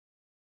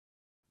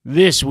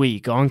This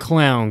week on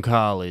Clown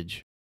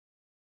College.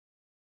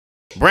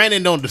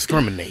 Branden don't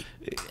discriminate.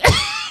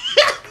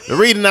 The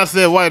reason I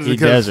said white is He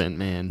because doesn't,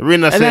 man. The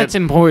reason I and said, that's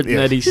important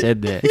yeah. that he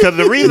said that. Because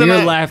the reason you're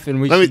I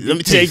laughing, we let should me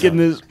be tell you taking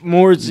something. this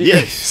more serious.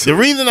 Yes, the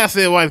reason I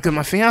said white is because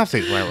my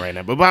fiance's white right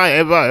now. But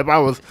if I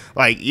was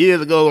like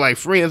years ago, like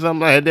free or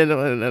something, like that,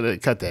 then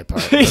cut that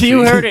part.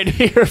 You heard it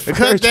here first,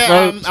 Cut that.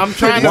 folks. I'm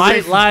trying to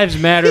White lives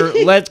matter.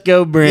 Let's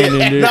go,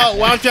 Branden. Dude. No,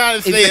 what I'm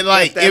trying to say is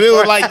like if it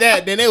was like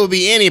that, then it would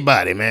be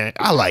anybody, man.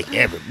 I like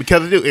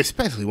because dude,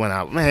 especially when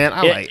I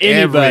like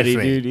anybody,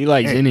 everything. dude. He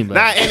likes anybody.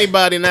 Not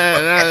anybody,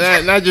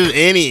 not just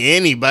anybody.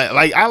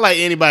 Like I like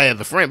anybody as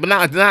a friend, but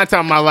not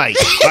talking about like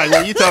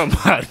when you talking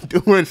about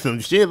doing some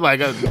shit like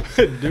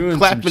doing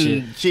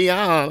clapping chi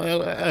on.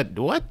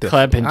 What the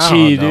clapping I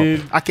chi, don't know.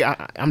 dude?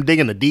 I'm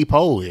digging a deep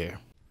hole here.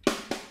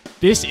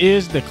 This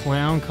is the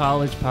Clown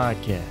College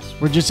Podcast.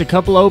 We're just a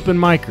couple open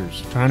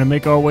micers trying to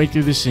make our way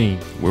through the scene.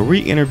 Where we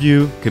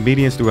interview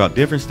comedians throughout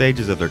different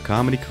stages of their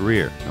comedy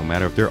career, no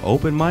matter if they're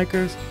open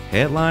micers,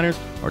 headliners,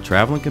 or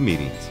traveling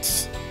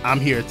comedians.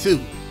 I'm here too.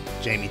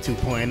 Jamie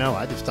 2.0.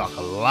 I just talk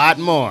a lot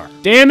more.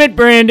 Damn it,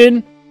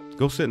 Branden.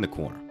 Go sit in the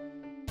corner.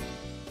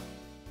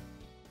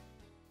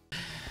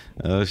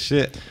 Oh,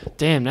 shit.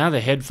 Damn, now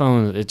the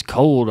headphones, it's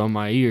cold on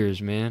my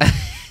ears, man.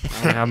 I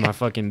don't have my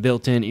fucking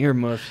built-in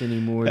earmuffs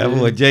anymore. That dude.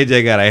 boy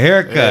JJ got a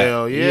haircut.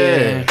 Hell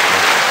yeah.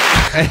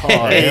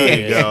 Oh, There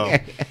you go.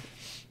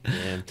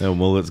 Man. No,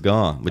 mullet's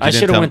gone. But I you didn't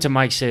should have tell went to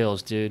Mike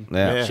Sales, dude.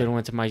 Yeah. Should have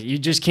went to Mike. You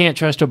just can't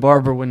trust a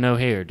barber with no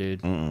hair,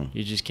 dude. Mm-mm.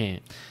 You just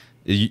can't.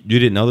 You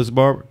didn't know this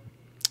barber?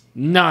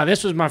 Nah,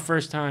 this was my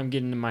first time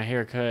getting my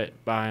hair cut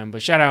by him.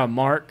 But shout out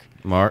Mark.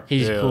 Mark?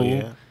 He's Hell cool.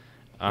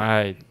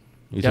 yeah.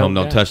 You told him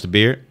don't that. touch the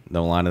beard?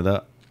 Don't line it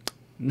up?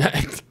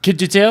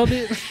 Could you tell,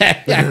 dude?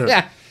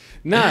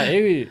 Nah,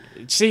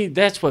 see,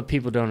 that's what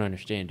people don't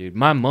understand, dude.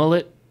 My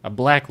mullet, a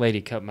black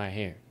lady cut my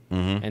hair.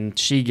 Mm-hmm. And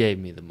she gave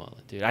me the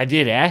mullet, dude. I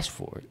did ask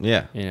for it.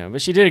 Yeah. You know,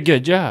 but she did a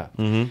good job.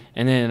 Mm-hmm.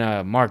 And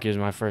then Mark is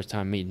my first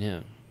time meeting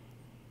him.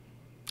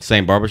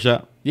 Same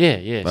barbershop? Yeah, Oh,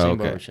 same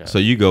okay. barbershop. So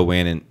you go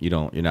in and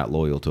you're not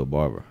loyal to a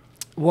barber.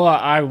 Well,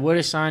 I would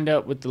have signed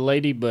up with the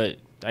lady, but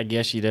I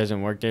guess she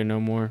doesn't work there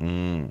no more.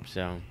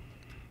 So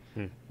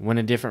went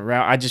a different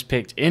route. I just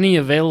picked any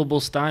available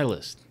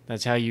stylist.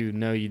 That's how you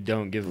know you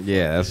don't give a fuck.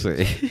 Yeah, that's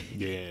it.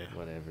 Yeah.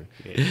 Whatever.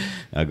 Yeah.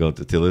 I go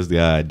till this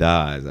guy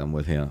dies. I'm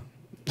with him.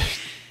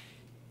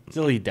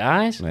 Till he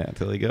dies? Yeah,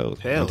 until he goes.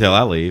 Hell until yeah.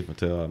 I leave,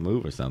 until I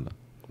move or something.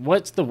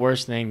 What's the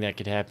worst thing that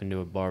could happen to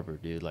a barber,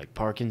 dude? Like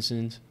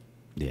Parkinson's?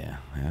 Yeah,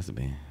 it has to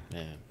be.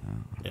 Yeah.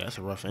 Yeah, that's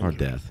a rough Or injury.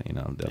 death,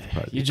 death.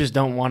 Probably. You just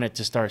don't want it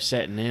to start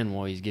setting in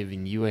while he's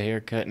giving you a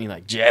haircut and he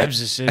like jabs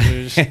the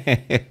scissors.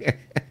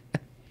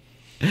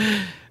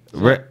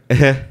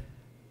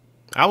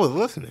 I was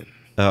listening.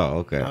 Oh,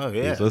 okay. Oh,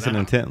 yeah. He was listening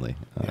intently.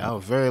 Yeah, I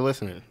was very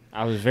listening.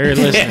 I was very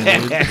listening,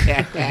 dude.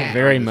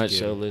 Very I'm just much so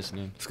kidding.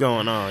 listening. What's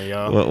going on,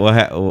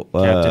 y'all?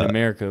 Captain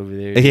America over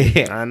there.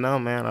 Yeah. I know,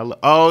 man.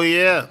 Oh,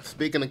 yeah.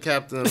 Speaking of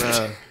Captain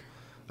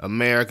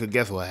America,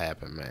 guess what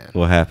happened, man?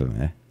 What happened,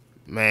 man?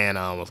 Man,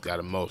 I almost got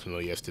emotional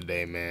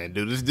yesterday, man.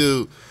 Dude, this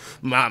dude,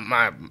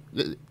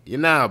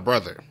 our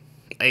brother,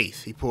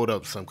 Ace, he pulled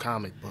up some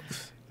comic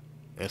books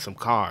and some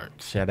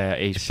cards. Shout out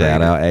Ace.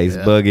 Shout out Ace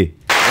Yeah. Boogie.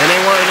 And they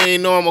weren't any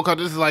normal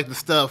cards. This is like the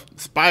stuff,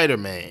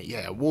 Spider-Man. You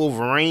had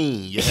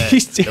Wolverine. You had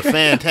the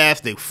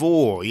Fantastic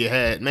Four. You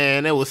had,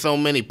 man, there was so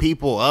many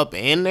people up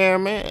in there,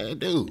 man,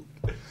 dude.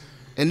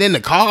 And then the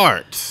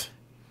cards.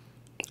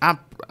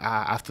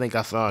 I think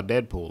I saw a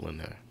Deadpool in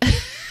there.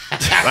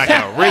 Like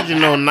an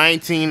original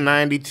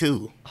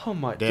 1992. Oh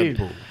my Deadpool.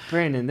 dude,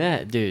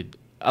 Branden, dude,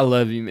 I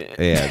love you, man.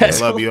 Yeah, I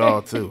love you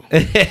all too.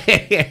 Love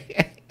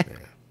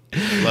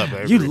You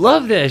everybody.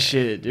 love that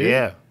shit, dude.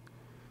 Yeah.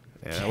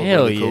 That was Hell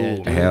really yeah, cool,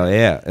 dude. man. Hell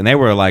yeah. And they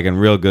were like in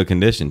real good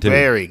condition, too.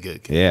 Very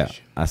good Yeah.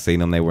 condition. I seen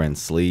them. They were in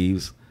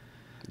sleeves.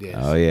 Yes.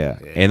 Oh, yeah.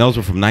 And those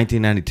were from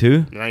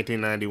 1992?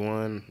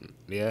 1991.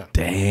 Yeah.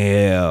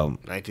 Damn.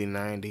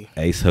 1990.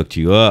 Ace hooked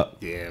you up.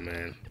 Yeah,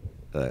 man.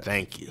 Uh,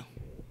 Thank you.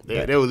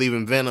 There was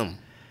even Venom.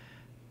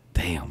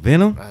 Damn.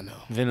 Venom? I know.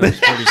 Venom's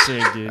pretty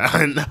sick, dude.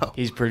 I know.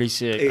 He's pretty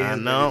sick. I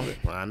know,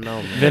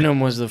 man. Venom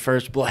was the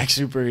first black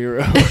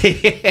superhero.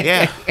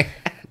 Yeah.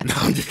 No,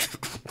 I'm just...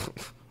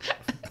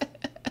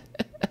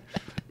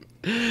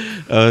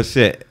 Oh,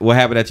 shit. What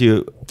happened at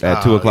you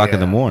at 2 o'clock in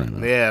the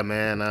morning? Yeah,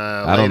 man.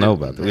 I don't know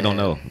about that. We don't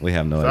know. We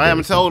have no So idea. I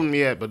haven't told him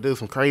yet, but dude,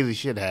 some crazy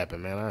shit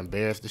happened, man. I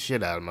embarrassed the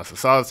shit out of myself.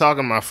 So I was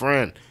talking to my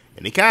friend,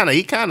 and he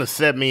kind of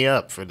set me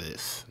up for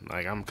this.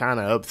 Like, I'm kind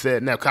of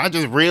upset now, 'cause I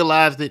just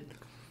realized it.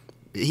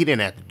 He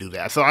didn't have to do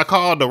that. So I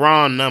called the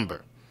wrong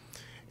number.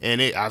 And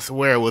I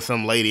swear it was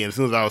some lady. And as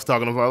soon as I was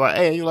talking to her, I was like,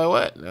 hey, and you're like,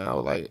 what? And I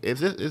was like, is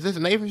this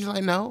Nathan? She's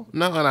like, no.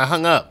 And I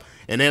hung up.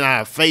 And then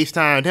I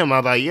FaceTimed him. I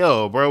was like,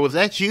 yo, bro, was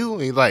that you?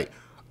 And he's like,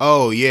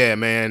 oh, yeah,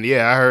 man.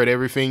 Yeah, I heard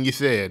everything you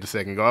said a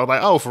second ago. I was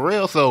like, oh, for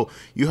real? So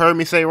you heard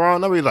me say wrong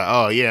number? He's like,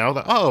 oh, yeah. I was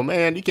like, oh,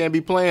 man, you can't be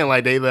playing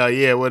like that. He's like,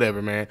 yeah,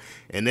 whatever, man.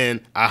 And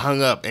then I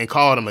hung up and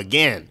called him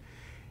again.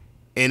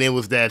 And it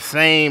was that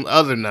same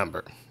other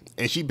number.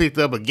 And she picked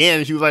up again,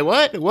 and she was like,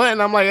 what?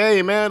 And I'm like,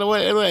 hey, man,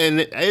 what? And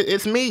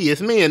it's me.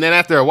 And then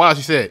after a while,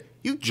 she said,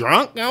 you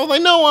drunk? And I was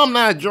like, no, I'm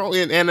not drunk.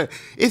 And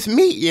it's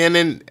me. And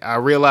then I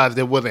realized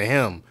it wasn't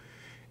him.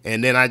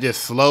 And then I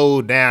just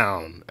slowed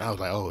down. I was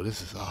like, oh,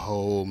 this is a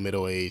whole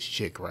middle-aged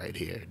chick right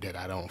here that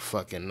I don't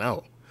fucking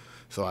know.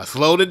 So I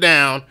slowed it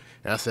down,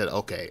 and I said,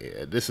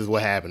 okay, this is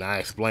what happened. I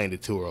explained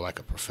it to her like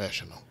a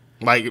professional.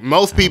 Like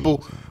most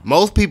people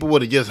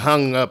would have just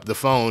hung up the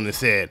phone and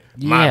said,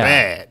 my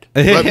bad.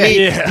 But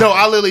me, no,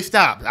 I literally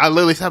stopped.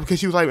 Because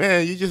she was like,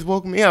 man, you just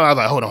woke me up. I was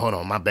like, hold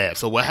on, my bad.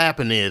 So what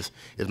happened is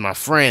my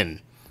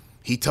friend,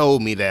 he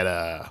told me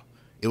that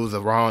it was the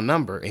wrong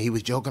number and he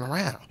was joking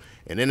around.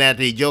 And then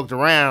after he joked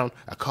around,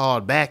 I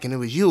called back and it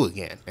was you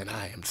again. And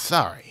I am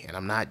sorry and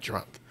I'm not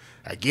drunk.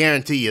 I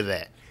guarantee you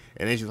that.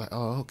 And then she was like,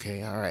 oh,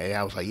 okay, all right. And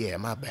I was like, yeah,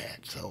 my bad.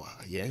 So,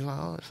 yeah, she's like,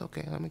 oh, it's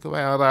okay. Let me go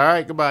back. I was like, all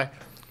right, goodbye.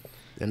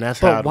 And that's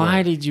how it went. But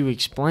why did you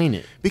explain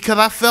it? Because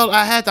I felt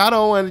I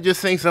don't want to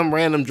just think some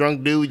random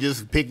drunk dude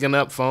just picking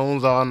up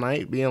phones all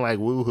night, being like,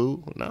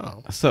 woo-hoo.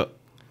 No. So,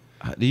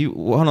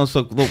 hold on.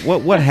 So,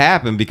 what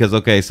happened? Because,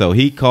 okay, so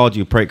he called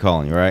you prank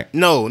calling you, right?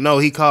 No,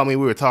 he called me.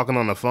 We were talking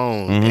on the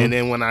phone. And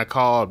then when I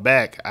called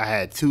back, I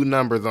had 2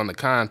 numbers on the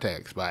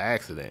contacts by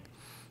accident.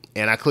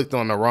 And I clicked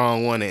on the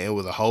wrong one, and it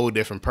was a whole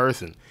different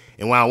person.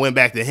 And when I went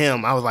back to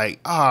him, I was like,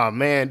 oh,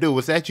 man, dude,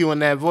 was that you in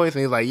that voice?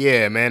 And he's like,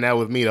 yeah, man, that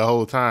was me the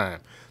whole time.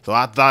 So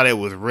I thought it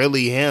was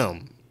really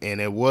him,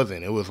 and it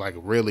wasn't. It was like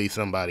really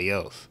somebody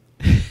else.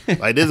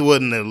 Like this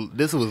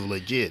was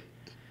legit.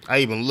 I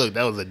even looked.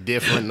 That was a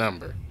different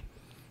number.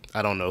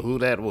 I don't know who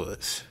that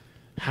was.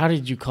 How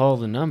did you call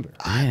the number?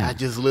 I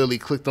just literally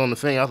clicked on the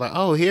thing. I was like,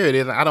 oh, here it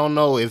is. I don't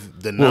know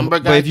if the number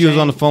got But if you was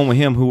on the changed. phone with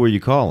him, who were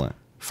you calling?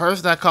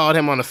 First, I called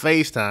him on the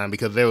FaceTime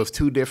because there was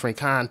 2 different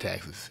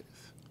contacts.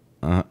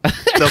 Uh-huh.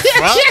 The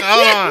fuck?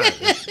 Hold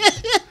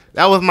on.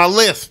 That was my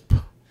lisp.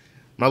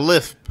 My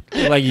lisp.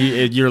 Like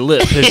your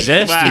lip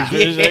possessed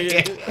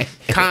you.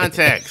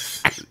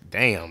 Contacts.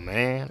 Damn,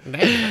 man.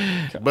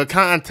 Damn. But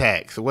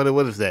contacts. What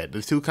is that?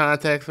 There's 2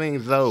 contact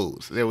things?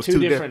 Those. There was 2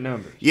 different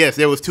numbers. Yes,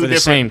 there was 2 For different.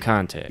 the same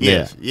contact.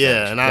 Yes,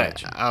 yeah. And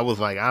Gotcha. I was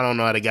like, I don't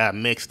know how they got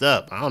mixed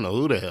up. I don't know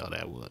who the hell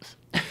that was.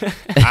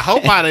 I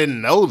hope I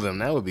didn't know them.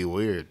 That would be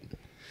weird.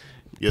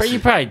 But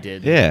you probably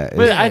did. Yeah.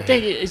 But I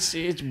think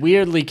it's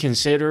weirdly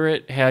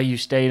considerate how you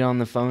stayed on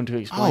the phone to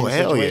explain the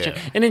hell situation.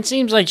 yeah. And it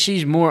seems like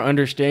she's more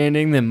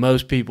understanding than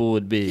most people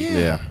would be.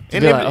 Yeah. To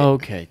And be if- like,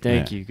 okay,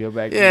 thank you. Go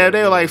back. Yeah, to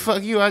they were like,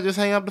 fuck you. I just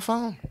hang up the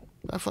phone.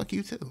 I fuck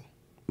you too.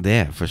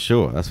 Yeah, for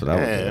sure. That's what I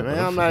would do. Yeah, man. What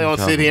I'm the not fuck going you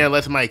to sit talking here and about?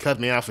 let somebody cut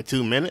me out for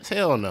 2 minutes.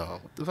 Hell no.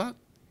 What the fuck?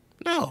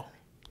 No.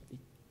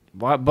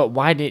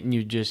 Why didn't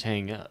you just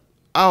hang up?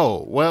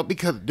 Oh, well,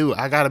 because, dude,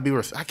 I gotta be.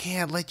 I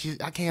can't let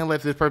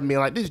this person be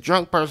like, this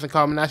drunk person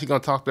called me. Now she's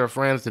gonna talk to her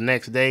friends the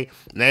next day,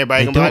 and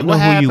everybody They gonna be like, don't what know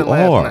who happened you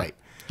last are. night?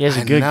 He has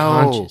a I good know.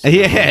 conscience.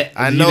 Yeah,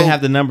 I you know. didn't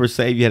have the number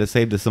saved. You had to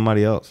save to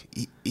somebody else.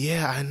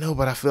 Yeah, I know,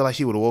 but I feel like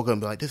she would have woke up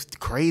and be like, this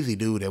crazy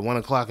dude at 1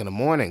 o'clock in the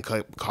morning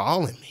kept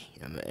calling me,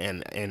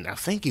 and I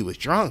think he was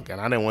drunk, and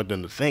I didn't want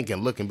them to think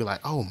and look and be like,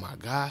 oh my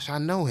gosh, I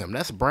know him.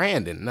 That's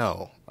Branden.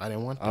 No, I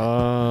didn't want that.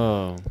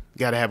 Oh.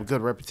 Got to have a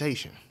good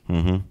reputation.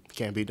 Mm-hmm.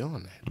 Can't be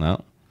doing that.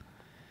 No.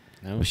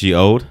 No. Was she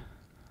old?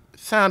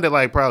 Sounded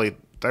like probably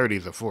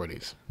 30s or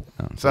 40s.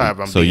 Sorry if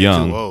I'm so being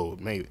young. too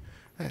old. Maybe.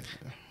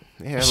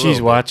 Yeah, a She's little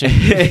bit. watching.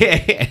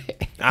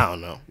 I don't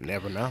know.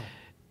 Never know.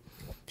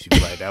 She'd be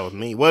like, that was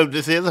me. What if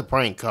this is a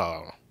prank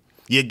call?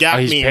 You got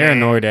He's me,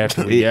 paranoid man.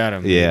 after we got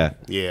him. Yeah.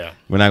 Yeah.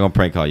 We're not gonna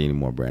prank call you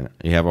anymore, Brandon.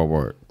 You have our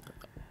word.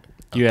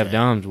 You have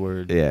Dom's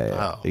word.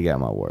 Yeah. Oh. You got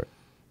my word.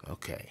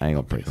 Okay. I ain't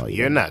gonna prank So call you.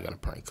 you're not going to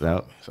prank call No.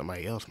 me.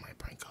 Somebody else might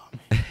prank call me.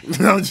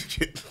 No, I'm just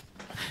kidding.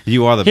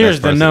 You are the Here's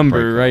best the person to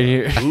number prank right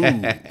here. Ooh.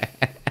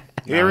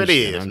 Here I'm it just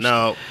is. kidding, I'm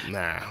No.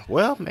 Nah.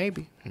 Well,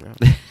 maybe. No.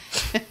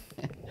 call.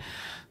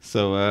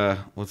 So,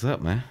 what's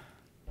up, man?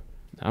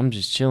 I'm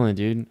just chilling,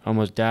 dude.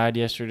 Almost died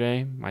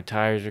yesterday. My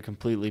tires are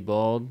completely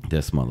bald.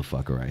 This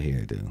motherfucker right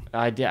here, dude.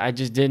 I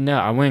just didn't know.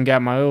 I went and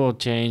got my oil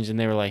changed, and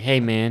they were like, hey,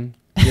 man,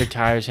 your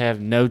tires have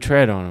no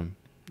tread on them.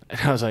 And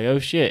I was like, oh,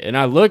 shit. And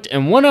I looked,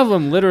 and one of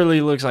them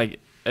literally looks like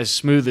as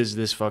smooth as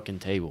this fucking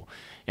table.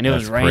 And it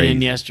was That's raining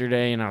crazy.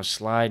 yesterday, and I was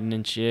sliding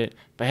and shit.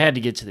 But I had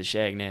to get to the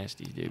Shag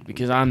Nasties, dude,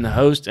 because I'm the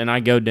host, and I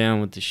go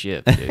down with the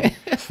ship, dude.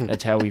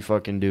 That's how we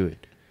fucking do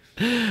it.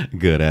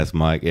 Good ass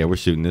Mike. Yeah, we're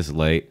shooting this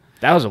late.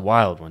 That was a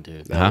wild one,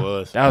 dude. That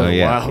was. That was a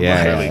yeah, wild yeah,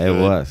 one. Really it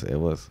good. was. It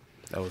was.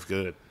 That was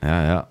good.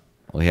 Yeah.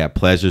 We had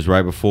pleasures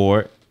right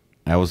before it.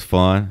 That was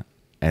fun.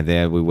 And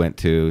then we went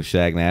to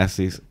Shag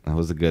Nasty's. That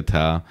was a good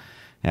time.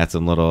 Had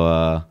some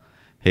little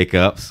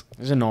hiccups. It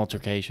was an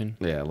altercation.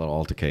 Yeah, a little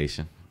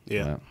altercation.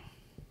 Yeah.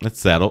 It's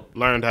settled.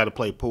 Learned how to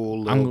play pool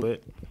a little I'm-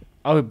 bit.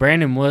 Oh,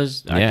 Branden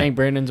was. I Yeah. think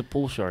Branden's a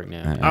pool shark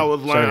now. Yeah. I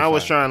was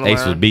trying to Ace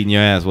was learn. beating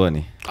your ass, wasn't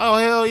he? Oh,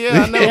 hell yeah.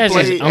 I He never has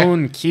played. his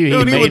own cue.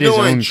 Dude, he he was made his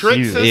doing own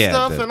tricks cue. and Yeah,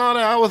 stuff the- and all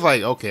that. I was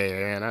like, okay,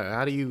 man,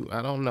 how do you?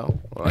 I don't know.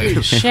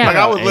 Like, Shout like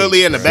I was out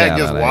literally in the back Shout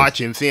just out Ace.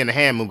 watching, seeing the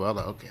hand move. I was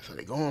like, okay, so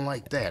they're going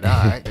like that.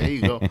 All right, there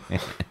you go.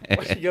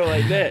 Why you go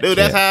like that? Dude,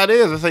 that's how it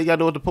is. That's how you got to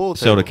do with the pool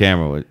Show the table.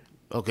 camera.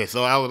 Okay,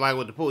 so I was like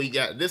with the pool. You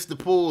got this the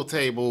pool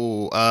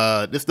table.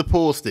 This the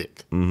pool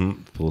stick.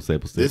 Mm-hmm. Pool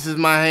table stick. This is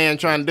my hand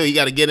trying to do. You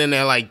got to get in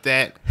there like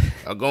that,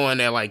 or go in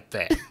there like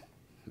that.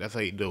 That's how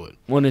you do it.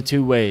 One of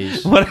two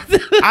ways.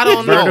 I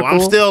don't know. I'm Vertical,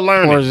 still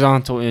learning.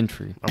 Horizontal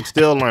entry. I'm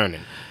still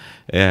learning.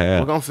 Yeah.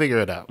 We're gonna figure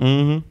it out.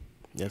 Mm-hmm.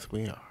 Yes,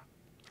 we are.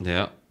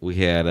 Yeah. We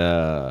had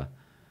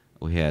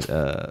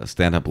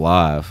stand up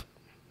live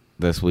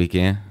this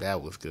weekend.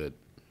 That was good.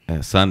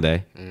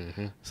 Sunday.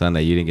 Mm-hmm.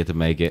 Sunday, you didn't get to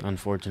make it.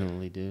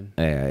 Unfortunately, dude.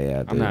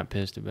 Yeah. I'm not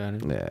pissed about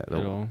it. Yeah, at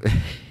all.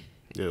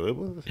 Yeah, it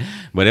was.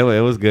 But it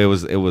was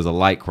good. It was a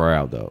light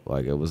crowd though.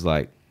 Like it was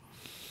like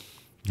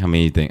how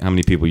many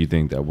people you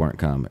think that weren't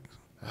comics?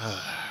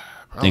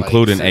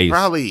 Including Ace.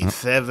 Probably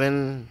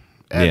 7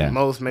 at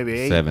most, maybe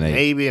 8. 7, 8.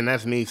 Maybe, and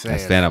that's me saying.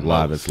 Stand up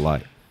live, it's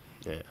light.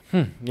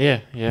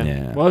 Yeah.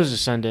 Yeah. Well, it was a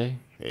Sunday.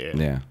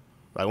 Yeah.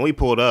 Like when we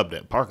pulled up,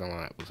 that parking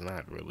lot was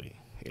not really.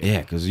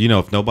 Yeah, because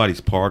if nobody's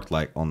parked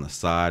like on the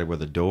side where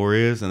the door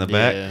is in the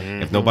back,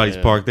 if nobody's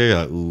Yeah. parked there,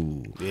 like,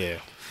 ooh. Yeah.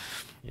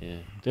 Yeah.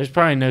 There's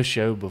probably no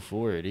show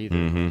before it either.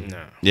 Mm-hmm.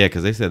 No. Yeah,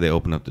 because they said they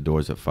opened up the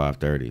doors at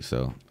 5:30,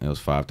 so it was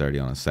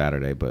 5:30 on a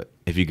Saturday. But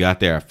if you got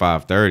there at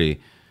 5:30,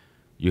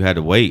 you had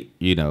to wait,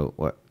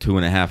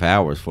 2.5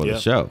 hours for the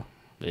show.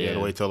 You had to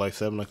wait till like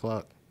 7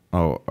 o'clock.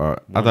 Oh,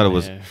 I thought it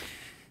was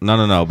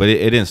no, but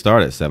it didn't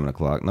start at 7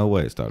 o'clock. No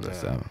way, it started at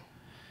 7.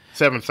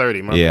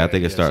 7:30. Yeah, I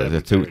think it started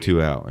at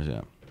 2 hours.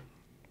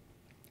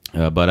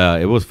 Yeah.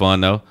 But it was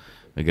fun though.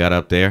 We got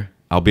up there.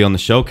 I'll be on the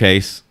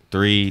showcase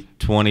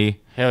 3:20.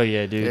 Hell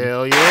yeah, dude.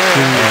 Hell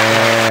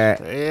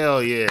yeah.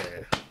 Hell yeah.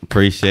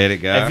 Appreciate it,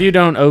 guys. If you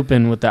don't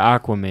open with the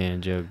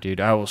Aquaman joke, dude,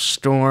 I will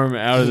storm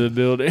out of the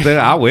building.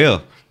 I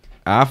will.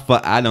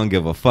 I don't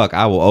give a fuck.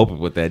 I will open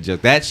with that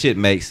joke. That shit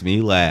makes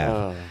me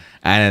laugh.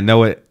 And I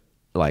know it.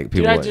 Like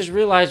people. Dude, I just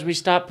realized we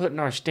stopped putting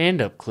our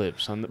stand-up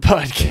clips on the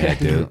podcast. Yeah,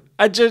 dude.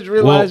 I just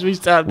realized we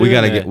stopped. We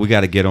doing that. we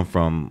gotta get them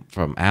from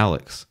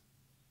Alex.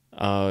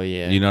 Oh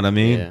yeah. You know what I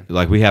mean? Yeah.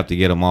 Like we have to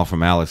get them all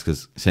from Alex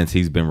because since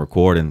he's been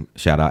recording,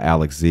 shout out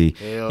Alex Z.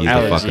 Hell He's yeah.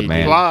 the fucking Z,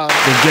 man.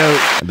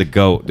 The The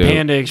goat, dude.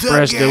 Panda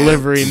Express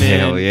delivery man.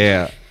 Hell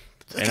yeah.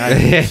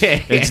 And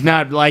it's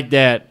not like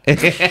that.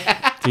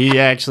 He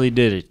actually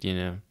did it,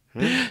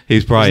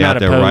 He's probably He's out not a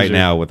there right poser.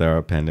 now with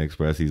our Panda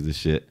Express. He's the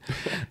shit.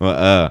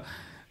 Well,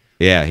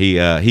 yeah, he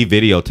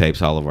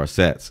videotapes all of our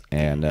sets,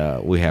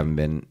 and we haven't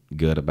been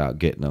good about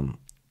getting them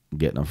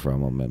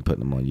from him and putting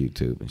them on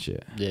YouTube and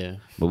shit. Yeah.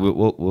 But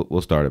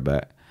we'll start it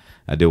back.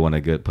 I do want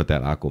to put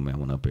that Aquaman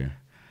one up here.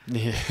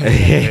 Yeah.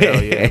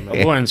 Hell yeah, man.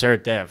 We'll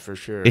insert that for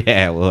sure.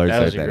 Yeah, we'll That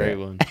was insert a great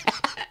one.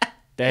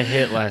 That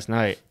hit last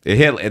night. It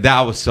hit.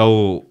 I was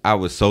so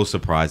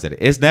surprised at it.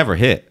 It's never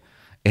hit.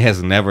 It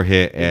has never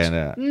hit.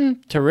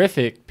 And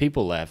Terrific.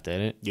 People laughed at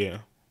it. Yeah.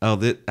 I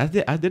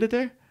did it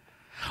there.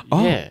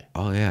 Oh Yeah.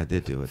 Oh yeah, I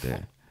did do it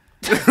there.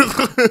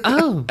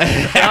 Oh.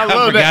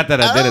 I forgot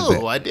that I did it there.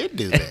 Oh, I did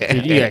do that.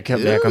 Dude, you gotta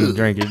cut back on the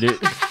drinking, dude.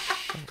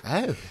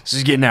 Oh. This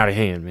is getting out of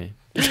hand, man.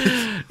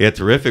 Yeah,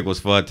 Terrific was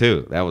fun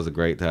too. That was a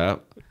great time.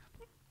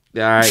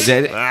 All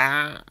right,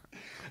 Ah.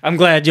 I'm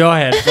glad y'all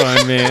had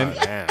fun, man.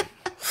 Damn.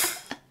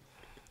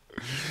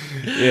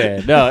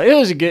 Yeah, no, it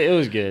was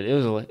good.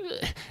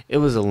 It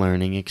was a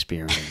learning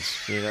experience.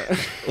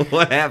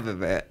 what happened,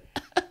 man?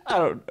 I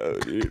don't know,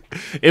 dude.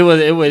 It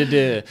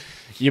was.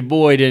 Your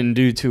boy didn't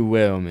do too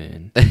well,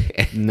 man.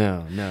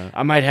 No.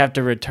 I might have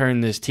to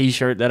return this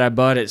T-shirt that I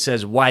bought. It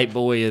says "White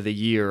Boy of the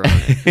Year" on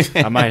it.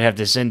 I might have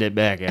to send it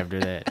back after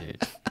that,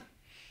 dude.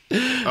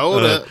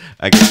 Hold up.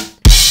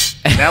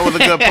 That was a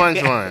good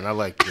punchline. I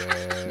like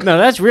that. No,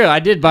 that's real. I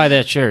did buy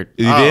that shirt.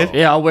 You did?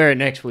 Yeah, I'll wear it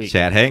next week.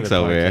 Chad Hanks for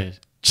the over here.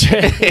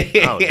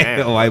 podcast. Oh,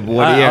 damn. White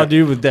boy of the year. I'll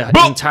do with the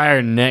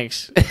entire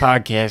next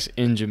podcast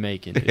in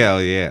Jamaican. Dude.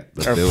 Hell yeah.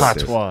 Let's Or do it,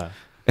 patois.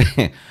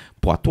 sis.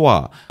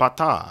 Patois.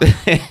 Pata.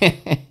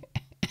 I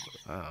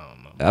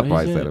don't know. I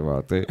probably is said it? it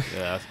wrong too.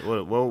 Yeah,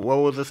 what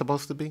was it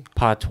supposed to be?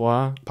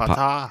 Patois.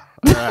 Pata.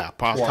 Yeah,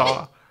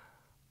 pata.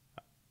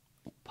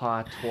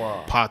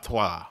 Patois.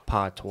 Patois.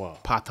 Patois.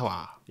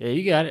 Patois. Yeah,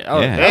 you got it. Oh,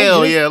 Yeah. that was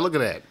Hell good. yeah, look at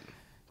that.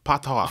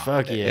 Patois.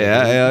 Fuck yeah.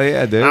 Yeah, hell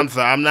yeah, dude. I'm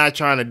sorry, I'm not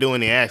trying to do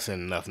any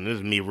accent or nothing. This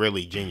is me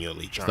really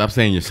genuinely trying. Stop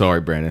saying you're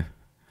sorry, Brandon.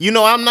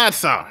 I'm not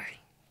sorry.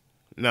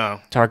 No.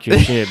 Talk your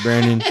shit,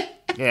 Brandon.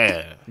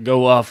 Yeah.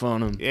 Go off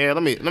on him. Yeah,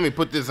 let me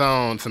put this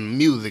on some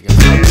music and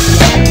stand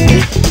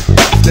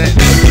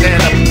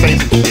up and say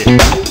some shit.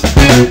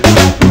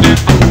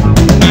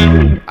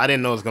 I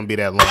didn't know it was gonna be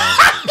that long.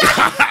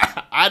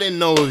 I didn't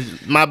know it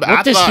was my bad.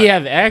 What does he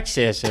have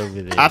access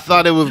over there? I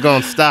thought it was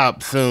gonna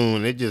stop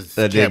soon. It just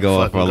That did kept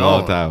go on for a fucking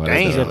long going. time.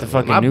 Damn. He's got the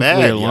fucking My nuclear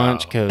bad,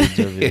 launch y'all. codes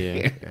over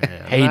there. I'm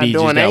Haiti not just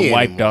doing got A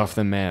wiped anymore. off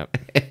the map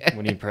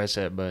when you press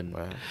that button.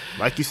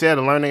 Like you said,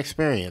 a learning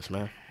experience,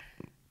 man.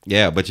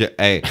 Yeah, but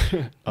hey,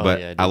 Oh, but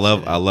yeah, I did love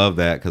say that. I love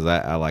that because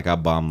I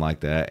bomb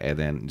like that, and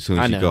then as soon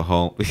I as you know. go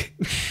home,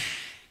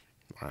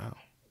 Wow.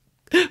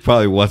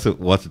 probably once or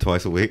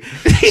twice a week.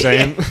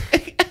 Same.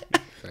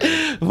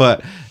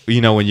 But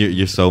when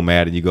you're so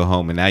mad and you go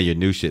home and now your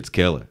new shit's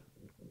killer.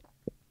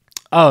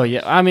 Oh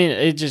yeah, I mean,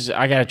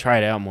 I gotta try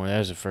it out more. That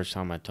was the first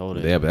time I told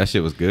it. Yeah, but that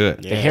shit was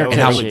good. The Yeah, haircut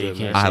that was shit, really you good,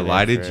 can't man. I say that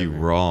lighted you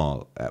forever.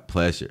 wrong at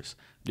Pleasures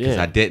because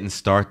Yeah. I didn't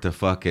start the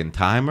fucking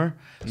timer,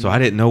 so I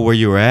didn't know where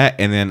you were at,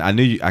 and then I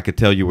knew I could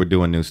tell you were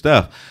doing new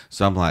stuff,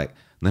 so I'm like,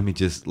 let me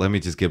just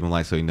give him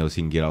like so he knows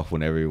he can get off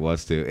whenever he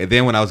wants to. And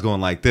then when I was going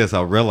like this,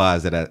 I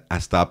realized that I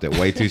stopped it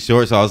way too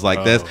short, so I was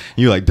like this.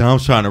 You like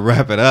Dom's trying to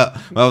wrap it up,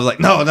 but I was like,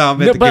 no, I'm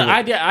meant to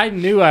But give it. I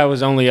knew I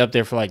was only up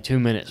there for like 2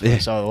 minutes when I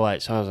saw the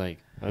light, so I was like,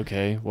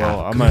 okay, well,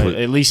 I'm gonna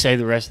at least say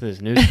the rest of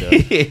this new stuff.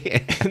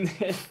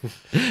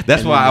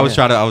 That's why I was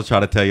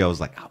trying to tell you. I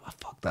was like, oh, I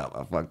fucked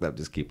up.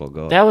 Just keep on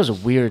going. That was a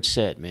weird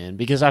set, man,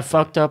 because I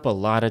fucked up a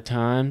lot of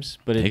times,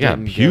 but it got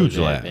didn't huge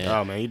go that laughs. bad.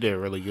 Oh man, you did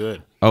really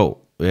good. Oh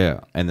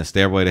yeah, and the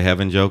Stairway to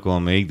Heaven joke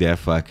on me, that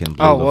fucking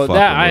blew Oh the well,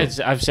 fucking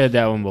loop. I've said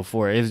that one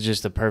before. It was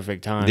just the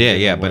perfect time. Yeah,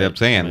 given yeah, but what I'm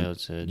somebody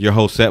else saying said. your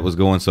whole set was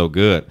going so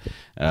good.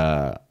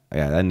 Yeah,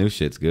 that new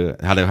shit's good.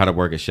 How to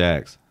work at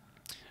Shaq's?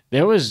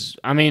 There was,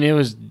 I mean, it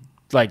was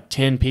like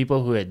 10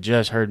 people who had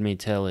just heard me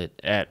tell it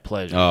at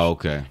Pleasure. Oh,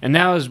 okay. And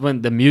that was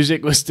when the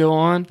music was still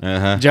on.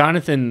 Uh-huh.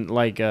 Jonathan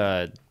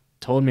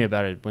told me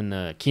about it when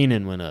the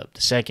Keenan went up,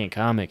 the second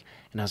comic,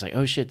 and I was like,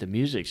 oh shit, the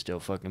music's still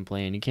fucking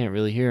playing. You can't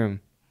really hear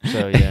him.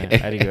 So yeah, I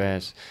had to go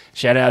ask.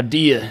 Shout out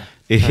Dia.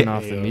 Turn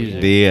off the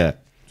music. Yeah,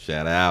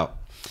 shout out.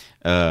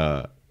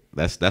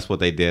 That's what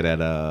they did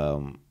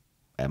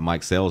at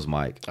Mike Sales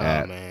Mike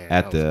Man, that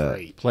at was the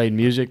great. Played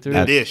music through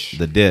at it. Dish.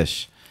 The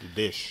Dish. The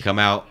Dish. Come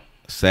out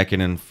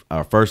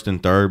first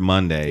and third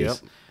Mondays. Yep.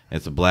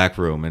 It's a black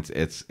room.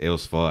 It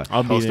was fun.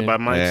 I'll be Hosted there. by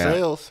Mike Yeah.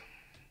 Sales.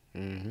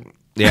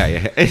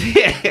 Yeah.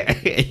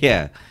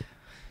 Yeah.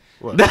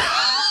 What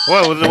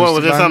was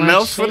Hosted there by something Mike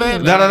else for that?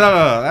 Sales. No.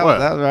 That What?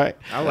 was right.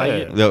 I like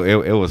it. No,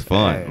 it was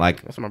fun. Hey,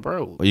 Like that's my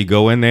bro. you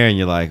go in there and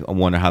you're like, I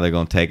wonder how they're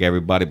gonna take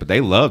everybody, but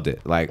they loved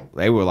it. Like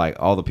they were like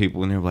all the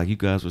people in there were like, you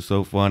guys were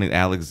so funny.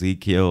 Alex Z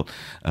killed,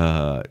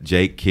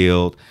 Jake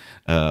killed.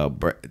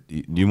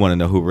 You want to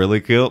know who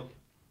really killed?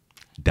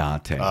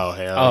 Dante. Oh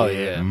hell Oh yeah.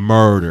 yeah.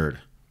 Murdered.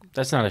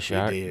 That's not a He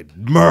shock. did.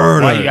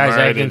 Murdered. Why you guys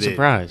Murdered acting it.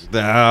 surprised?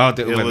 No, was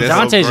this- so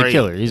Dante's a great.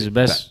 killer. He's the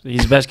best.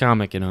 He's the best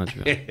comic in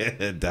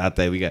Huntsville.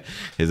 Dante, we got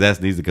his ass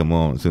needs to come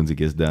on as soon as he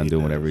gets done doing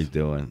does. whatever he's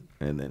doing,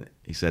 and then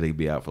he said he'd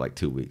be out for like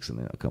 2 weeks, and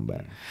then he'll come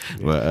back.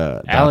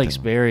 But Alex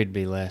Dante- buried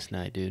me last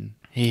night, dude.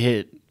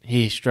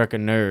 He struck a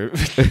nerve.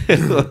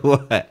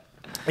 what?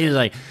 He was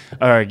like,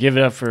 all right, give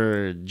it up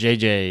for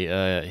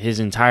JJ. His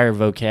entire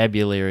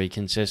vocabulary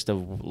consists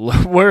of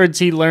words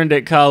he learned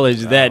at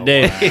college that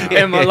day.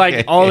 And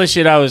like all the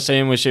shit I was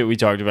saying was shit we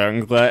talked about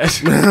in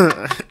class.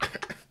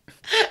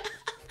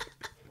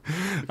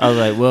 I was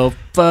like, well,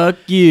 fuck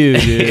you,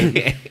 dude.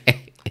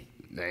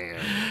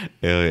 Damn.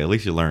 Yeah, at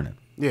least you're learning.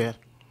 Yeah.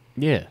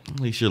 Yeah. At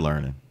least you're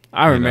learning.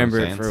 I You know remember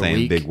what I'm it saying? for a saying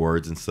week. big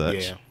words and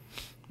such. Yeah.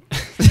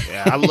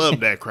 Yeah, I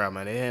love that crowd,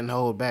 man. They didn't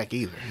hold back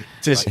either.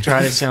 Just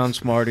try to sound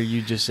smarter.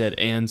 You just said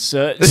and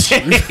such.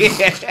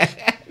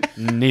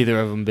 Neither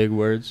of them big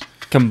words.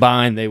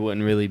 Combined, they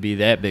wouldn't really be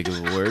that big of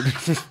a word.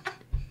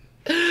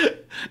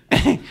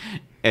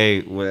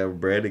 Hey, whenever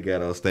Branden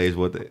got on stage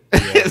with it,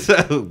 so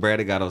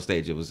Branden got on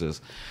stage, it was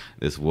just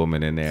this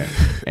woman in there,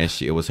 and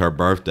it was her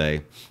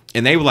birthday,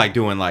 and they were like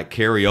doing like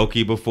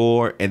karaoke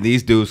before, and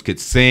these dudes could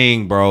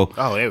sing, bro.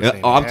 Oh, they were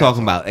singing I'm their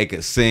talking ass about they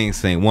could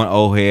sing. One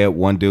old head,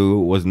 one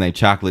dude was named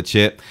Chocolate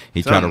Chip.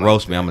 He tried to Something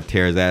roast like me. I'm gonna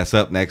tear his ass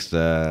up next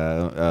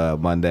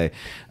Monday.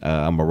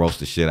 I'm gonna roast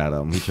the shit out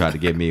of him. He tried to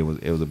get me.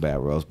 It was a bad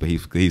roast, but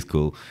he's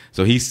cool.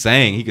 So he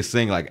sang. He could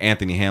sing like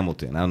Anthony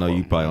Hamilton. I don't know.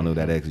 You probably don't know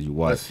that because you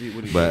Let's watch, see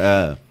what he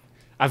but.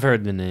 I've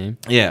heard the name.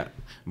 Yeah,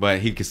 but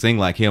he could sing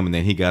like him, and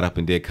then he got up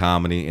and did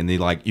comedy, and then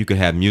like you could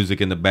have music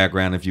in the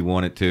background if you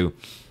wanted to,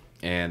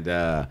 and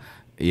whenever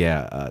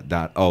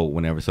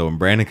when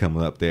Branden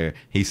comes up there,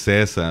 he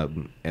says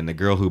something, and the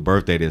girl who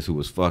birthday this who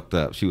was fucked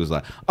up, she was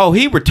like, "Oh,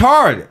 he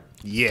retarded."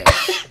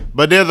 Yes.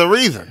 But there's a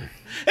reason.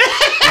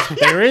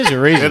 There is a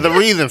reason. There's a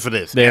reason for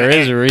this. There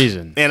is a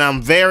reason. And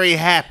I'm very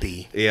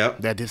happy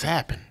Yep. that this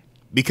happened.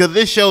 Because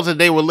this shows that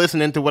they were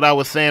listening to what I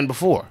was saying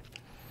before.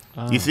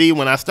 You see,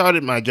 when I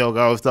started my joke,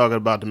 I was talking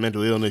about the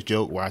mental illness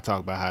joke where I talk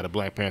about how the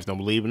black parents don't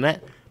believe in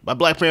that. By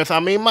black parents, I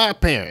mean my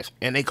parents,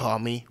 and they call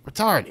me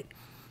retarded.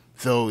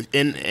 So,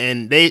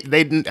 and they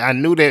didn't. I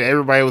knew that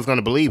everybody was going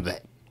to believe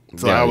that.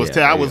 So Yeah,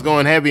 I was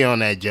going heavy on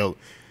that joke,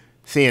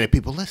 seeing that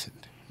people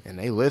listened, and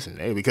they listened.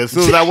 Because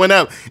as soon as I went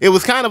up, it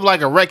was kind of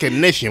like a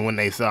recognition when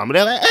they saw me.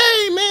 They're like,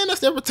 "Hey, man, that's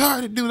that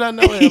retarded dude. I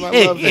know him.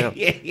 I love him."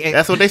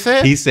 That's what they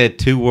said. He said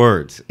 2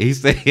 words. He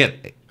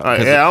said, All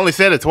right, yeah, I only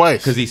said it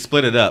twice. because he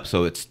split it up,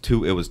 so it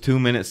was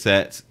 2-minute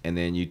sets, and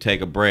then you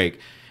take a break,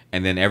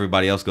 and then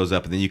everybody else goes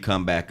up, and then you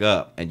come back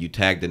up, and you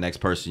tag the next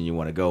person you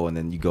want to go, and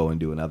then you go and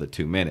do another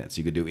 2 minutes.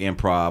 You could do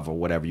improv or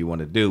whatever you want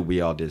to do.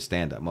 We all did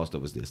stand up. Most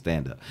of us did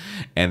stand up,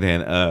 and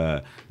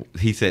then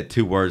he said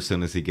 2 words as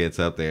soon as he gets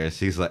up there. And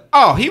she's like,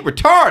 "Oh, he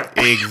retarded."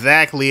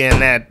 Exactly in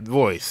that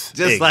voice.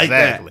 Just like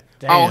that.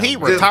 Oh, he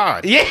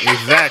retarded. Yeah.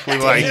 Exactly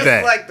like Just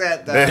that. like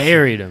that. That's-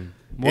 Buried him.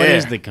 What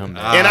is the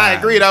comeback? And I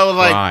agreed. I was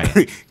like,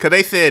 Right. because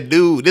they said,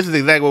 dude, this is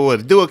exactly what it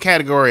was. Do a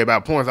category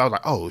about porn. So I was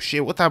like, oh,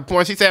 shit, what type of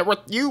porn? She said,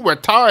 you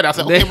retarded. I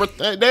said,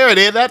 okay, there it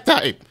is, that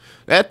type.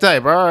 That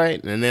type, all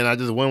right. And then I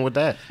just went with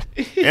that.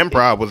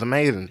 Improv was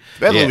amazing.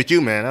 Especially with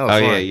you, man. That was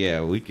fun.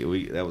 Yeah. We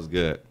that was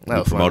good. That We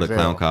was fun promoted as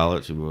hell. Clown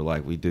College. We were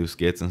like, we do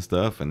skits and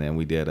stuff. And then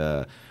we did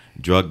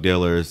drug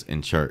dealers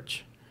in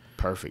church.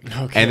 Perfect.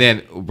 Okay. And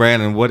then,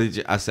 Brandon, what did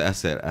you, I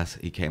said,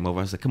 he came over.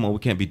 I said, come on, we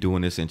can't be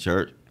doing this in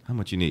church. How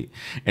much you need?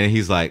 And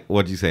he's like,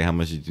 what did you say? How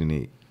much did you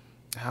need?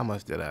 How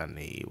much did I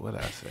need? What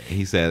did I say?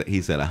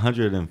 He said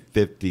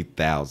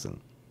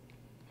 150,000.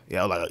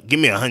 Yeah, I was like, give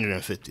me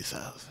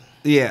 150,000.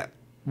 Yeah.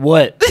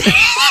 What?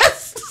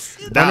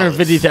 $150,000.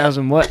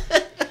 150,000 what?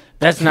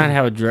 That's not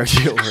how a drug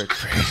deal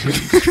works.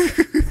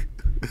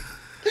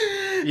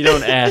 You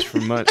don't ask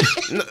for much.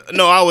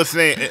 No, I was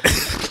saying.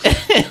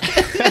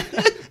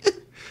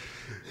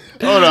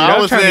 Hold on, I I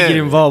was was trying saying. to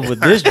get involved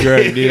with this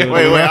drug deal.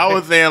 Wait, I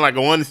was saying like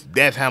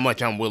that's how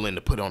much I'm willing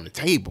to put on the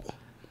table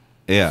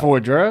Yeah. For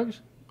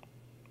drugs?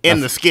 in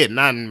the skit,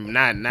 not.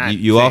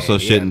 You also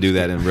saying, shouldn't do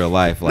that in real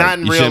life. Like, Not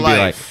in you real shouldn't be like,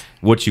 life.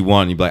 what you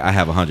want? You be like, I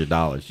have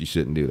 $100. You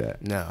shouldn't do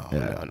that. No,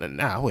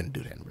 I wouldn't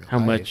do that in real How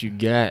life. much you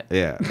got?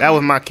 Yeah. That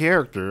was my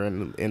character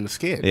in the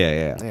skit.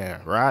 Yeah.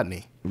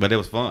 Rodney. But it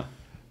was fun.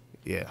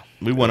 Yeah,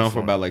 We went on for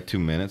about like 2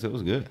 minutes. It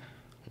was good.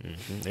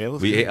 it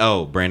was.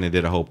 Good. Brandon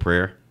did a whole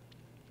prayer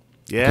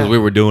Yeah, because we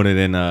were doing it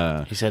in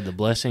He said the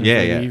blessing yeah,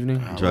 for yeah, the evening.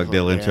 drug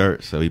dealer in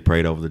church. So he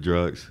prayed over the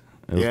drugs.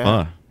 It was Yeah.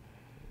 fun.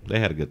 They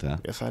had a good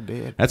time. Yes, I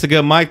did. That's a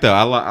good mic though.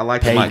 I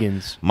like the mic.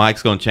 Pagans.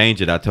 Mike's gonna change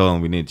it. I told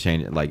him we need to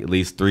change it like at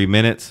least 3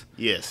 minutes.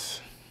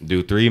 Yes.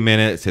 Do 3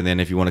 minutes, and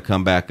then if you want to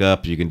come back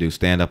up, you can do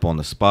stand up on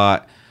the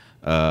spot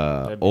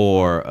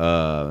or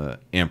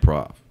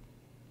improv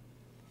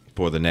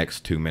for the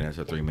next 2 minutes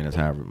or 3 minutes,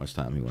 however much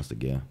time he wants to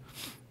give.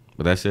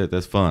 But that's it.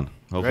 That's fun.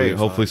 Very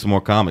Hopefully fun. some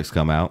more comics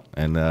come out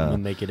and I'm gonna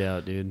make it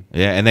out, dude.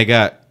 yeah, and they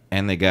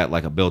got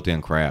like a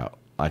built-in crowd.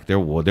 Like there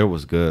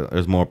was good.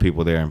 There's more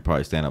people there and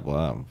probably stand up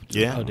live.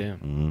 Yeah. Oh damn.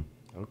 Mhm.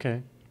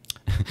 Okay.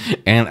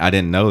 And I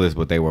didn't know this,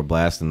 but they were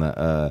blasting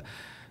the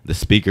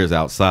speakers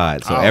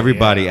outside, so Oh,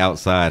 everybody yeah.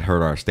 outside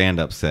heard our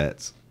stand-up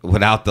sets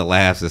without the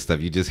laughs and stuff.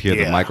 You just hear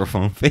the Yeah.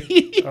 microphone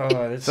feed. Oh,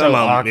 that's Some so of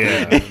awkward.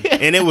 them, yeah.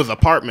 And it was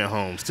apartment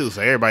homes too,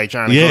 so everybody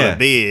trying to go Yeah. to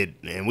bed,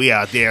 and we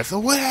out there. So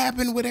what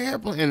happened with the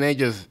airplane? And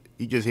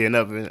you just hear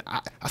nothing.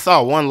 I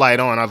saw one light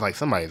on. I was like,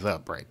 somebody's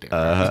up right there.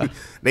 Uh-huh.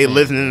 They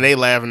listening, they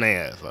laughing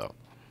their ass off.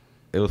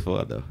 It was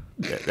fun though.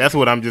 That's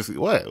what I'm just.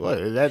 What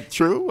is that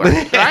true?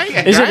 Right?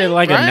 Is it in Right?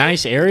 like a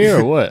nice area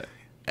or what?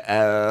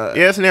 Yeah,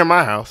 it's near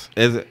my house.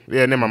 Is it?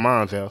 Yeah, near my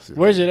mom's house.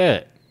 Where's it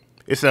at?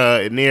 It's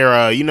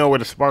near you know where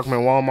the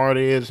Sparkman Walmart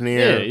is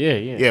near.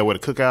 Yeah. Yeah, where the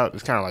cookout.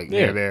 It's kind of like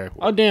near there.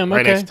 Oh damn.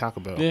 Right Okay. next to Taco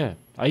Bell. Yeah.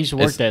 I used to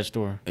work It's- that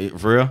store,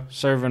 For real?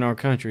 serving our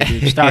country,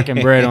 dude, stocking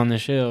bread on the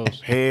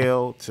shelves.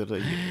 Hell to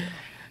the.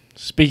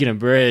 Speaking of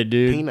bread,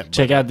 dude, Peanut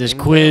check butter. out this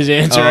quiz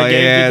answer Oh I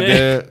gave yeah,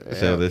 today. dude.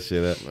 Show this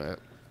shit up.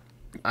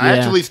 I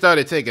Yeah. actually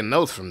started taking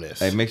notes from this.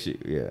 Hey, make sure.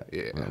 Yeah.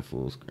 Yeah. On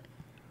full screen.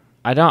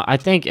 I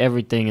think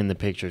everything in the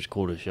picture is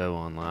cool to show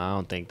online. I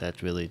don't think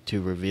that's really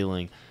too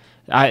revealing.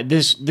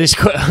 This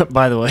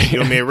by the way, You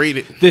want me to read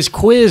it? this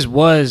quiz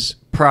was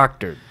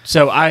proctored.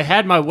 So I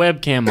had my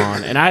webcam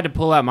on, and I had to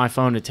pull out my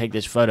phone to take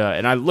this photo.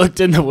 And I looked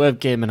in the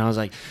webcam, and I was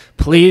like,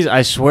 please,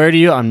 I swear to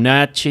you, I'm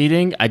not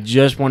cheating. I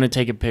just want to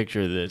take a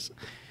picture of this.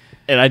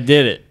 And I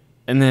did it.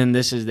 And then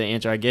this is the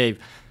answer I gave.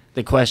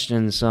 The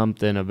question,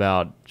 something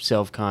about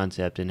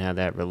self-concept and how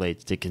that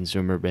relates to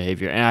consumer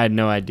behavior. And I had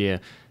no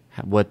idea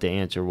what the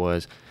answer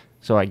was.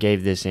 So I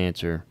gave this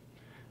answer.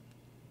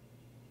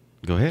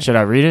 Go ahead. Should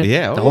I read it?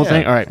 Yeah. The whole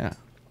thing? All right. Yeah.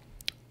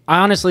 I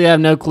honestly have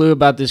no clue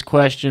about this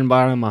question, but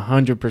I'm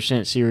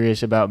 100%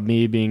 serious about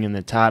me being in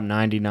the top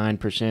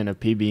 99% of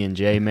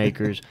PB&J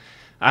makers.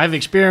 I've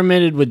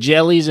experimented with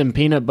jellies and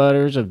peanut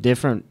butters of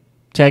different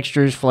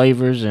textures,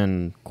 flavors,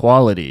 and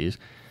qualities.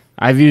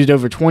 I've used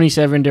over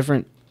 27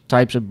 different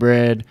types of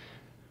bread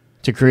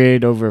to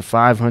create over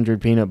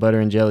 500 peanut butter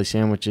and jelly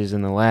sandwiches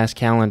in the last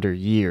calendar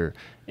year.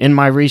 In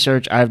my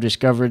research, I've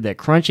discovered that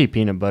crunchy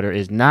peanut butter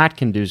is not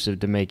conducive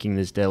to making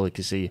this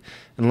delicacy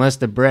unless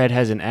the bread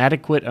has an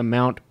adequate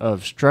amount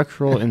of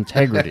structural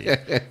integrity.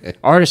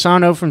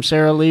 Artisano from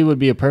Sara Lee would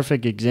be a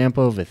perfect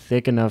example of a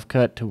thick enough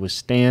cut to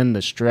withstand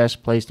the stress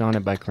placed on it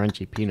by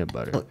crunchy peanut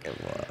butter.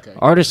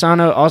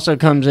 Artisano also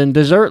comes in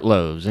dessert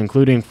loaves,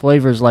 including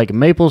flavors like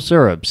maple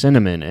syrup,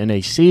 cinnamon, and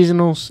a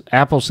seasonal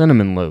apple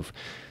cinnamon loaf.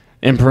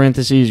 In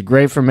parentheses,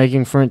 great for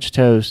making French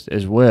toast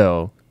as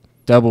well.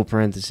 Double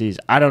parentheses.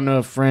 I don't know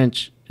if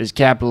French is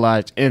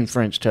capitalized in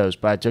French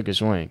toast, but I took a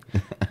swing.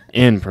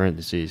 In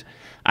parentheses.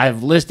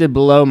 I've listed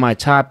below my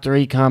top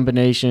 3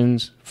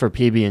 combinations for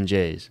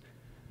PB&Js.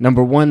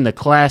 Number 1, the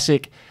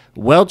classic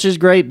Welch's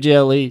grape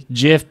jelly,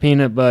 Jif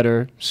peanut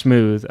butter,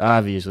 smooth,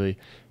 obviously,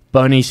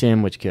 bunny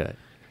sandwich cut.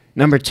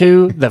 Number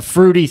 2, the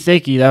fruity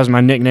thickie, that was my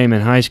nickname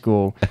in high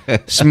school,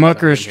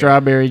 Smucker's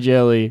strawberry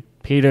jelly,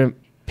 Peter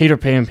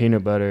Pan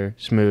peanut butter,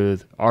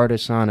 smooth,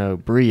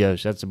 Artisano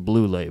brioche, that's a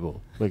blue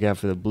label. Look out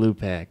for the blue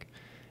pack.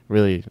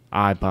 really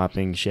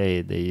eye-popping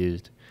shade they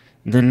used.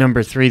 And then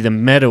number 3, the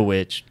Meta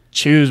Witch.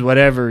 Choose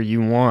whatever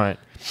you want,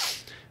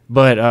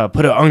 but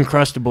put an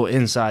Uncrustable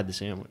inside the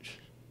sandwich.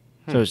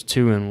 So it's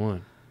 2 in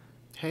 1.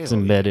 It's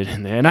embedded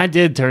in there. And I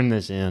did turn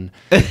this in.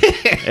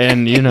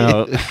 And, you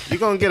know. You're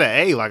going to get an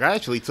A. Like, I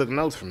actually took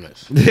notes from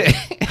this.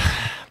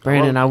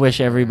 Brandon, I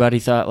wish everybody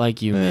thought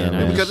like you,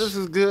 man. Because this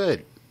is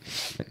good.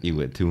 You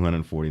went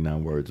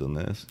 249 words on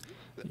this.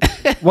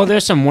 Well,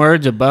 there's some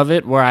words above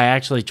it where I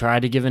actually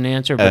tried to give an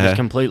answer, but it's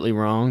completely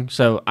wrong.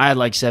 So I had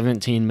like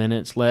 17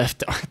 minutes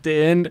left at the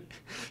end.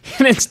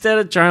 And instead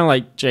of trying to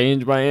like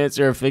change my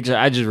answer or fix it,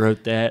 I just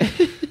wrote that.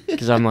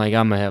 Because I'm like,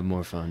 I'm going to have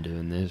more fun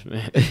doing this,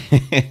 man.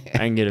 I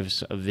can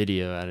get a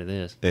video out of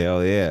this.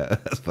 Hell yeah.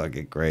 That's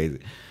fucking crazy.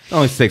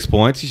 Only 6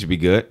 points. You should be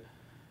good.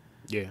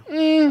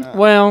 Yeah.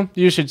 Well,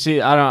 you should see.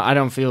 I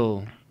don't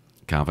feel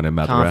confident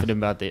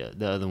about the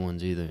other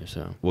ones either.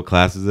 So what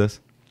class is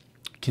this?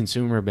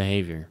 Consumer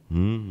behavior.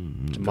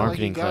 It's a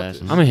marketing class.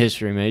 this. I'm a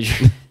history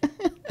major.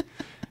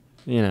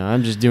 You know,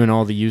 I'm just doing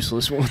all the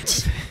useless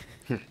ones.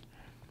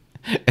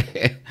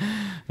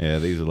 Yeah,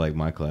 these are like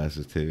my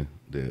classes too,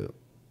 dude.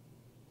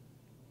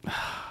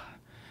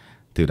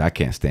 Dude, I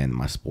can't stand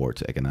my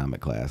sports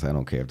economic class. I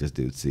don't care if this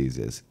dude sees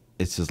this.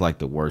 It's just like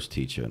the worst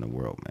teacher in the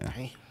world,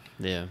 man.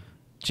 Yeah.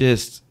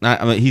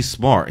 I mean, he's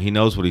smart. He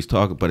knows what he's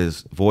talking, but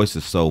his voice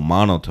is so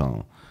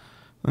monotone.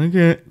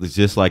 Okay, it's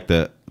just like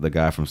the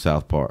guy from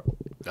South Park.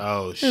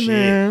 Oh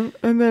shit!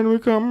 And then we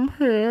come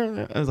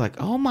here. I was like,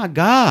 oh my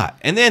god!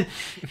 And then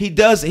he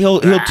teaches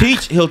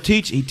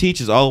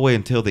all the way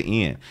until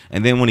the end.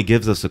 And then when he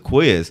gives us a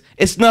quiz,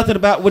 it's nothing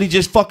about what he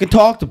just fucking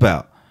talked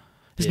about.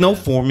 There's no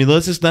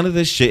formulas. It's none of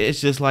this shit.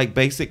 It's just like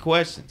basic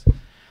questions.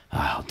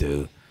 Oh,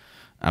 dude,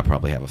 I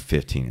probably have a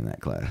 15 in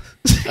that class.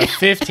 A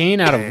 15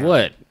 out of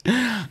what?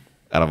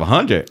 Out of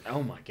 100.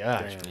 Oh my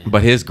gosh, man.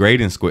 But his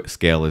grading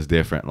scale is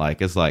different.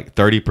 Like it's like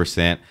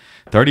 30%.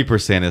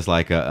 30% is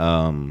like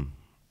a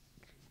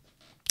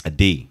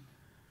D.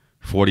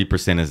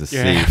 40% is a C.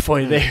 You're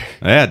halfway there.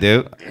 Yeah,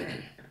 dude.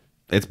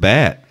 It's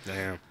bad.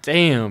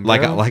 Damn.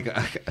 Like bro. I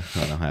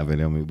don't have it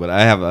in me, but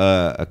I have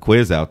a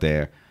quiz out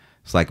there.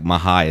 It's like my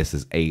highest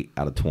is 8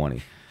 out of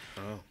 20.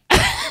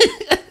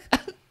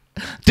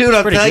 Dude,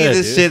 I'll tell you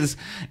this shit is,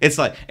 it's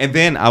like, and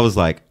then I was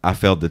like, I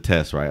failed the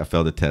test, right? I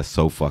failed the test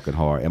so fucking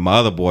hard. And my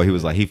other boy, he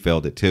was like, he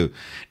failed it too.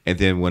 And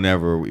then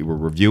whenever we were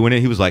reviewing it,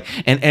 he was like,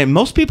 and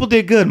most people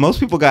did good. Most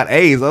people got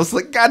A's. I was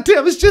like, God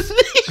damn, it's just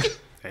me.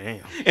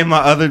 Damn. And my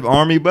other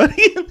army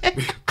buddy.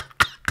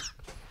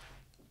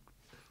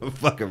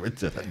 Fucking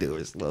retarded,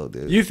 dude. It's slow,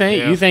 dude. You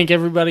think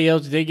everybody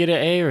else did get an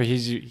A, or he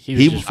was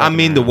just I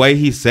mean, around? the way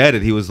he said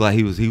it, he was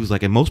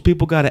like, and most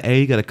people got an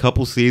A, got a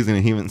couple C's, and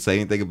he didn't say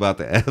anything about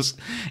the S.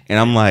 And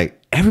I'm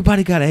like,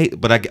 everybody got an A,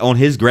 but on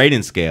his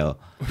grading scale.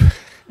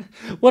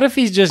 What if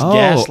he's just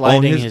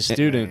gaslighting his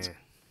students?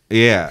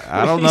 Yeah,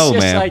 I don't know,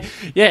 man. Like,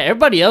 yeah,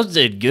 everybody else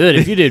did good.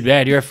 If you did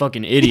bad, you're a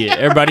fucking idiot.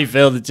 Everybody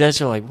failed the test.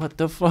 You're like, what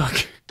the fuck?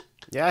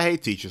 Yeah, I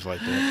hate teachers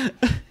like that.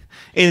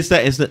 And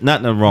it's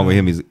nothing wrong with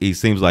him. He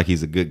seems like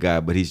he's a good guy,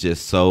 but he's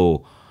just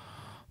so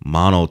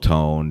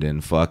monotoned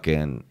and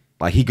fucking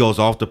like he goes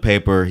off the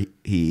paper.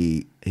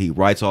 He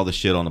writes all the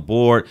shit on the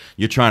board.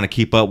 You're trying to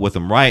keep up with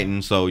him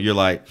writing, so you're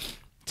like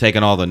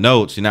taking all the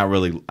notes. You're not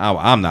really.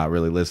 I'm not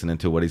really listening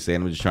to what he's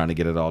saying. I'm just trying to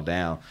get it all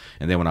down.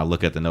 And then when I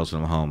look at the notes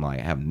when I'm home,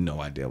 like I have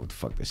no idea what the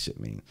fuck this shit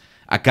means.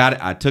 I got it.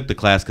 I took the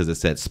class because it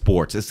said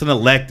sports. It's an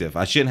elective.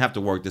 I shouldn't have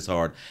to work this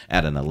hard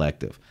at an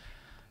elective.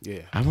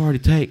 Yeah, I've already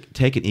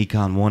taken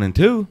Econ 1 and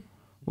 2.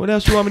 What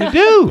else you want me to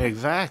do?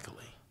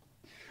 Exactly.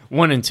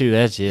 1 and 2,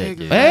 that's it.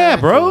 Exactly. Yeah,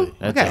 bro. I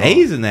That's got all.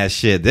 A's in that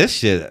shit. This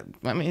shit,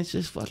 I mean, it's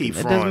just fucking. Keep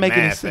It throwing doesn't make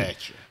any math sense.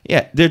 at you.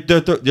 Yeah,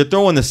 they're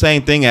throwing the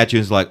same thing at you.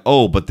 It's like,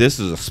 oh, but this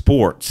is a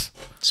sports.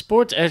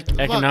 Sports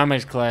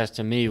economics class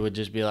to me would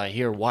just be like,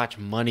 here, watch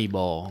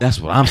Moneyball.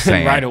 That's what I'm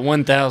saying. Write a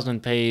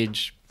 1,000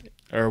 page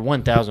or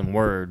 1,000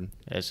 word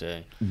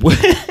essay.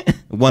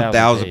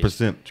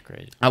 1,000%. It's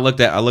crazy. I looked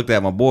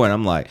at my boy and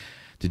I'm like,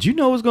 did you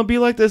know it was gonna be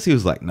like this? He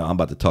was like, no, I'm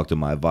about to talk to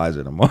my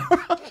advisor tomorrow.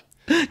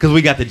 Because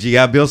we got the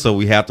GI Bill, so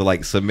we have to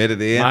like submit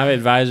it in. My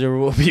advisor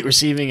will be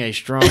receiving a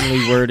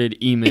strongly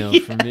worded email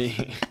from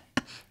me.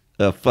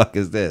 The fuck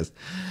is this?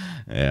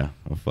 Yeah,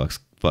 well,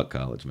 fuck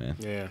college, man.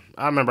 Yeah,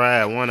 I remember I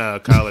had one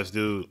college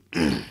dude.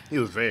 He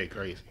was very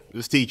crazy.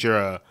 This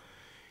teacher,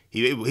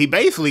 he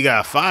basically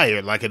got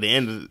fired like at the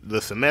end of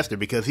the semester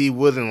because he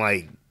wasn't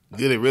like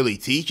good at really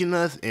teaching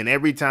us. And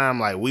every time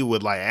like we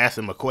would like ask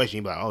him a question,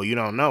 he'd be like, "Oh, you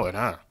don't know it,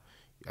 huh?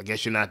 I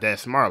guess you're not that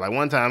smart." Like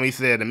one time he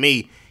said to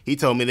me, he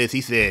told me this. He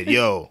said,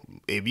 "Yo,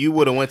 if you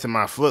would have went to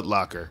my Foot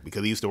Locker,"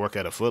 because he used to work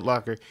at a Foot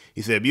Locker.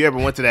 He said, "If you ever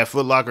went to that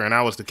Foot Locker and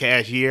I was the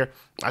cashier,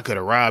 I could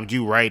have robbed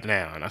you right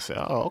now." And I said,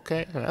 "Oh,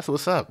 okay, that's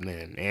what's up,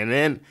 then." And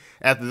then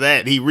after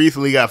that, he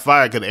recently got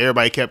fired because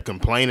everybody kept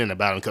complaining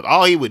about him. Because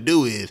all he would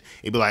do is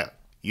he'd be like,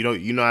 "You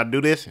know how to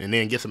do this," and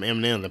then get some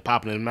M&Ms and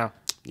pop it in his mouth.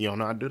 "You don't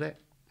know how to do that?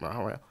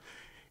 All right."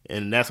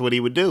 And that's what he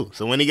would do.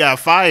 So when he got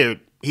fired,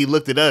 he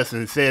looked at us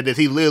and said this.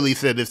 He literally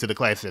said this to the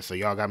class. He said, "So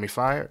y'all got me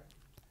fired?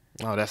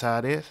 Oh, that's how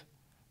it is?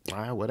 All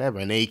right, whatever.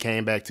 And then he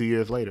came back 2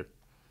 years later.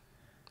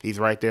 He's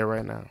right there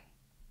right now.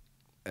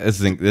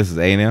 This is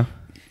A&M?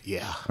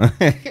 Yeah.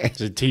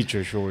 It's a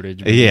teacher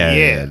shortage.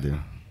 Yeah. Dude.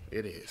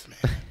 It is,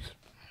 man.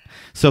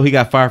 So he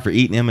got fired for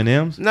eating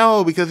M&Ms?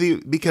 No, because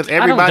everybody.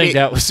 I don't think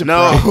that was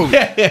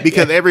a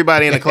because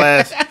everybody in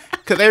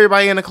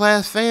the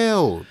class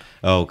failed.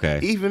 Oh, okay.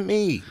 Even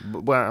me.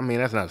 Well, I mean,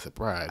 that's not a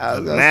surprise.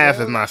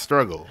 Math is my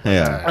struggle.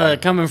 Yeah.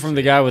 Coming from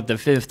the guy with the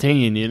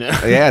 15, you know.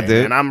 Yeah,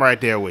 dude. And I'm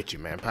right there with you,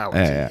 man. Power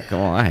to you.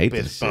 Come on, I hate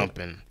this Fist shit.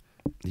 bumping.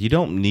 You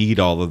don't need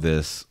all of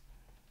this.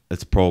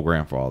 It's a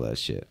program for all that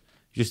shit.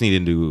 You just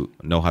need to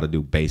know how to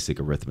do basic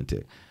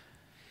arithmetic.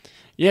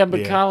 Yeah,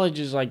 but college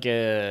is like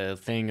a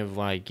thing of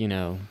like, you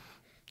know,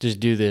 just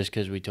do this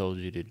because we told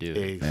you to do it.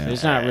 Exactly.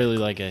 It's not really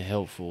like a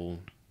helpful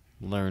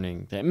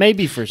learning thing.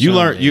 Maybe for some You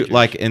learn majors.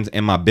 like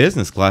in my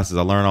business classes,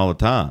 I learn all the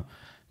time.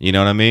 You know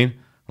what I mean?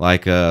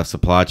 Like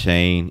supply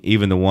chain,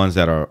 even the ones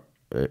that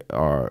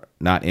are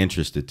not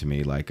interested to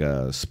me, like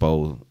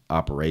SPO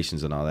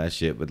operations and all that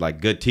shit. But like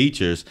good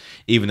teachers,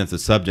 even if the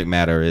subject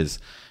matter is,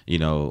 you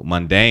know,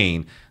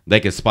 mundane, they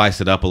can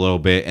spice it up a little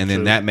bit, and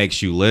then that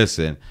makes you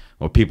listen.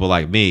 Or people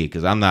like me,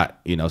 because I'm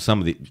not, you know, most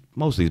of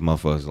these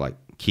motherfuckers are like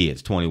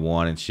kids,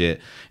 21 and shit,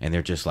 and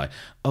they're just like,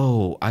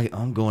 oh,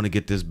 I'm going to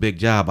get this big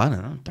job.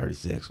 I'm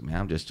 36,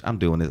 man. I'm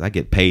doing this. I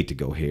get paid to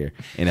go here,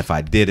 and if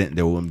I didn't,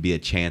 there wouldn't be a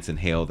chance in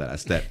hell that I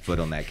stepped foot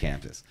on that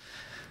campus.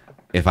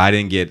 If I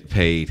didn't get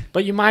paid.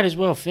 But you might as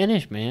well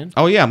finish, man.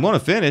 Oh yeah, I'm going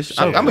to finish.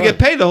 I'm going to get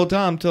paid the whole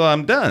time until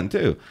I'm done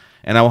too,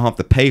 and I won't have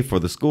to pay for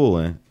the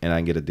schooling, and I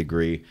can get a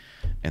degree.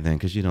 And then,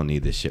 because you don't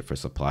need this shit for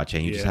supply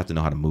chain, you just have to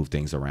know how to move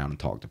things around and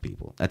talk to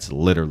people. That's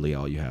literally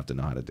all you have to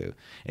know how to do.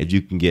 If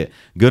you can get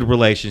good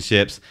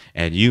relationships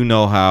and you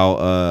know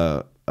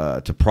how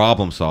to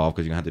problem solve,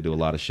 because you're going to have to do a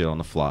lot of shit on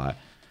the fly,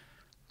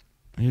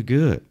 you're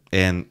good.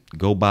 And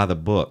go buy the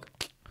book.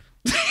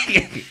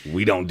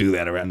 We don't do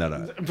that around.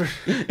 No.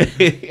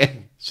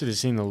 Should have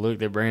seen the look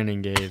that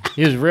Branden gave.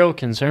 He was real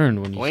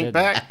concerned when you Wink said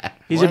back. that.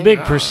 He's a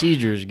big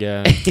procedures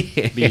guy.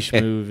 Be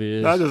smooth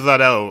is. I just thought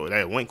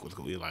that wink was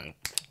cool. He like,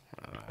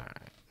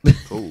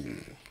 cool.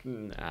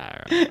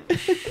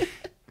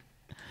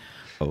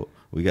 Oh,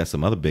 we got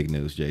some other big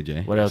news,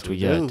 JJ. What else we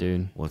got,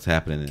 dude? What's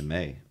happening in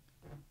May?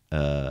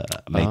 May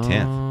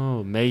 10th.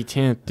 Oh, May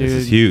 10th, dude. This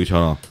is huge.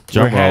 Hold on.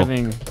 Drum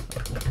roll.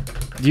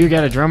 Do you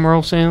got a drum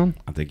roll sound?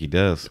 I think he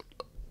does.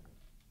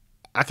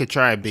 I could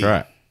try a beat. Try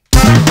it.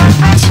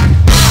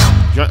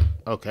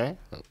 Okay.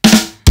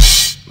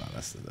 No,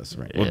 that's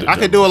right. Yeah. I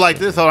could do it like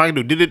this, or I can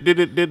do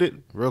did it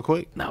real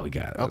quick. No, we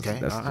got it. Okay,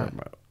 That's all right.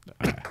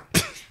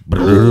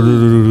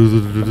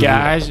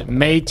 Guys,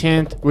 May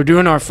 10th, we're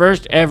doing our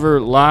first ever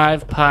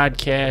live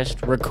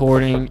podcast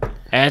recording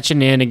at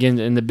Shenanigans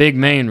in the big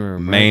main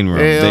room. Right? Main room.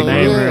 Hell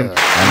Big yeah. room. On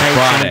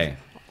Friday.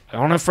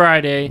 On a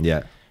Friday.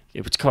 Yeah.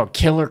 It's called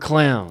Killer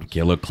Clowns.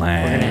 Killer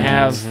Clown. We're going to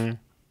have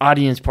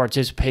audience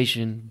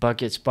participation,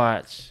 bucket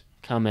spots.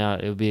 Come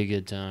out. It'll be a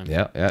good time.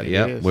 Yeah.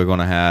 is. We're going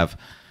to have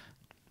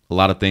a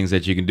lot of things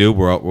that you can do.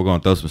 We're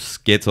going to throw some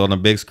skits on the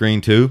big screen,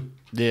 too.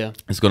 Yeah.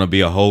 It's going to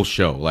be a whole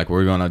show. Like,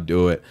 we're going to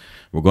do it.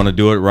 We're going to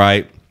do it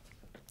right.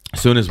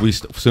 As soon as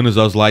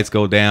those lights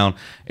go down,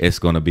 it's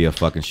going to be a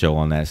fucking show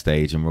on that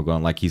stage. And we're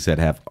going, like he said,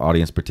 have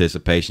audience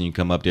participation. You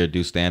come up there,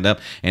 do stand-up.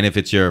 And if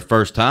it's your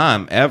first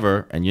time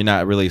ever and you're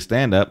not really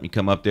stand-up, you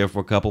come up there for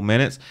a couple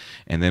minutes,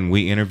 and then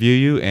we interview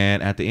you.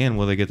 And at the end,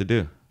 what do they get to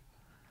do?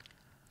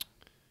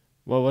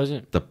 What was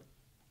it?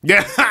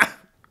 Yeah.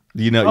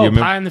 You know, Oh, you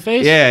remember? pie in the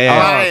face?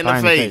 Yeah. Pie in pie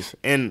the face.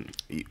 And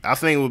I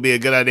think it would be a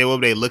good idea. What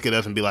if they look at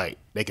us and be like,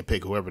 they could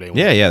pick whoever they want.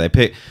 Yeah.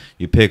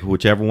 You pick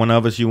whichever one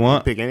of us you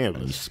want. Pick any of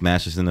You us.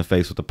 smash us in the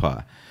face with the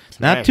pie.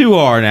 Not too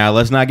hard now.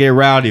 Let's not get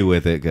rowdy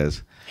with it,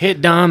 because Hit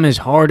Dom as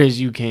hard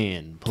as you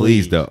can.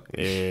 please don't.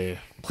 Yeah.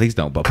 Please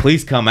don't. But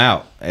please come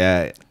out.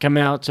 Come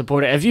out,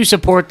 support it. If you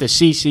support the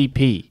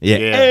CCP,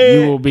 Yeah.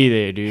 you will be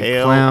there, dude.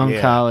 Hell Clown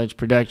yeah. College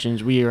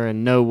Productions. We are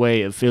in no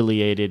way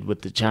affiliated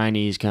with the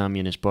Chinese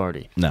Communist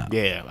Party. No.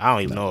 Yeah. I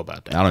don't even know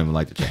about that. I don't even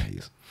like the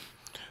Chinese.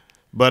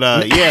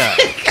 But, yeah.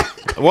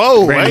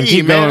 Whoa. Branden, hey,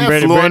 keep man, going,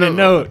 that Branden.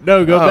 Florida-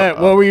 No, go back.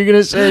 What were you going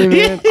to say,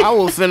 man? I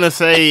was finna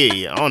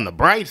say, on the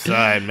bright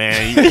side,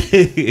 man,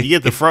 you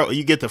get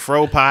the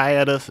fro pie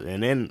at us,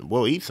 and then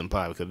we'll eat some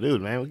pie. Because,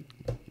 dude, man, we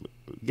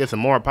get some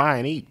more pie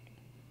and eat.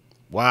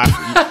 Why?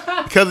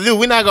 Because, dude,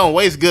 we're not gonna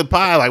waste good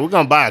pie. Like, we're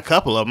gonna buy a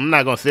couple of them. I'm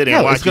not gonna sit there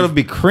and No, watch. it's going to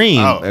be cream.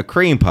 Oh. A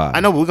cream pie. I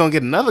know, but we're gonna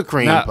get another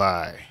cream Nah.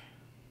 pie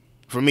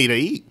for me to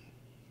eat.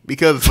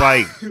 Because,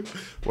 like,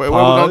 where we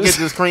gonna get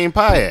this cream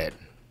pie at?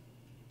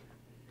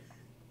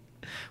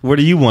 Where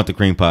do you want the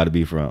cream pie to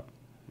be from?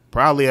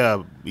 Probably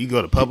you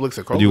go to Publix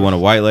or Kroger. Do you want a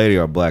white lady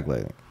or a black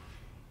lady?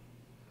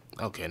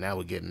 Okay, now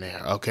we're getting there.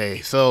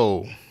 Okay,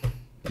 so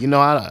you know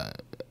I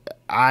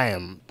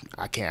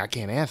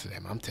can't answer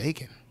that. I'm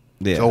taking.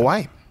 Yeah. So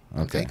white.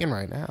 I'm Okay. taking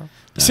right now.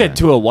 You said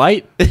to a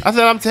white? I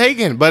said I'm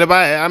taking, but if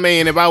I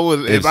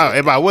wasn't, if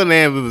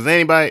it was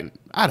anybody,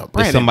 I don't. If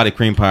Branden, somebody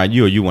cream pie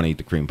you, or you want to eat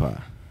the cream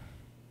pie?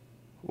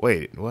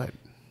 wait, what?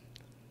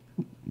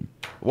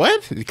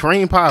 What? The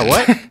cream pie?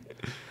 What?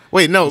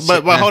 Wait, no,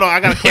 but hold on. I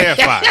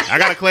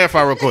gotta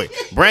clarify real quick.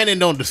 Branden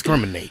don't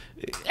discriminate.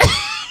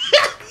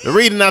 The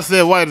reason I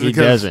said white is he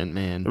because doesn't,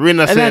 man. The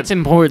reason I said, that's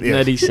important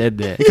that he said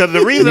that. Because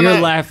the reason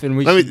you're laughing,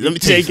 we should be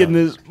taking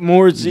this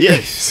more serious.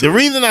 Yes, the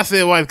reason I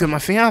said white is because my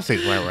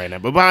fiance's white right now.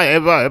 But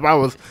if I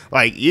was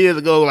like years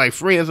ago, like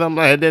free or something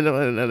like that,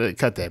 then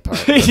cut that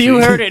part.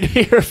 You heard it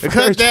here first,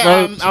 cut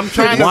that. I'm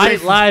trying to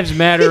white lives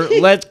matter.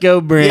 Let's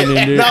go,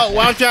 Branden. Dude. No,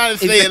 what I'm trying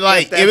to say is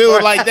like if it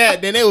was like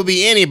that, then it would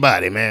be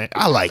anybody, man.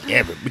 I like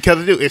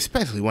because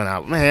especially when I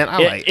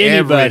like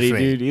anybody, everything.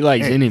 dude. He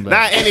likes anybody.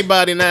 Not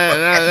anybody,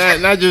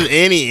 not just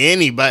anybody.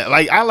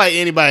 Like I like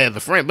anybody as a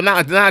friend, but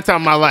not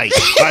talking about like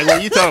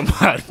when you talking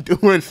about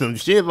doing some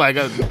shit like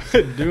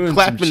doing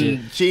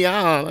clapping chi.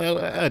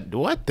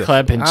 What the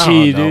clapping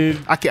chi, dude?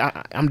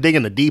 I'm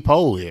digging a deep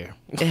hole here.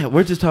 Yeah,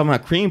 we're just talking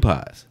about cream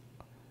pies.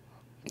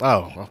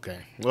 Oh,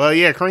 okay. Well,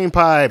 yeah, cream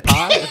pie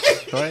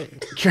pies,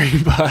 right?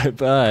 Cream pie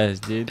pies,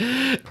 dude. Are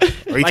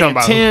you like talking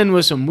about 10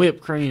 with some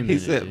whipped cream? He in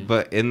said, it,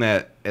 but in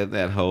that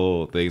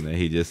whole thing that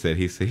he just said,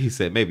 he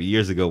said maybe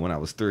years ago when I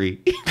was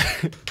 3.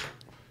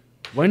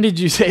 When did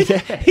you say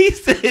that? He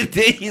said,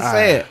 did you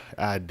say it?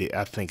 I did.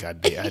 I think I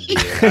did.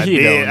 I You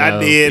did. don't I know.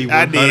 did. He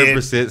I did.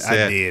 100%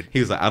 said. I did. He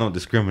was like, I don't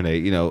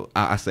discriminate. You know,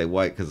 I say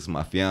white because it's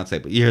my fiance.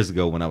 But years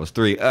ago when I was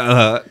 3,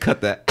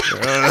 cut that.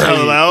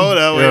 Hold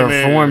up, You're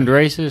wait a reformed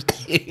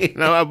racist.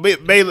 No,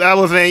 I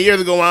was saying years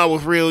ago when I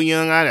was real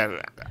young.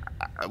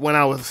 When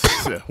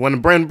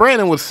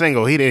Branden was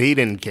single, he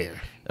didn't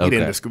care. He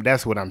didn't discriminate.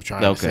 That's what I'm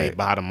trying to say.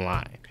 Bottom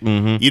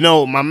line, you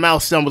know, my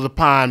mouth stumbles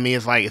upon me.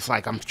 It's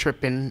like I'm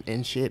tripping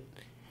and shit.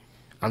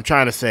 I'm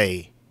trying to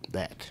say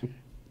that.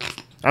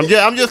 I'm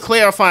just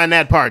clarifying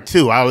that part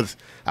too. I was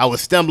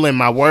stumbling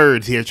my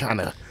words here, trying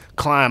to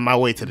climb my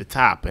way to the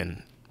top,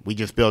 and we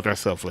just built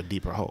ourselves a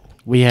deeper hole.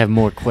 We have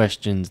more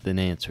questions than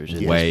answers.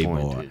 At Way this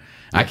point, more. dude.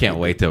 I can't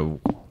wait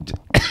to.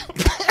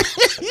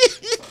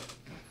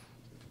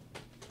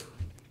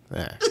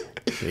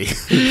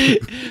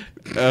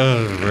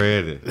 Oh,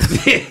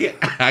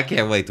 Branden. I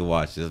can't wait to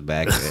watch this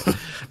back and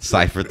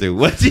cipher through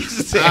what you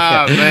said.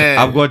 Oh, man.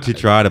 I'm going to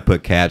try to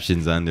put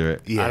captions under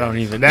it. Yeah. I don't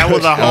even. That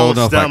was a whole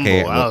know if I stumble.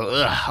 can.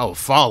 I was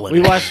falling.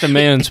 We watched a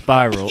man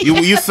spiral.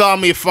 You saw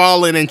me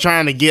falling and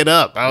trying to get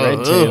up. I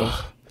was,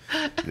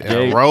 Red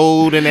tail.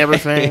 road and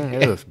everything.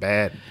 It was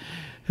bad.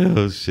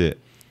 Oh, shit.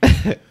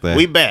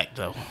 We back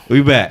though.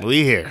 We back.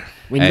 We here.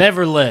 We Hey,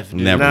 never left.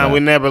 Dude. never. We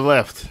never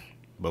left,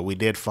 but we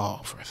did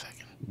fall for a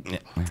second.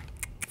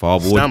 Fall.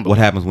 But what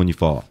happens when you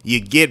fall? You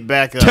get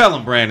back up. Tell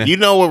him, Branden. You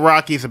know what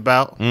Rocky's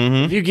about.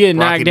 If you get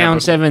knocked down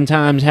 7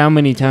 times, how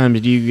many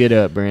times do you get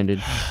up, Branden?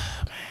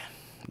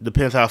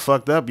 Depends how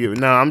fucked up you.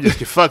 No, I'm just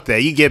fuck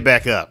that. You get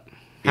back up.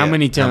 How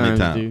many how many times,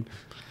 times? dude?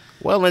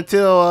 Well,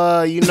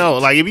 until you know,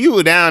 like if you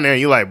were down there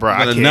and you like, bro,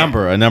 I But can't.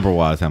 a number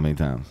wise, how many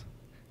times?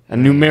 A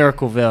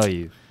numerical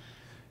value.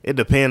 It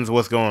depends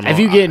what's going on. If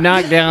you get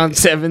knocked down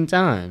 7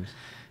 times.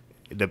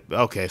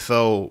 Okay,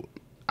 so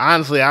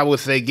honestly, I would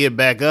say get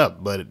back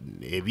up. But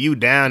if you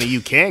down and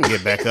you can't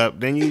get back up,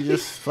 then you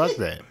just fuck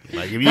that.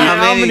 Like if you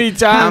How many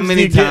times How many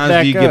do you get times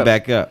back do you get up?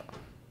 back up?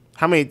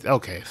 how many?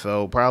 Okay,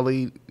 so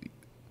probably.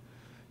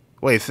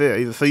 Wait, so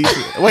you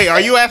wait? Are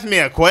you asking me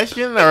a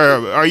question,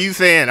 or are you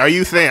saying?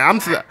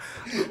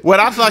 What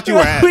I thought you were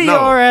asking? We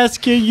are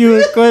asking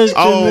you a question.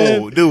 Oh,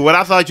 man. dude, what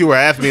I thought you were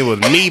asking me was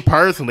me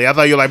personally. I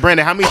thought you were like,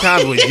 Branden, how many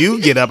times would you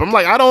get up? I'm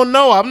like, I don't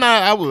know.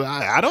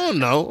 I don't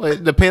know.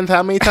 It depends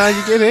how many times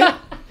you get hit.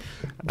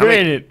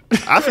 Branden.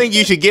 I think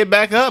you should get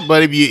back up,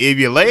 but if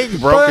your legs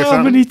broke or How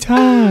something. many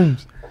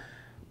times?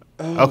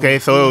 Okay,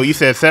 so you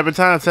said 7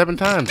 times. 7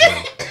 times.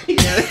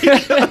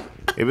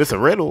 If it's a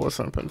riddle or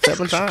something,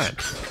 7 times.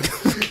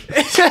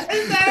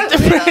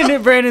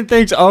 Branden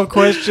thinks all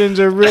questions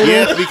are riddles.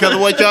 Yes, because of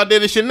what y'all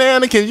did in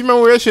shenanigans. You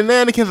remember where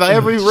shenanigans on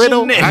every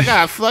riddle? I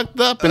got fucked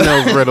up in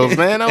those riddles,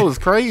 man. That was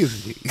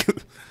crazy.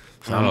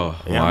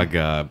 My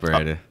God,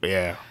 Branden.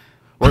 Yeah.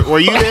 Were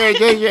you there,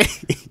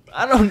 JJ?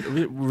 I don't.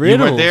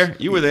 Riddles.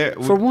 You were there.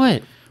 For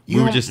what?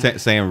 We were just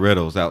saying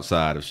riddles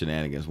outside of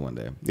shenanigans one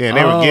day. Yeah,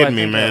 they were getting I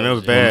me, think man. that It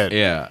was bad.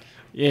 Yeah.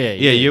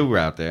 Yeah, You were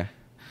out there.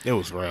 It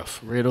was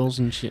rough. riddles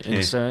and shit and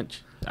Yeah.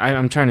 such.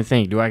 I'm trying to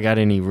think. Do I got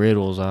any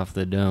riddles off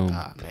the dome?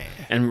 Ah, man.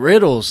 And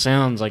riddles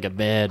sounds like a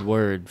bad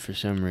word for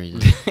some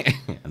reason.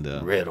 And,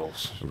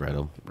 Riddles.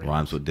 riddle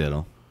rhymes with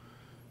diddle.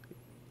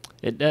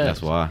 It does.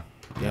 That's why.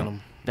 Get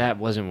 'em. That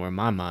wasn't where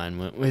my mind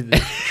went with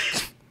it.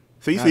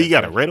 So you say you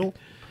got a riddle?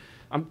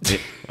 I'm,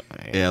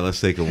 Yeah,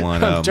 let's think of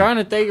one. I'm trying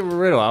to think of a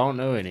riddle. I don't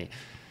know any.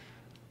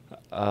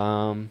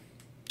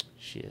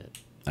 Shit.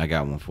 I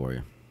got one for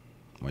you.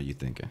 What are you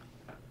thinking?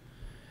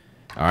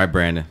 All right,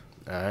 Branden.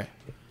 All right.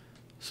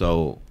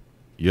 So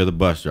you're the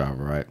bus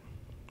driver, right?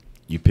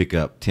 You pick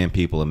up 10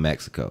 people in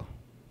Mexico.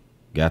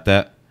 Got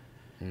that?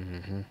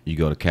 Mm-hmm. You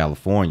go to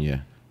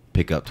California,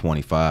 pick up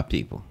 25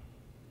 people.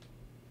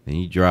 Then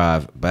you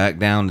drive back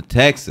down to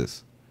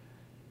Texas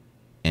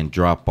and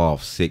drop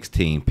off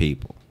 16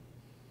 people.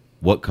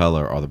 What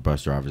color are the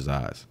bus driver's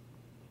eyes?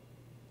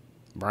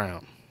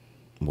 Brown.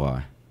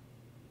 Why?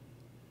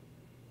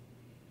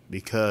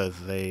 because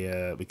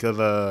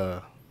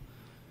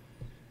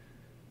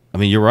I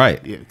mean, you're right.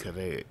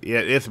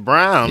 it's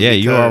brown. Yeah,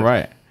 you are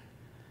right.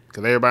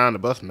 Because everybody on the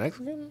bus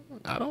Mexican?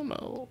 I don't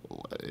know.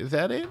 Is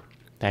that it?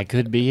 That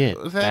could be it.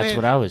 That's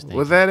what I was thinking.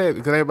 Was that it?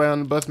 Because everybody on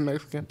the bus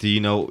Mexican? Do you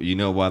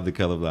know why the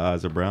color of the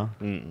eyes are brown?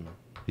 Mm-mm.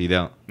 You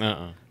don't?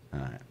 Uh-uh. All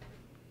right.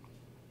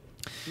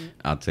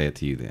 I'll say it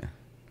to you then.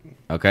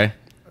 Okay?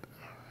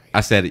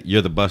 I said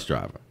you're the bus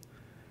driver.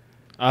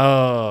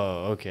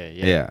 Oh, okay.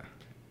 Yeah.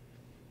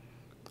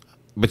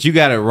 But you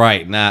got it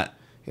right, not...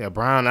 Yeah,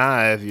 brown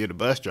eyes, you're the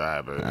bus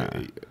driver.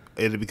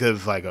 Is it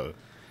because like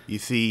you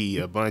see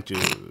a bunch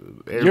of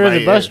everybody? You're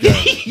the bus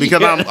driver.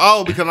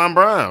 because I'm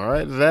brown,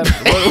 right? Is that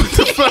what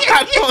the fuck?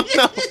 I don't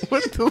know.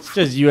 What the fuck?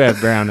 Just you have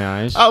brown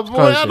eyes. Oh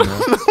boy, I don't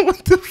know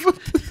what the fuck.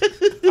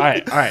 All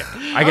right.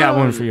 I got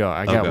one for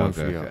y'all.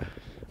 Okay.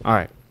 All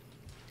right.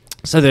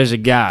 So there's a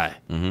guy.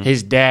 Mm-hmm.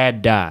 His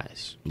dad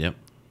dies. Yep.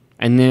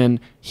 And then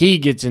he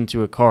gets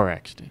into a car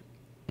accident.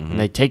 Mm-hmm. And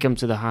they take him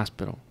to the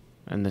hospital.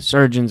 And the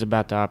surgeon's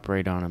about to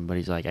operate on him, but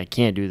he's like, I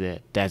can't do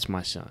that. That's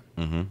my son.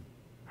 Mm-hmm.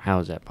 How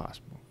is that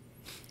possible?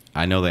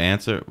 I know the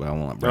answer, but I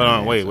won't. Hold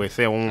on, wait.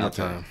 Say it one more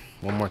time.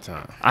 One more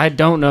time. I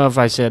don't know if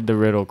I said the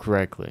riddle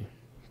correctly,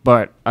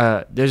 but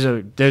there's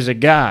a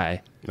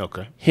guy.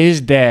 Okay.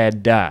 His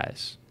dad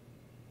dies.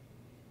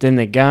 Then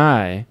the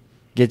guy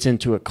gets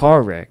into a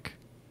car wreck,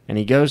 and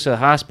he goes to the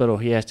hospital.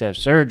 He has to have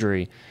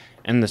surgery,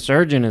 and the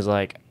surgeon is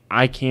like,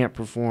 I can't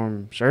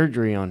perform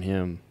surgery on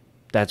him.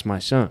 That's my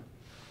son.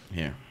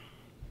 Yeah.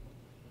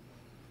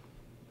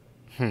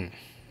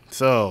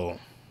 So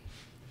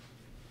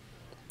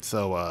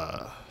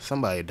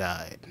somebody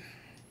died.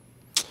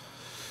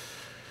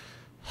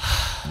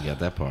 You got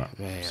that part.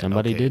 Man,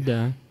 Somebody did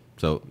die.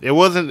 So it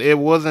wasn't the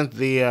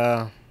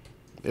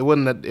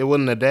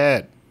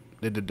dad.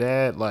 Did the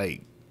dad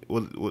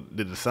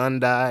did the son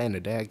die and the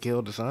dad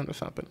killed the son or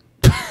something?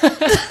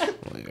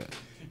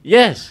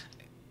 Yes.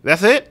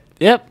 That's it?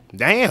 Yep.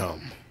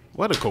 Damn.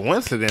 What a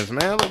coincidence,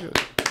 man. Look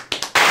at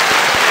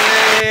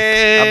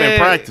I've been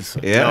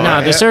practicing. Yeah.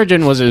 Nah, the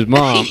surgeon was his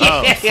mom.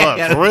 Oh,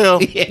 fuck. For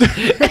real?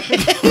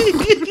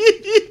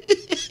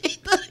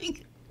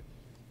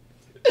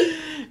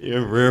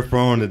 you're rare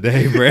form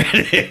today,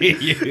 Brandon.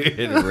 You're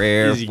in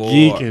rare He's form.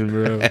 geeking,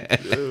 bro.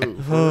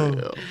 Dude, for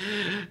real.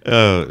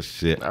 Oh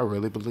shit! I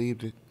really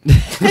believed it.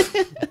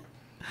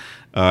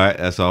 All right,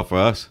 that's all for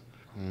us.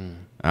 All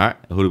right,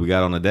 who do we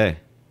got on the day?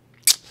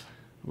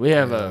 We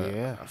have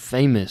Yeah. a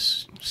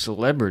famous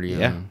celebrity,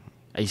 Yeah.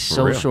 a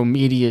social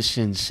media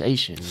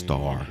sensation,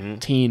 Star.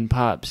 teen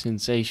pop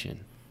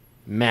sensation,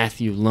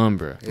 Matthew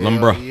Lumbra.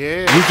 Lumbra.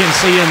 Yeah. You can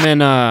see him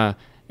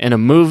in a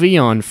movie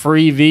on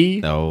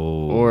Freevee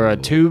Oh. or a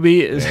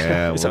Tubi.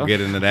 Yeah, we'll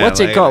get into that. What's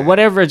it later. called?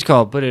 Whatever it's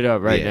called, put it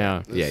up right Yeah.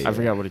 now. Yeah, I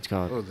forgot what it's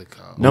called. What was it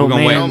called? No We're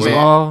gonna Man's wait.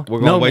 Law. We're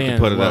gonna No wait to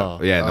put it Man's up.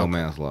 Law. Yeah, No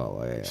Man's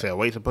Law. Yeah. Say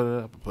wait to put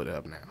it up or put it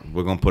up now?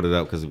 We're gonna put it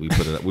up because we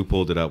put it up. We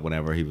pulled it up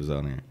whenever he was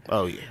on here.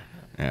 Oh, yeah.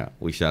 Yeah,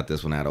 we shot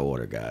this one out of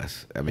order,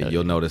 guys. I mean,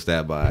 you'll notice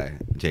that by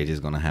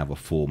JJ's gonna have a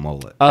full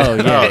mullet. Oh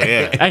yeah. Oh,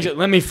 yeah. Actually,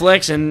 let me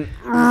flex and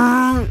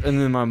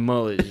then my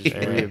mullet just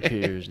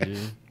reappears, dude.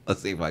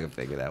 Let's see if I can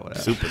figure that one out.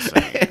 Super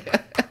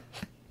Saiyan.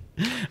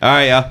 All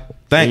right, y'all.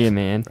 Thanks. Yeah,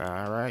 man.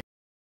 All right.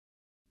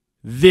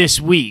 This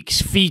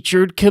week's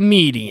featured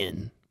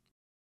comedian.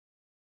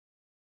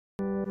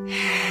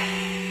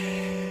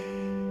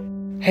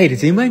 Hey,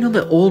 does anybody know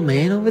that old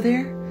man over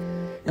there?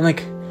 And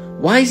like,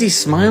 why is he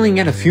smiling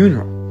at a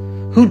funeral?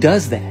 Who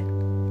does that?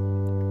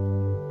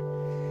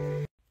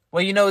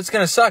 Well, it's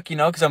gonna suck,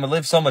 because I'm gonna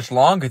live so much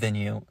longer than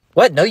you.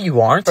 What? No, you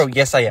aren't. Bro,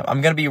 yes, I am.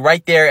 I'm gonna be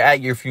right there at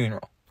your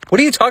funeral.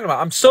 What are you talking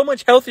about? I'm so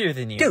much healthier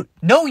than you. Dude,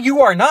 no,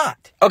 you are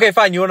not. Okay,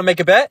 fine. You wanna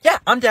make a bet? Yeah,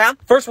 I'm down.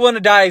 First one to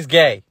die is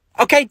gay.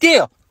 Okay,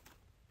 deal.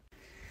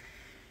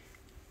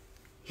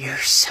 You're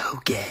so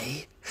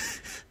gay.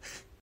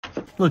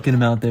 Look at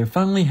him out there,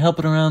 finally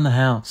helping around the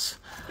house.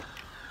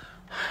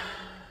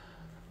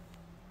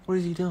 What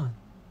is he doing?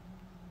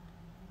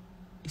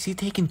 Is he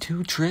taking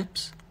 2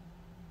 trips?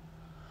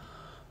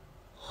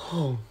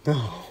 Oh,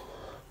 no.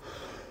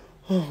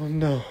 Oh,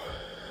 no.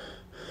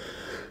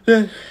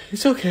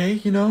 It's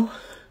okay,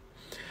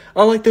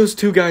 I like those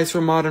 2 guys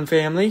from Modern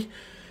Family.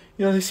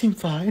 They seem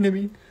fine. I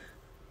mean,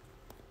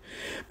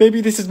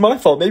 maybe this is my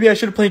fault. Maybe I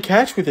should have played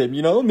catch with him,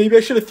 Maybe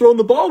I should have thrown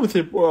the ball with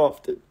him more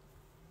often.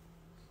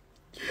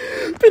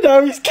 But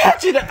now he's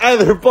catching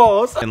other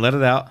balls. And let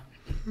it out.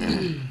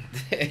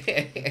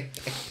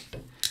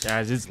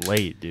 Guys, it's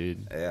late,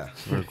 dude. Yeah.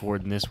 We're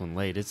recording this one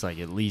late. It's like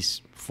at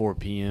least 4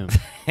 p.m.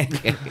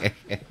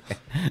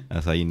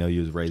 That's how you know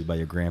you was raised by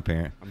your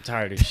grandparent. I'm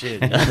tired of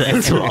shit.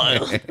 That's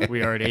wild.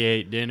 We already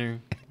ate dinner.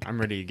 I'm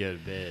ready to go to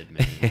bed,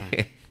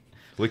 man.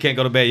 We can't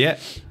go to bed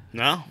yet.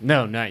 No?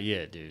 No, not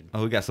yet, dude.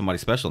 Oh, we got somebody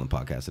special on the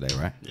podcast today,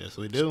 right? Yes,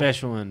 we do.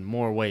 Special in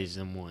more ways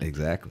than one.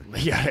 Exactly.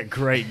 We got a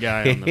great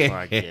guy on the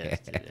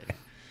podcast today.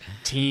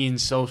 Teen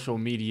social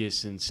media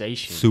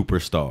sensation.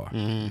 Superstar.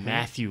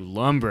 Matthew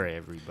Lumbra,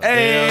 everybody.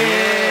 Hey!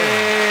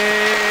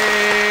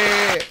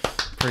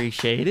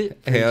 Appreciate it.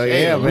 Hell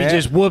yeah, We man.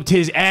 just whooped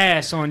his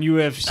ass on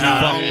UFC.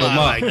 Don't lie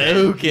like that.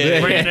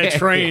 Okay. Ran a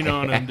train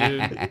on him,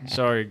 dude.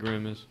 Sorry,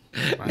 Grimace.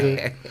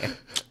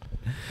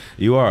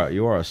 You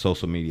are a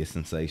social media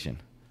sensation.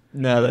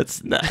 No,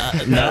 that's no.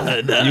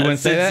 You wouldn't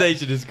say that?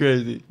 Sensation is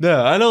crazy.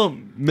 No, I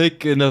don't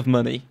make enough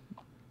money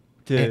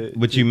to.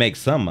 But you make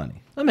some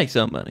money. I make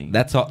some money.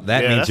 That's all.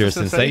 That Yeah, means that's you're a a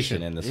sensation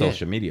sensation. in the Yeah.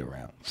 social media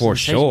realm for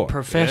Sensation- sure.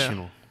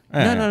 Professional.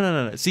 Yeah.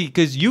 No. See,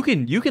 because you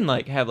can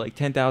like have like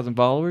 10,000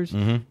 followers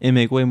Mhm. and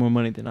make way more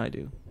money than I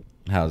do.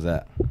 How's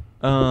that?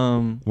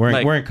 We're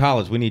We're in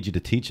college. We need you to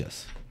teach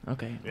us.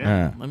 okay.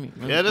 Yeah. Let me.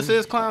 Yeah, this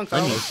is clown I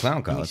know college. it's clown Let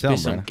me college. spit Tell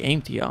some them,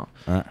 game to y'all.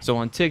 So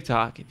on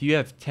TikTok, if you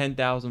have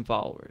 10,000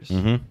 followers,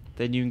 Mm-hmm.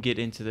 then you can get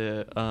into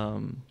the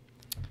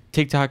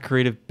TikTok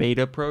Creative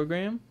Beta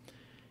program,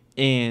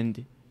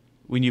 and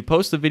when you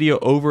post a video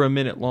over a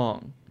minute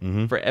long,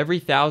 Mhm. for every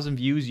 1,000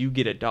 views, you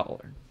get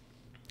 $1.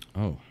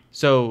 Oh.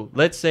 So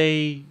let's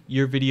say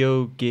your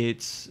video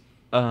gets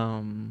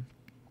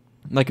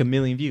like 1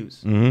 million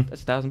views. Mhm.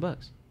 That's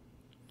 $1,000.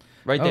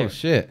 Right Oh, there.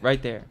 shit.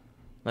 Right there.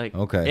 Like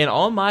Okay. And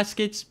all my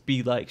skits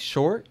be like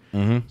short,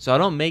 Mm-hmm. so I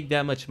don't make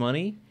that much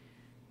money.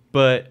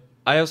 But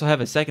I also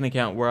have a second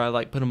account where I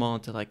like put them all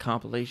into like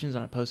compilations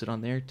and I post it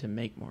on there to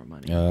make more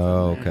money.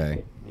 Oh,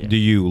 okay. Yeah. Do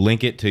you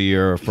link it to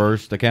your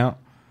first account?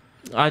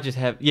 I just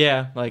have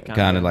like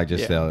Kind of like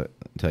just yeah.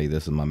 tell you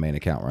this is my main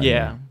account right Yeah,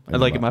 now. I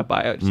like in my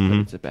bio, just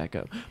Mhm. put it back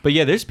up. But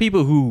yeah, there's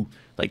people who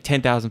like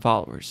 10,000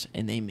 followers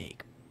and they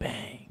make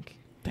bank.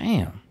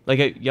 Damn.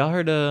 Like y'all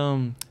heard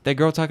that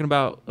girl talking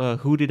about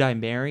who did I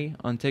marry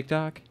on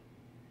TikTok?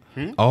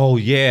 Oh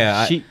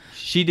yeah.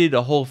 She did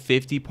a whole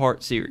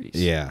 50-part series.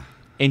 Yeah.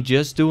 And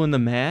just doing the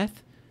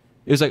math,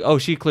 it was like, oh,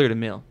 she cleared $1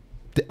 million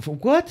For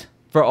what?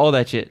 for all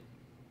that shit.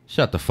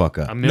 Shut the fuck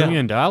up. $1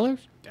 million?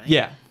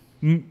 Yeah,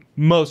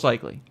 most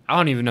likely. I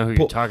don't even know who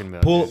you're talking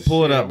about.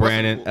 Pull it up,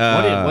 Brandon.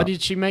 What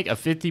did she make? A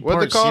 50-part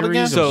What's it called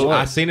again? series? So- of what?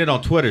 I seen it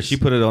on Twitter. She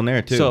put it on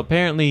there too. So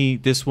apparently,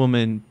 this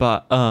woman,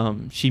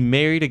 she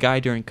married a guy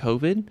during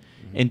COVID,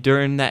 and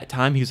during that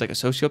time, he was like a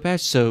sociopath.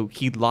 So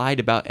he lied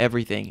about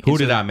everything. Who And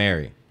so- did I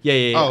marry?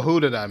 Yeah. Oh,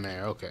 who did I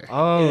marry? Okay.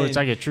 Oh, it's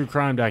like a true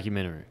crime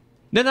documentary.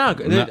 No, I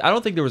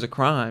don't think there was a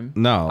crime.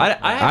 No, I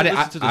haven't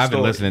listened to the I haven't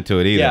story. listened to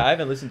it either. Yeah, I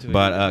haven't listened to it.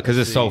 But either. because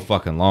it's so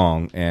fucking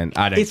long, and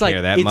I didn't It's like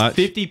care that much. it's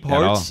 50 at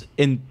all. parts,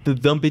 and the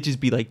dumb bitches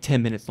be like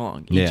 10 minutes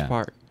long each Yeah.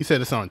 part. You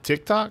said it's on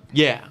TikTok?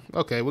 Yeah.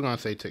 Okay, we're gonna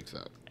say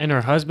TikTok. And her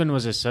husband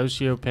was a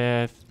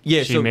sociopath.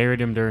 Yeah, She so- married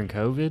him during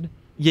COVID.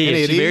 Yeah,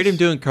 Any of she married these? him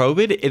during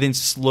COVID, and then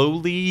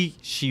slowly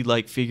she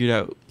like figured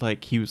out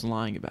like he was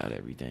lying about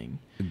everything.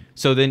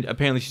 So then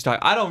apparently she's talking.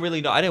 I don't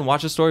really know. I didn't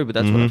watch the story, but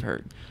that's what I've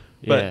heard.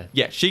 But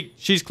yeah,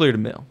 she's cleared $1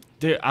 million.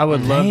 Dude, I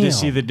would love to Damn.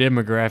 see the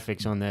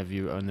demographics on that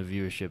on the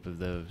viewership of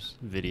those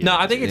videos. No,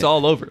 I think it's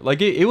all over.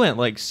 Like it went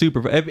like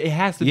super. It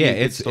has to be Yeah, a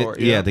good it's story.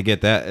 yeah. To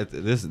get that,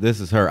 this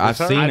is her. I've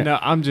her? seen I it. know.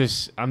 I'm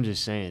just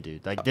saying,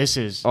 dude. Like this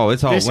is. Oh,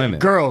 it's all this- women.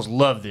 Girls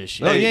love this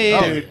shit. Oh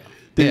yeah.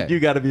 Dude, Yeah. you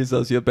got to be a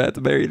sociopath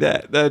to marry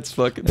that. That's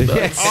fucking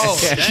sucks. Oh,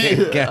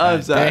 damn. God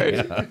I'm sorry.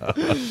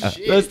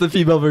 That's the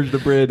female version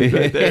of Brandon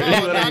right there.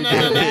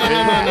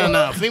 Oh,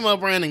 no. Female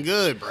Brandon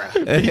good, bro.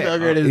 Female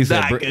Brandon is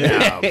not good.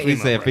 No, he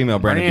said female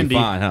Brandon be Brandy.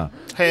 fine, huh?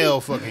 Hell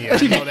fucking yeah.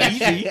 You know that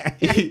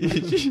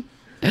shit.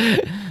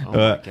 Oh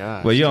my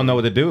god. Well, you don't know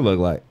what the dude look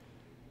like.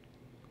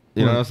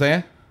 You know what I'm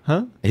saying?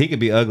 Huh? He could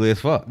be ugly as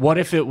fuck. What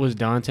if it was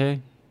Dante?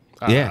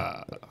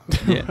 Yeah,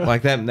 Yeah.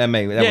 like that. That would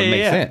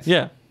make sense.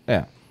 Yeah.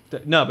 Yeah.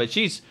 No, but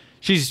she's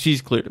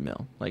cleared $1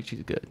 million. Like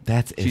she's good.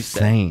 That's She's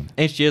set. insane.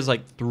 And she has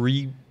like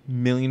 3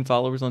 million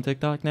followers on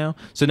TikTok now.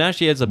 So now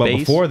she has a But base.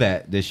 before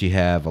that, did she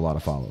have a lot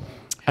of followers?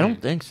 I don't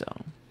think so.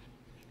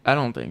 Hold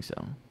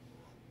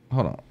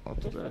Hold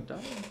on.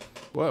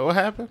 What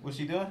happened? What's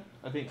she doing?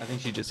 I think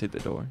she just hit the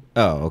door.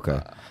 Oh, okay.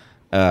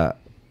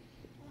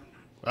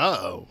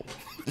 Uh-oh.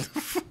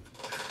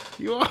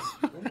 You are?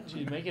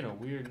 She's making a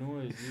weird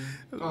noise,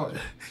 dude.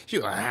 She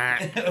was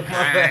like,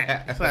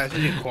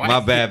 My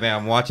bad, man.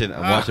 I'm watching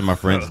my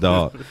friend's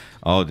dog.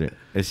 Aldrin.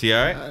 Is she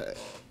all right?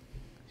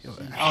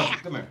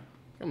 Aldrin, come here.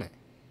 Come here.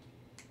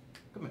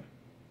 Come here.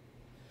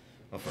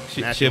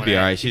 That's She'll one be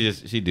all ass.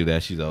 right. She do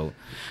that. She's old.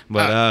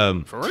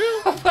 But For real?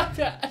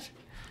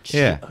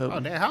 yeah, Oh,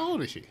 damn. How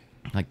old is she?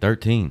 like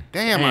 13.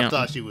 Damn, I Damn.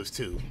 thought she was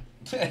 2.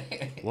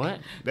 What?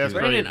 That's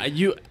Brandon,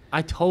 crazy.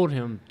 I told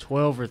him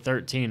 12 or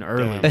 13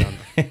 early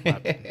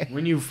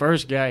when you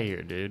first got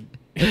here, dude.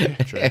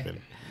 Tripping.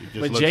 You just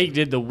But look- Jake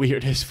did the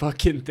weirdest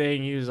fucking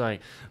thing. He was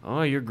like,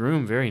 "Oh, you're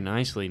groomed very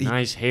nicely.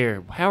 Nice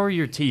hair. How are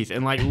your teeth?"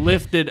 And like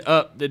lifted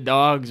up the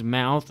dog's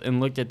mouth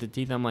and looked at the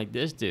teeth. I'm like,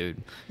 "This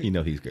dude You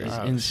know he's great. is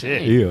Oh,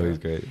 insane." You know he's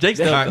great. Jake's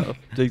dope, Alright. though.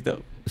 Jake's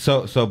dope.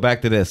 So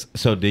back to this.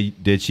 So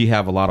did she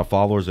have a lot of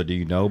followers, or do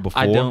you know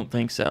before? I don't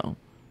think so.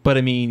 But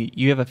I mean,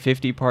 you have a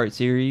 50-part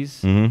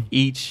series. Mhm.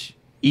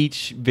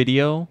 Each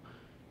video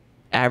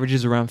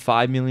averages around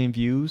 5 million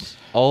views.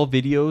 All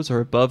videos are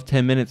above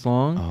 10 minutes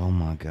long. Oh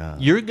my god.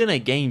 You're gonna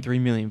gain 3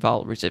 million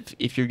followers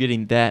if you're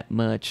getting that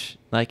much.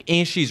 Like,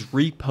 and she's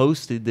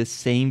reposted the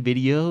same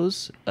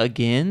videos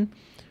again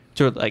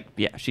So like,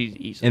 yeah, she's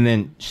easy. And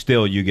then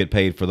still you get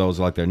paid for those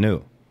like they're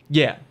new.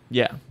 Yeah.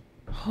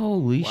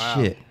 Holy Wow.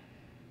 shit.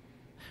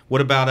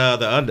 What about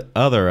the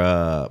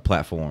other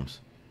platforms?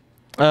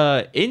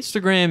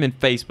 Instagram and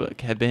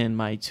Facebook have been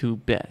my two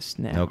best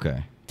now.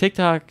 Okay.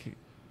 TikTok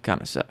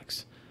kind of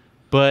sucks,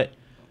 but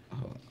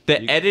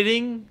the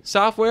editing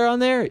software on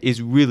there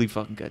is really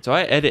fucking good. So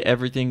I edit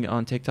everything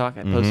on TikTok.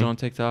 I post it on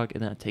TikTok,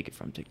 and then I take it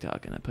from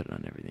TikTok and I put it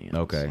on everything else.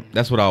 Okay.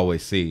 That's what I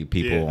always see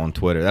people Yeah. on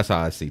Twitter. That's how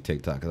I see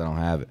TikTok because I don't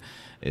have it.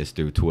 It's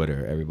through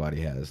Twitter.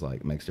 Everybody has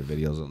like makes their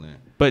videos on there.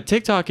 But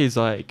TikTok is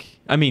like,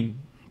 I mean,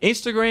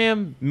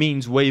 Instagram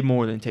means way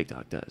more than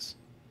TikTok does.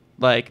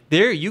 Like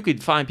there, you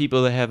could find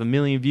people that have a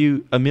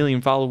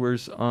million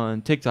followers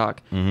on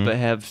TikTok, but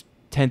have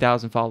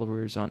 10,000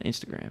 followers on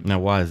Instagram. Now,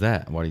 why is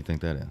that? Why do you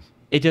think that is?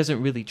 It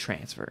doesn't really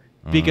transfer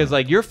because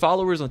like your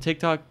followers on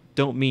TikTok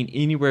don't mean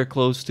anywhere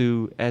close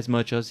to as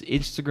much as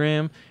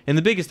Instagram. And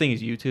the biggest thing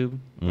is YouTube.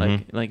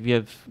 Like if you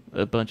have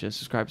a bunch of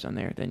subscribers on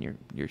there, then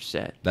you're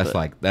set. That's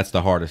that's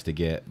the hardest to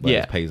get, but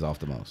Yeah. it pays off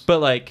the most. But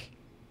like,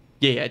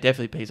 yeah, it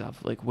definitely pays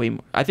off like way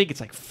more. I think it's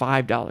like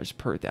 $5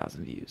 per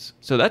 1,000 views.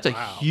 So that's a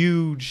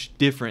huge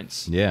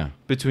difference. Yeah.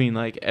 Between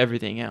like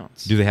everything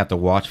else. Do they have to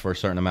watch for a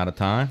certain amount of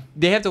time?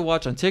 They have to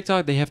watch on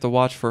TikTok. They have to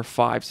watch for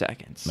 5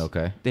 seconds.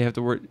 Okay. They have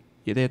to work.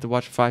 Yeah, they have to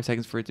watch for 5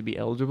 seconds for it to be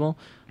eligible.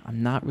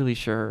 I'm not really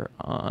sure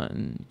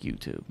on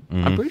YouTube.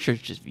 I'm pretty sure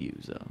it's just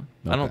views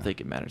though. I don't Okay.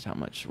 think it matters how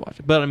much watch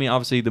it. But I mean,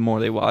 obviously, the more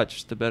they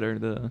watch, the better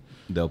the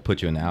They'll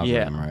put you in the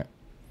algorithm, right?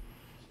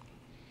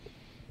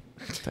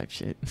 type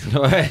shit.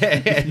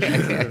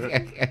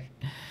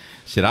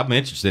 Shit, I'm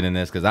interested in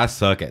this because I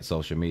suck at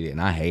social media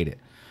and I hate it.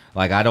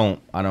 Like I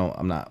don't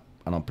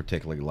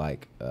particularly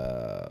like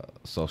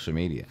social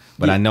media,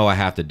 but I know I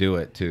have to do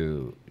it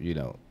to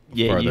Yeah,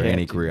 you further have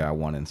any to. career I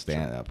want in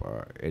stand up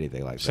or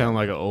anything like Sound that.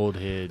 like an old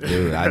head.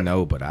 Dude, I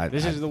know, but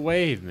This is the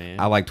wave, man.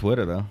 I like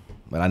Twitter though,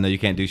 but I know you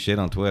can't do shit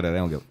on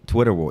Twitter.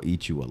 Twitter will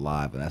eat you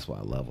alive, and that's why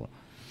I love them.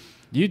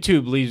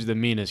 YouTube leaves the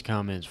meanest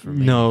comments for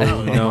me. No,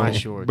 on no, my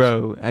shorts.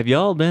 bro. Have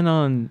y'all been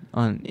on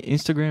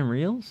Instagram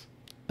Reels?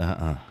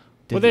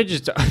 Well, they're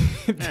just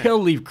they'll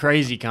leave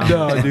crazy comments.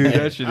 No, dude,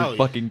 that shit Oh, is yeah.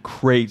 fucking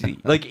crazy.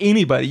 Like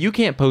anybody, you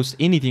can't post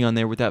anything on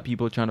there without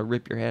people trying to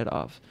rip your head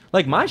off.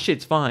 Like my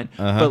shit's fine,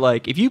 but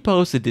like if you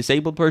post a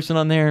disabled person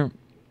on there,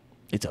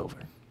 it's over.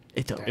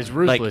 It's over. It's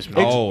ruthless, Like,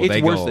 man. Oh, it's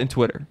they worse go- than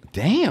Twitter.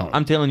 Damn,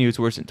 I'm telling you, it's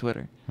worse than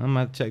Twitter. I'm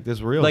gonna check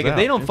this real. Like if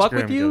they don't fuck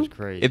Instagram with you, goes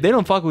crazy. if they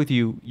don't fuck with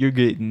you, you're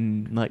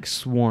getting like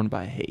sworn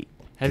by hate.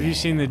 Have you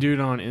seen the dude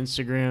on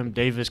Instagram,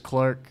 Davis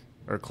Clark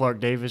or Clark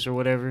Davis or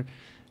whatever?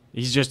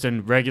 He's just a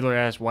regular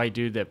ass white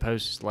dude that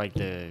posts like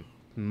the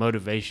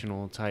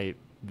motivational type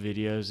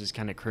videos. It's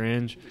kind of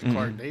cringe.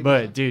 Clark Davis.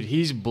 But dude,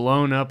 he's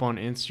blown up on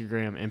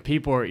Instagram, and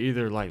people are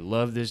either like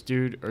love this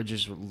dude or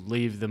just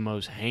leave the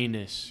most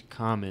heinous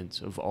comments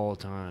of all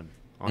time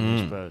on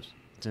his post.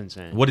 It's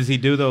insane. What does he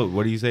do though?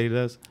 What do you say he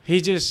does? He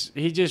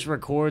just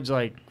records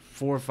like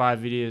 4 or 5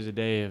 videos a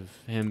day of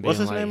him What's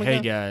being his like, name "Hey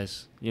again?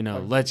 guys,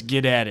 let's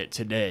get at it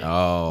today.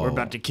 Oh. We're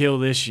about to kill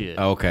this shit."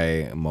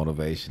 Okay,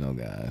 motivational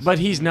guys. But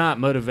he's not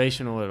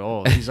motivational at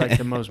all. He's like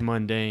the most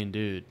mundane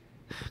dude.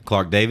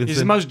 Clark Davidson. He's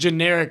the most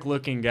generic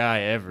looking guy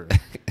ever.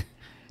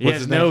 He What's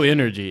has his no name?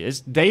 energy. It's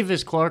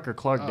Davis Clark or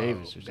Clark Oh,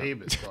 Davis or something.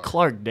 Davis Clark.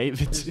 Clark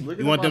Davis.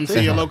 You want them to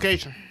see your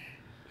location?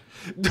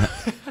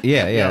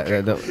 Yeah. Okay.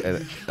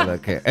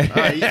 Okay. All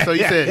right, so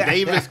you said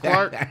Davis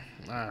Clark.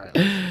 All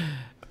right.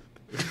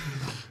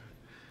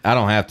 I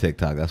don't have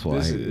TikTok. That's why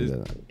I hate it.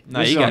 No,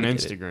 This you is got on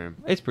Instagram.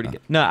 It's pretty good.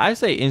 No, I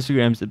say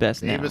Instagram's the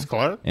best now. Davis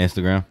Clark.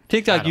 Instagram.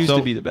 TikTok used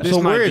to be the best. This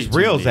So might where be is too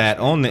Reels niche, at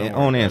on don't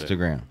on worry about it.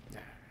 Instagram?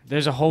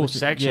 There's a whole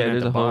section yeah, at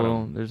there's the a whole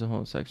bottom. there's a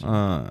whole section.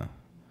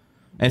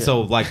 And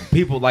so like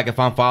people like if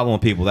I'm following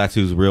people, that's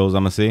whose Reels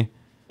I'm gonna see.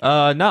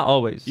 Not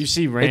always. You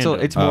see It's, random.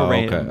 it's more Oh,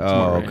 random. okay. It's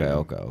more Oh,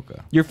 random.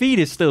 okay. Your feed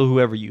is still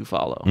whoever you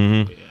follow.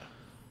 Mm-hmm.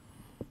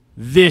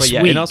 This But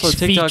yeah, week's and also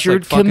TikTok's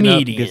featured like fucking up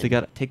comedian. because they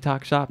got a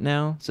TikTok shop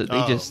now, so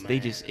Oh, it's man.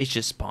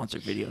 just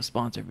sponsored videos,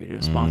 sponsored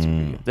videos, sponsored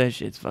videos. That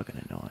shit's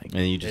fucking annoying.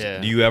 And you just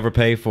Yeah. do you ever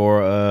pay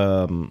for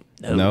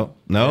No.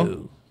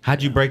 No?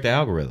 How'd you break the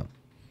algorithm?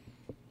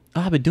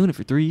 Oh, I've been doing it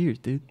for 3 years,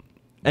 dude.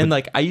 And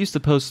like I used to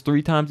post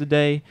 3 times a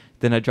day,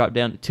 then I dropped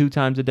down to 2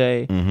 times a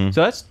day. Mhm.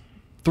 So that's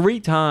 3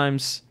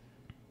 times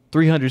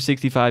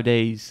 365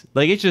 days.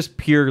 Like it's just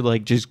pure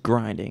like just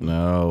grinding.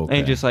 No.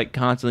 And just like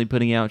constantly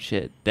putting out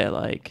shit that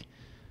like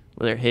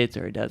whether it hits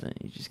or it doesn't,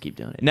 you just keep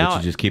doing it. Now But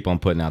you just keep on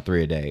putting out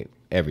 3 a day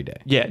every day.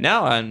 yeah,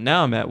 now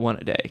I'm at 1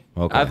 a day.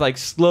 Okay. I've like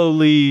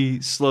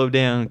slowly slowed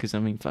down because I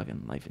mean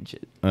fucking life and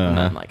shit. I'm Uh-huh.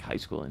 not in like high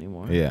school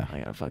anymore. Yeah. I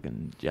got a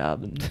fucking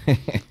job and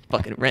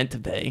fucking rent to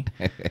pay.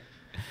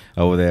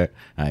 Over there,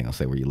 I ain't gonna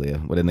say where you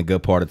live, but in the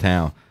good part of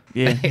town.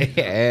 Yeah.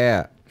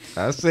 Yeah,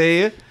 I see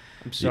you.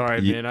 I'm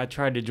sorry, You- man. I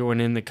tried to join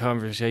in the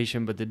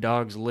conversation, but the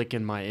dog's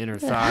licking my inner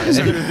thighs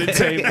under the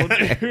table,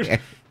 dude.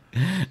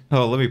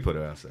 Oh, let me put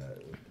her outside.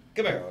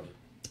 Come here, Audrey.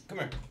 Come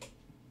here.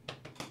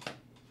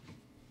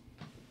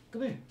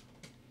 Come here.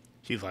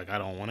 She's like, I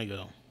don't want to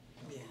go.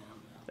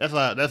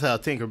 That's how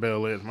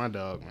Tinkerbell is. My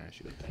dog, man.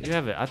 You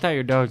have it. I thought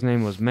your dog's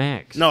name was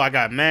Max. No, I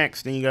got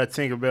Max. Then you got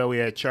Tinkerbell. We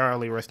had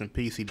Charlie. Rest in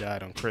peace. He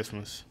died on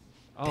Christmas.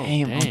 Oh,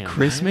 Damn, on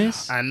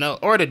Christmas? I know.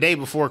 Or the day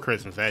before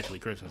Christmas, actually,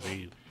 Christmas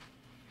Eve.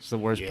 It's the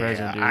worst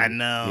present, dude. I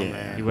know,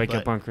 man. You wake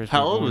up on Christmas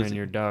morning and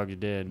your dog's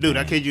dead. Dude,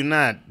 I kid you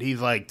not.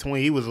 He's like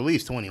 20. He was at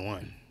least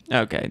 21.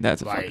 Okay,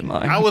 that's a fucking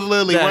lie. I was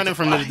literally running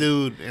from this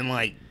dude in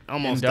like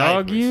almost in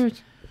dog diapers.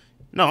 years?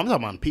 No, I'm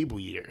talking about people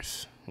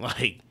years.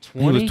 Like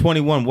 20? He was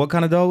 21. What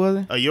kind of dog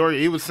was it?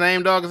 He was the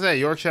same dog as that,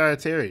 Yorkshire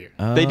Terrier.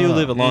 They do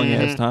live a long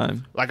ass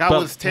time. Like I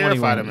was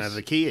terrified of him as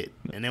a kid,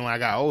 and then when I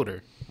got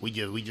older, we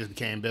just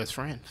became best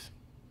friends.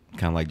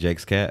 Kind of like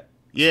Jake's cat.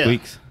 Yeah,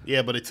 Squeaks.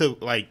 Yeah, but it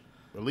took like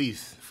at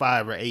least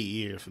 5 or 8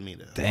 years for me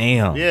to.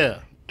 Damn. Yeah,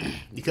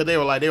 because they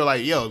were like,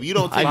 yo, if you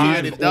don't take care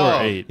of this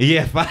dog,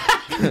 yeah,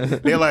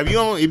 5. they're like,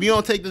 if you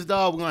don't take this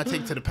dog, we're gonna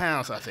take it to the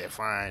pound. So I said,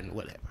 fine,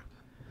 whatever.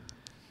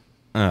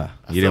 You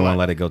didn't want to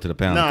let it go to the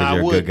pound because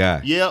you're a good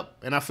guy.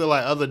 Yep, and I feel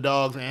like other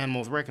dogs and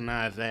animals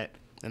recognize that,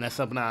 and that's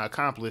something I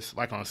accomplished,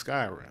 like on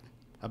Skyrim.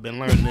 I've been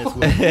learning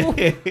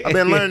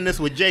this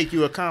with Jake.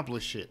 You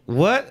accomplish shit.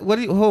 What? What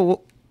do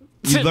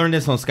you learned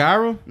this on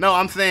Skyrim? No,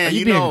 I'm saying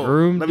you know.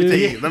 Groomed, let me tell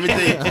you. No,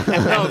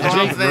 what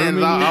I'm saying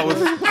is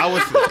I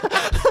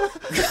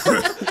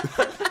was.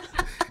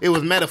 It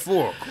was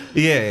metaphorical.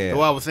 Yeah. So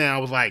I was saying, I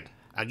was like,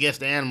 I guess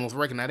the animals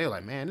recognize. They're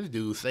like, man, this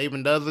dude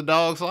saving dozens of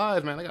dogs'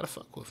 lives, man. I gotta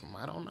fuck with him.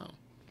 I don't know.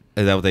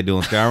 Is that what they do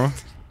in Skyrim?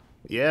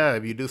 Yeah,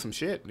 if you do some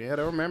shit, yeah,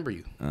 they'll remember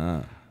you.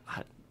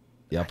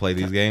 Y'all play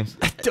these games?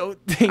 I don't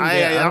think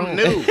I'm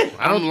new.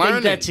 I'm learning.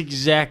 Think that's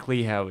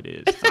exactly how it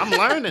is. I'm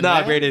learning.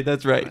 Nah, Branden,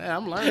 that's right. Yeah,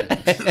 I'm learning.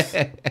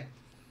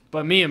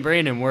 But me and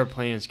Branden were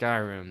playing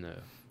Skyrim though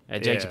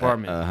at Jake's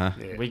apartment.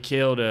 Yeah. We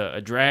killed a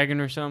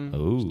dragon or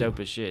something. It was dope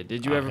as shit.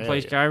 Did you ever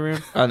play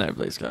Skyrim? I never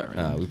played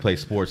Skyrim. We play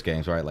sports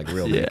games, right? Like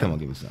real. Yeah. Come on,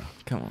 give me some.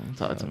 Come on,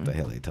 talk to me. What the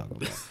hell are they talking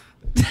about?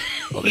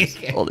 all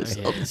this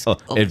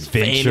Adventure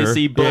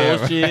fantasy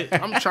bullshit.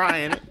 I'm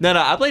trying it. No,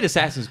 I played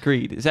Assassin's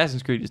Creed.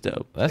 Assassin's Creed is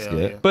dope. That's Hell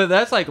good. yeah. But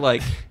that's like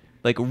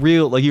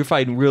real, like you're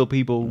fighting real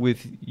people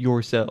with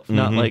yourself,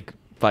 not like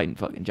fighting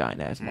fucking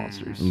giant ass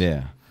monsters.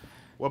 Yeah.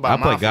 What about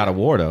I play Mafia? God of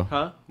War though.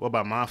 Huh? What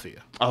about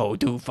Mafia? Oh,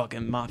 dude,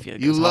 fucking Mafia.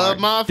 You goes love hard.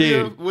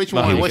 Mafia? Dude, Which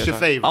Mafia one? What's goes your hard.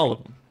 favorite? All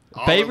of them.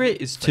 All Favorite of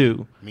them? is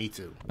 2. Me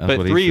too. That's But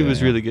what he 3 said, was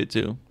yeah. really good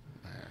too.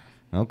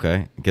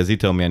 Okay, because he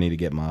told me I need to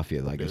get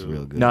Mafia. Like it's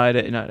real good. No, it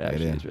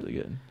actually is. is really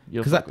good.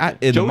 'Cause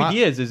in Joey the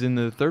Diaz is in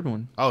the 3rd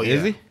one. Oh, yeah.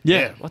 Is he?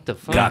 Yeah. What the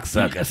fuck?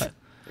 Cocksuckers.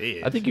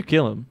 Yeah. I think you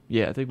kill him.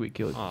 Yeah, I think we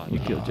killed. You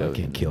killed I Joey.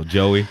 can't kill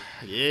Joey.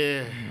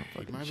 Yeah.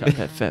 Shot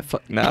that fat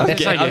fuck. Nah,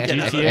 It's like a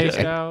GTA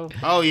style.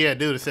 Oh, yeah,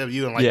 dude, except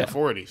you in like Yeah. the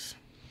 40s.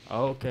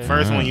 Oh, okay.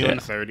 First one, you in Yeah.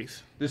 the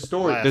 30s. The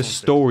story. Last The one,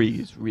 story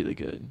is really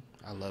good.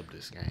 I love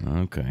this game.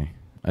 Okay,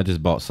 I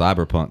just bought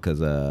Cyberpunk because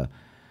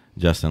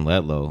Justin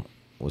Letlow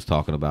was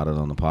talking about it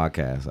on the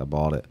podcast. I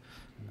bought it.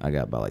 I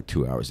got about like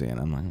 2 hours in.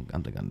 I'm like, I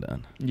think I'm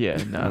done. Yeah,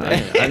 no,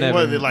 I never.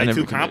 Was it I like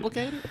never too committed.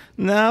 complicated?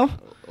 No,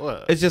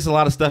 What? it's just a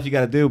lot of stuff you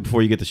got to do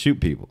before you get to shoot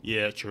people.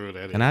 Yeah, true.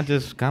 That is. And I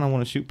just kind of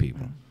want to shoot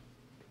people.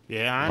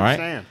 Yeah, I Right?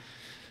 understand.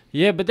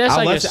 Yeah, but that's I'll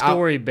like a let you- I'll-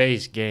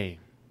 story-based game.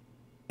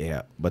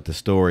 Yeah, but the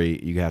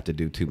story you have to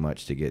do too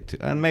much to get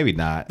to, and maybe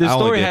not. The I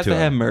only story did has two to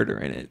of have them. murder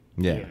in it.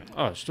 Yeah.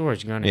 Oh,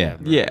 story's gonna Yeah.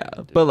 have Yeah,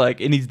 but like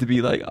it needs to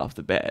be like off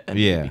the bat. I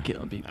Yeah. be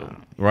killing people.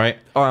 Right.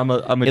 Or I'm a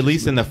At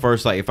least in the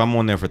first, like, if I'm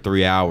on there for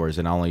 3 hours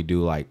and I only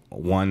do like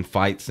one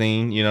fight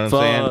scene, you know what I'm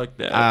Fuck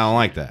saying? that. I don't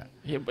like that.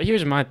 Yeah, but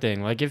here's my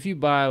thing. Like, if you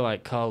buy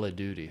like Call of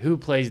Duty, who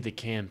plays the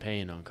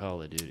campaign on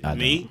Call of Duty? I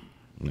Me?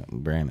 No,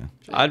 Brandon.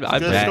 I'd play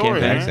good the story,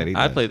 campaign. man. Said he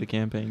I'd does. play the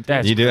campaign.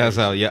 That's You do crazy. that's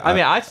how. Yeah. I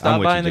mean, I I'm stopped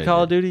with buying you, the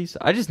Call of JJ. Duties.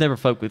 I just never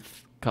fuck with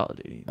Call of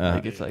Duty.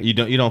 Like it's like you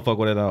don't fuck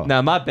with it at all.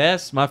 now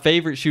my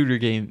favorite shooter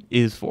game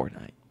is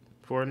Fortnite.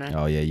 Fortnite?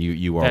 Oh yeah,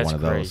 you are That's one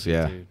of those. crazy,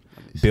 Yeah. dude.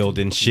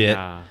 Building shit.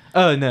 Nah.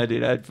 Oh no,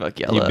 dude, I'd fuck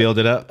y'all You up. build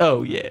it up.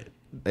 Oh yeah.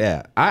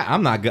 Yeah.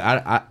 I'm not good.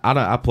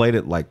 I played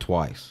it like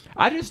twice.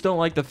 I just don't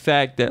like the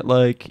fact that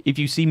like if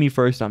you see me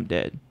first, I'm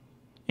dead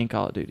in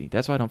Call of Duty.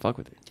 That's why I don't fuck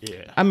with it.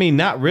 Yeah. I mean,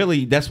 not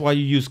really. That's why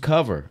you use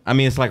cover. I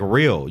mean, it's like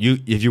real.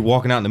 If you're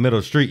walking out in the middle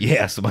of the street,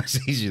 yeah, somebody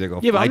sees you, they're gonna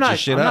Yeah, but fight I'm your not.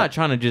 shit I'm up. not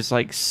trying to just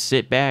like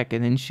sit back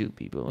and then shoot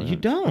people. You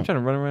don't. I'm trying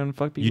to run around and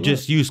fuck people. You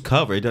just up. use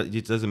cover. It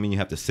doesn't mean you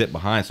have to sit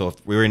behind. So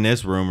if we're in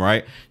this room,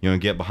 right, you're gonna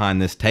get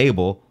behind this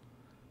table.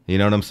 You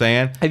know what I'm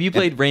saying? Have you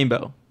played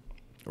Rainbow?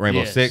 Rainbow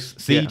Yes. Six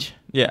Siege?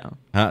 Yeah.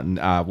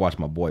 I watch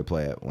my boy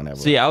play it whenever.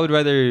 See, I would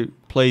rather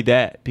play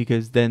that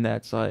because then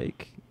that's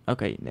like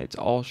okay, it's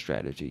all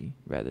strategy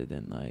rather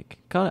than like.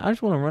 I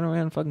just want to run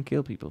around and fucking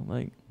kill people.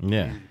 Like,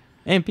 Yeah.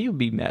 and people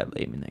be mad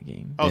lame in that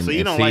game. Oh, In- so you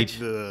in don't like Siege?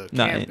 the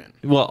No, camping?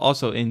 well,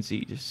 also in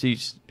Siege.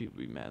 Siege people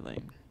be mad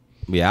lame.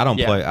 Yeah, I don't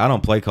Yeah. play. I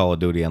don't play Call of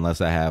Duty unless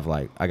I have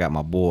like I got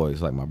my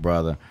boys, like my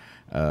brother,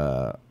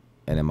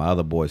 and then my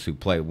other boys who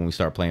play when we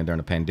start playing during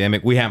the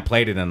pandemic. We haven't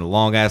played it in a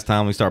long ass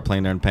time. We start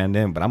playing during the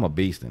pandemic, but I'm a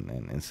beast in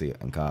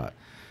COD.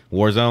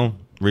 Warzone,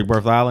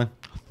 Rebirth Island,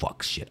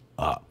 fuck shit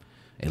up.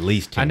 At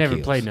least 10 I never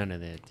kills. played none of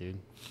that, dude.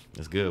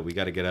 That's good. We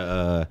got to get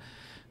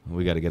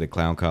a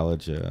Clown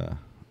College.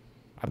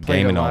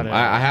 gaming on.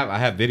 I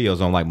have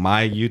videos on like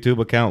my YouTube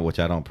account, which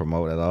I don't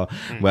promote at all,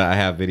 but I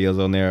have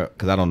videos on there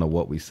because I don't know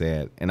what we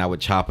said, and I would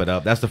chop it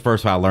up. That's the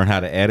first time I learned how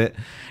to edit,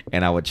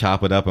 and I would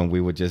chop it up, and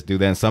we would just do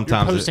that. And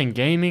sometimes you're posting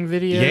gaming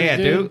videos. Yeah,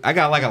 dude. I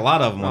got like a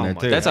lot of them on there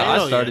too. That's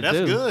how I started that's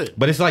too. Good.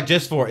 But it's like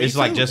just for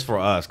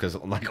us because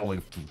like only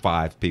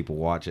 5 people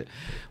watch it,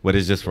 but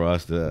it's just for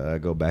us to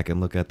go back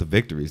and look at the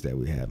victories that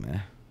we had,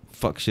 man.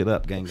 Fuck shit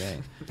up, gang.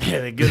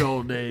 Yeah, the good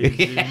old days,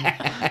 dude.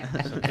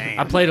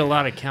 I played a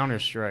lot of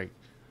Counter-Strike.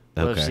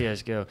 Love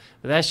CSGO.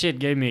 But that shit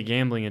gave me a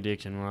gambling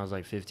addiction when I was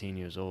like 15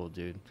 years old,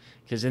 dude.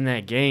 Because in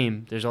that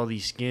game, there's all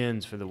these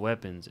skins for the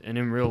weapons. And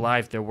in real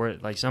life, they're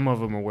worth, like, some of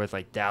them are worth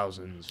like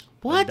thousands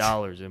of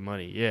dollars in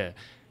money. Yeah.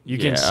 You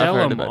can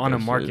sell them on a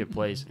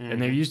marketplace.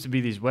 And there used to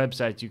be these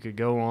websites you could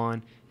go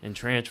on and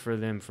transfer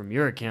them from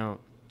your account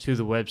to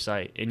the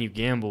website. And you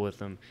gamble with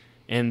them.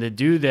 And the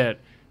dude that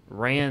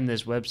ran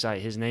this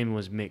website, his name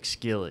was Mick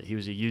Skillet. He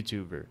was a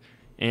YouTuber.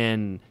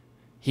 And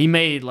he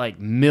made like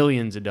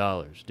millions of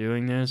dollars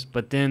doing this,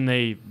 but then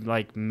they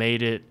like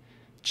made it,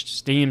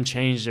 Steam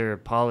changed their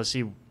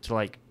policy to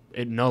like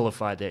it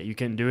nullified that. You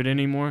couldn't do it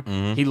anymore.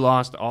 He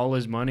lost all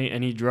his money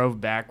and he drove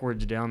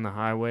backwards down the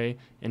highway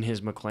in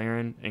his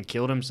McLaren and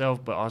killed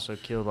himself, but also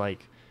killed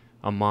like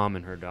a mom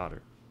and her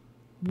daughter.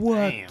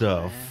 What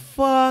the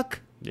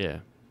fuck? Yeah.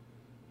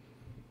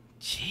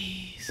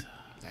 Jeez.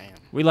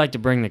 We like to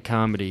bring the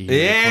comedy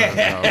here.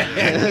 Yeah.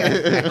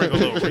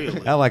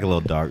 I like a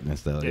little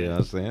darkness, though. You know what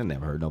I'm saying? I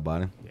never hurt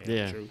nobody.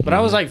 Yeah. But I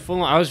was like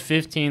I was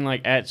 15,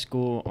 like at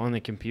school on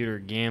the computer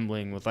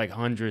gambling with like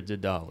hundreds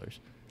of dollars.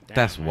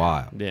 That's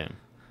wild. Yeah.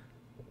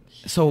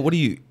 So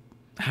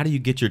how do you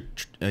get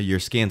your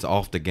skins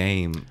off the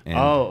game? And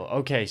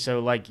okay.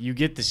 So like you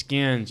get the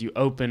skins, you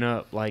open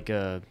up like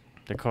they're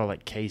called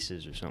like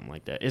cases or something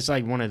like that. It's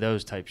like one of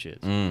those type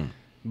shits.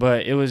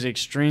 But it was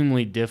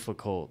extremely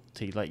difficult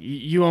to, like,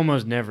 you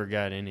almost never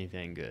got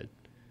anything good.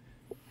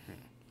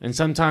 And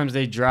sometimes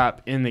they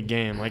drop in the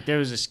game. Like, there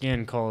was a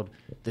skin called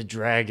the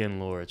Dragon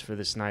Lords for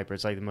the sniper.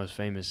 It's, like, the most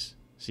famous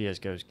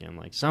CSGO skin.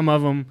 Like, some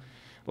of them,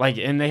 like,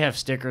 and they have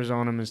stickers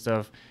on them and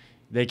stuff.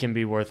 They can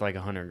be worth, like,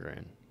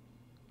 $100,000.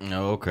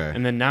 Oh, okay.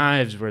 And the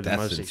knives were the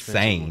most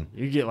insane. expensive.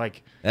 You get,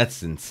 like...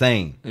 That's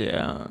insane.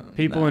 Yeah.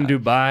 People in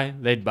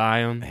Dubai, they'd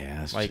buy them. Yeah,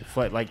 that's like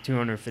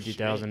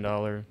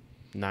 $250,000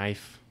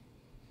 knife.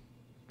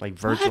 Like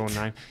virtual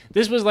knife.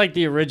 This was like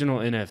the original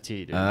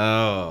NFT, dude.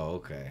 Oh,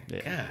 okay.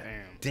 Yeah. God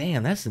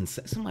damn, that's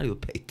insane. Somebody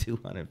would pay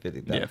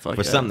 $250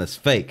 for something that's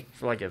fake.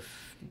 For like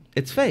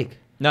it's fake.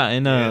 Nah,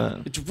 and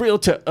it's real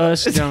to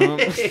us,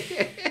 Dom.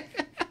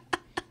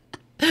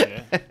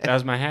 That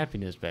was my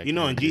happiness back then. You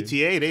know, in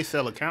GTA, they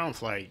sell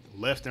accounts like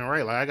left and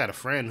right. Like I got a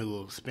friend who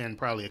will spend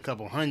probably a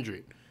couple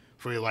 $100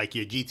 for like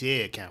your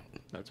GTA account.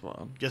 That's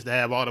wild. Just to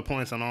have all the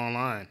points on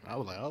online. I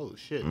was like, oh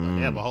shit, like,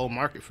 they have a whole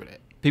market for that.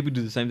 People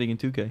do the same thing in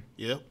 2K.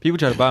 Yeah. People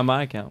try to buy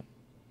my account.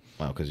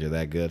 Oh, because you're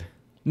that good?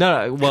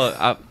 No, well,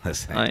 I am.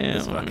 I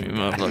mean,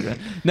 motherfucker.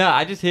 No,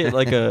 I just hit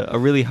like a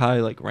really high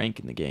like rank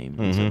in the game.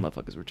 And so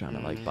motherfuckers were trying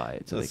to like buy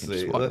it so they can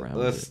just walk around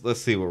with it. Let's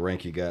see what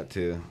rank you got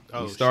to.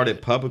 Oh, you started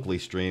shit. publicly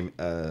streaming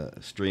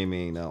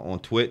on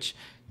Twitch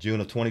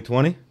June of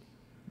 2020.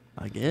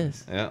 I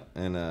guess. Yeah,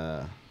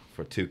 and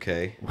for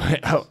 2K.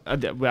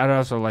 I'd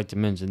also like to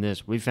mention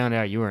this. We found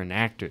out you were an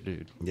actor,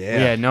 dude. Yeah.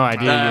 We had no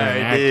idea you were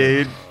an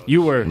actor. Dude.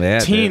 You were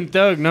Teen dude.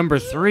 Thug number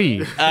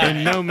 3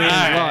 in No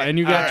Man's Law, and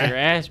you got your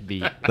ass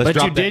beat. But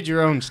you did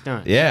your own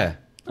stunt. Yeah.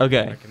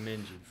 Okay. I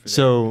commend you for that.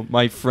 So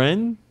my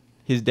friend,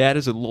 his dad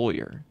is a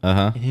lawyer.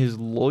 Uh-huh. And his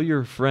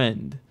lawyer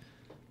friend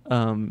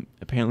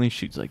apparently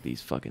shoots like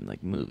these fucking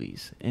like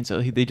movies. And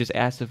so they just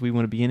asked if we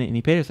want to be in it, and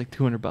he paid us like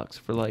 $200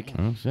 for like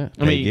Oh shit.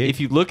 I mean,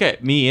 if you look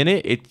at me in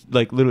it, it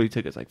like literally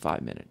took us like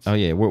 5 minutes. Oh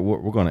yeah,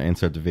 we're gonna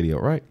insert the video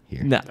right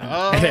here. No.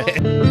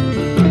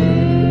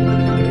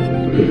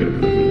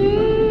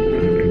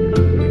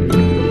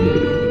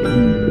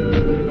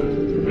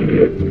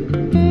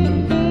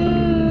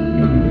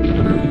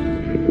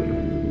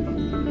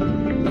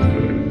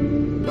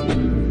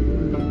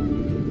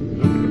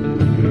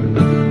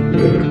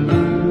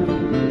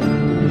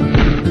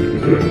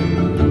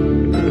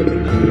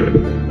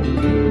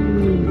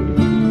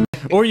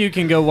 Or you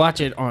can go watch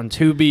it on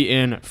Tubi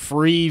in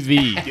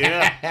Freevee.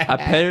 Yeah.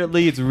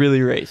 Apparently, it's really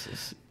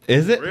racist.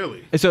 Is it?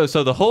 Really? So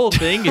the whole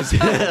thing is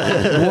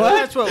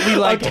That's what we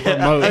like to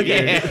promote.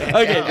 Okay,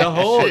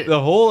 the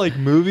whole like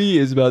movie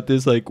is about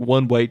this like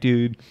one white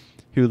dude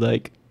who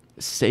like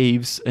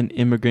saves an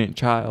immigrant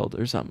child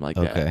or something like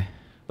that. Okay.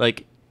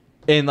 Like,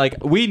 and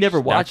like we never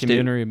watched it.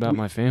 Documentary about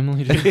my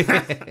family.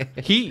 Dude.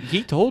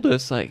 He told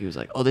us like he was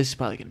like, oh, this is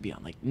probably gonna be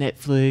on like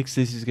Netflix.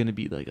 This is gonna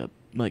be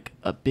like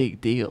a big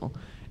deal.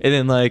 And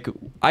then like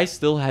I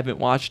still haven't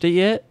watched it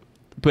yet.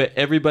 But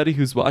everybody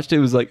who's watched it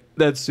was like,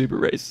 "That's super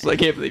racist." I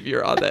can't believe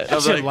you're on that. I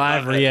I'm should like,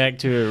 live react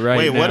to it right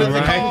Wait, now. what is it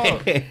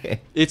right? called?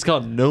 It's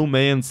called No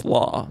Man's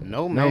Law.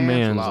 No Man's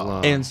Man's Law.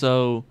 Law. And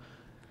so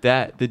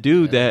that the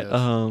dude Yeah,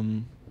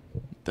 that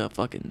the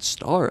fucking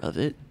star of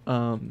it,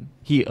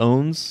 he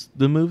owns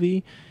the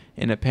movie,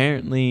 And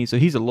apparently, so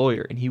he's a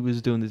lawyer, and he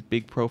was doing this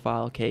big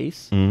profile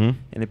case. Mm-hmm.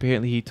 And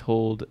apparently he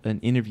told an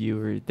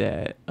interviewer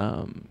that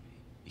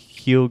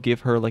he'll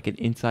give her like an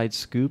inside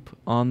scoop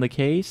on the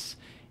case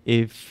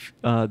if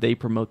they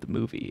promote the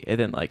movie. And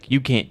then like,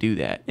 you can't do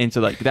that. And so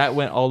like that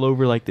went all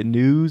over like the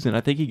news, and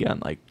I think he got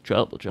in like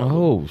trouble.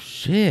 Oh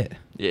shit.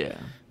 Yeah.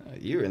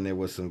 You're in there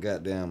with some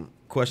goddamn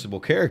questionable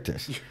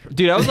characters.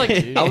 Dude, I was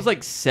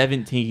like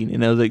 17,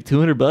 and I was like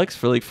 $200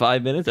 for like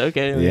 5 minutes.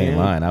 Okay. You ain't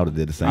lying. I would have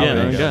did the same Yeah,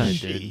 thing. no, God.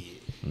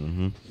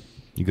 Mm-hmm.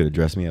 You could have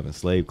dressed me up in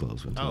slave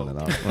clothes for $200. I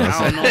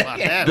don't know about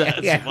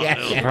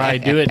that. Probably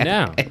do it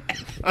now.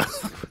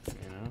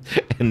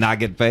 And not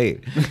get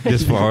paid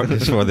just for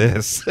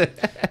this.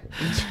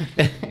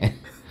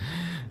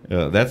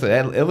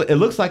 It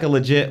looks like a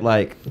legit,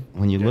 like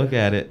when you look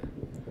at it.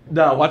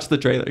 No, watch the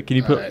trailer. Can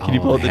you pull up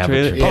the have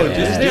a trailer? trailer. Oh,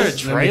 Is there a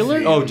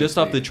trailer? Oh, just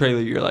off the trailer,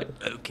 you're like,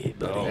 okay,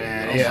 buddy.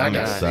 Yeah, I'm I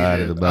got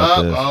excited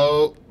about this.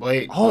 Oh,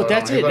 wait. Oh, Hold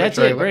that's on. it. Here go the That's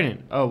it, trailer.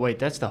 Brandon. Oh, wait,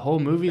 that's the whole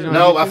movie's on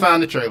No, I YouTube?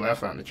 found the trailer.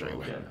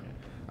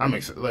 I'm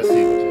excited. Let's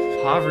see what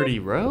this Poverty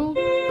Row?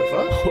 the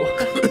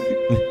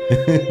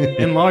fuck.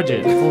 Enlarge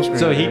it. Full screen.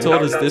 So he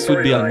told us this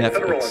would be on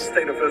Federal and Netflix.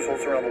 state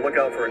officials are on the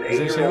lookout for an Is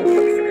this 8-year-old him?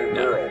 Mexican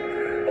No. girl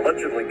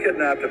allegedly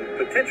kidnapped and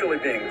potentially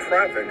being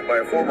trafficked by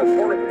a former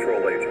Border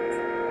Patrol agent.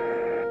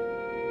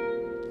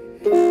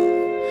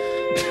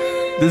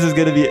 This is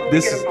gonna be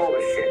this. Get him all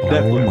this shit.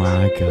 Oh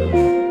my god.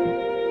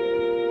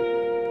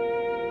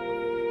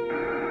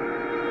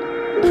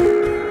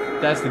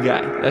 That's the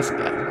guy. That's the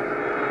guy.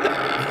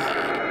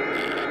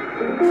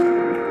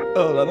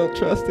 Oh, I don't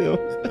trust him.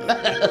 Apparently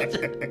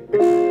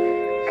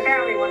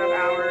one of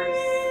ours,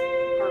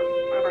 or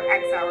one of our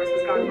ex-ours,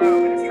 has gone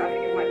rogue and is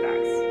trafficking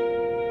wetbacks.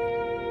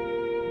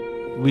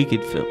 We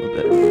could film a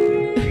better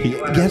movie.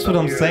 That's what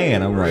I'm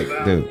saying. I'm like,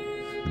 dude,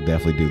 we'll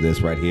definitely do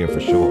this right here for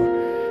sure.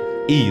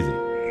 Easy.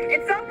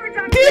 It's up for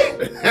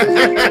document.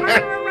 Under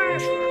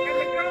arrest, and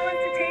the girl is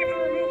detained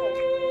for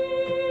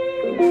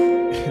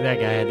removal. That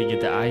guy had to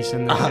get the ice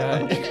in the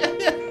guy.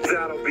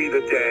 That'll be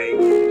the day.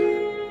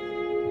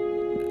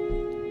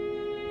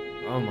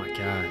 Oh my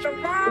gosh. The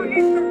wrong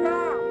is the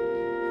wrong.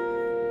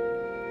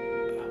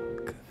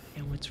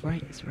 And what's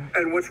right is right.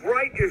 And what's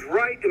right is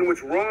right, and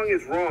what's wrong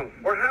is wrong.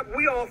 Or have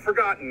we all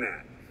forgotten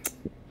that?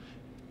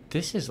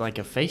 This is like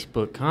a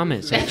Facebook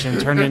comment section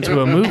turned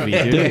into a movie,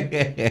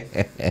 dude.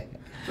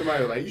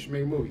 Somebody was like, you should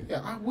make a movie.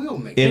 Yeah, I will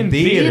make In it.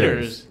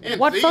 theaters. In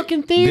What thea-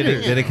 fucking Did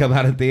theaters? it come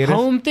out in theaters?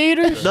 Home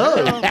theaters?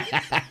 No,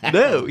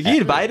 no. He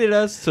invited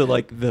us to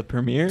like the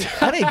premiere.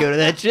 I didn't go to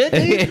that shit.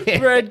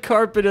 Dude. Red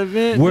carpet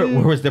event. Where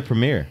dude. was the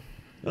premiere?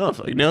 Oh,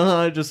 fuck no!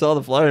 I just saw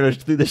the flyer and I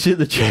just threw the shit in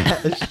the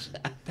trash.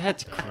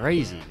 That's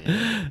crazy,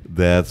 man.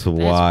 That's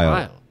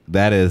wild.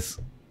 wild.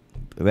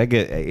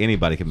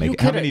 Anybody can make You it.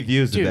 How coulda- many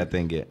views did dude. that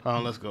thing get? Oh,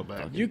 let's go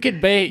back. You could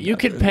pay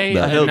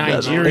I a hope not.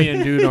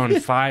 Nigerian dude on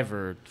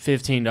Fiverr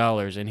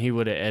 $15 and he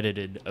would have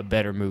edited a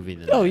better movie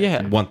than Oh that.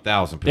 yeah.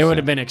 1,000%. There would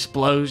have been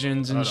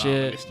explosions and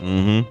shit.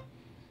 Mm-hmm.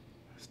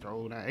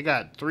 Scroll down. It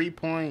got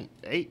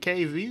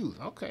 3.8K views.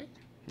 Okay.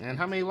 And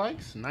how many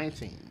likes?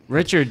 19.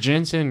 Richard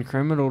Jensen,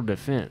 criminal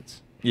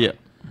defense. Yeah.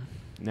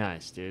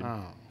 Nice, dude.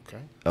 Oh,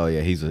 okay. Oh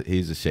yeah, he's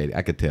a shady.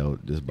 I could tell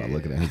just by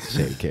looking at him. He's a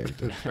shady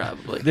character.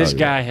 Probably. This yeah.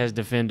 guy has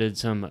defended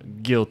some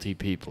guilty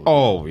people.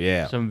 Oh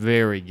yeah. Some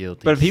very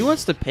guilty. But if he people.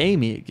 wants to pay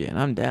me again,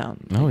 I'm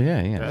down. Oh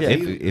yeah. Yeah,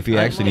 If he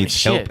actually like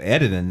needs help shit.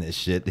 editing this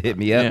shit, hit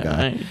me up, Yeah, I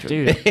guy. ain't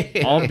tripping.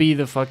 Dude, I'll be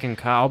the fucking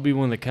cop. I'll be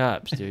one of the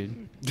cops,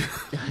 dude.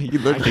 You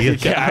look like I a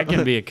cop.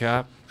 can be a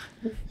cop.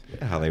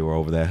 How they were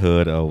over that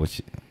hood.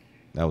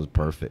 That was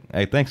perfect.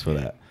 Hey, thanks for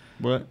that.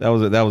 What? That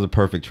was a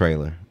perfect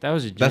trailer. That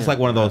was a That's gem. like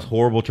one of those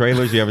horrible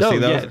trailers. You ever No, see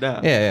those? yeah, no.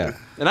 Yeah.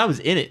 And I was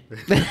in it.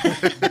 Is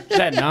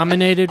that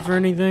nominated for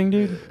anything,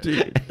 dude?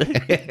 Dude.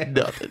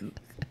 Nothing.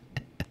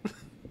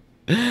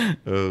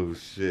 Oh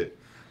shit.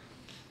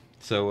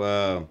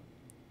 So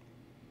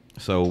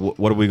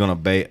what are we gonna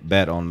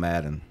bet on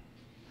Madden?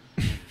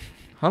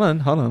 Hold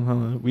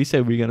on. We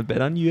said we were gonna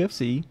bet on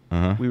UFC.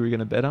 Uh-huh. We were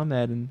gonna bet on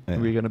Madden. Yeah.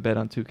 And we were gonna bet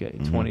on 2K.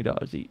 Mhm.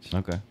 $20 each.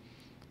 Okay.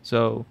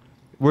 So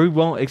we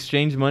won't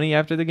exchange money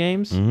after the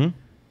games. Mm-hmm. And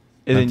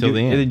then Until the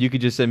end. And then you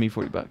could just send me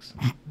 $40.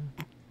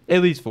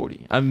 At least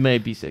 40. I may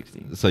be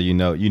 60. So you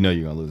know you're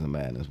gonna lose in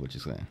Madden is what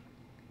you're saying.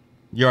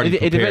 You already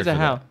It depends prepared on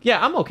for how. that.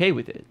 Yeah, I'm okay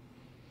with it.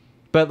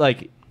 But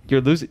like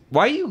you're losing.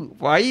 Why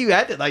are you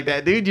acting like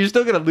that, dude? You're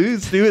still gonna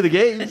lose 2 of the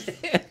games.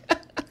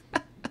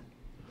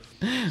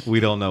 We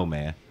don't know,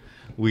 man.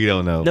 We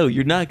don't know. No,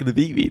 you're not gonna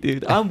beat me,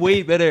 dude. I'm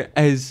way better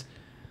than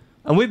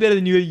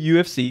you at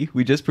UFC.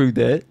 We just proved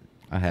that.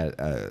 I had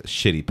a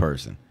shitty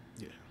person.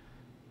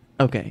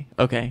 Okay.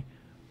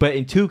 But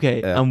in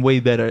 2K, Yeah. I'm way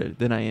better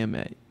than I am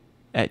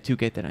at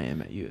 2K than I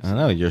am at UFC. I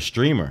know you're a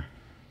streamer.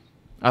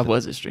 I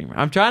was a streamer.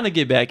 I'm trying to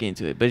get back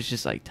into it, but it's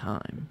just like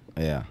time.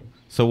 Yeah.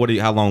 So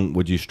how long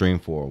would you stream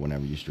for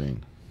whenever you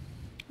stream?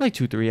 Like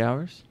 2-3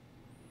 hours.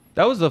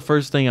 That was the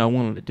first thing I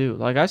wanted to do.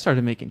 Like I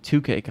started making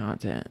 2K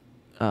content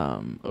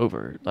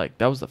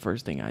that was the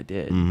first thing I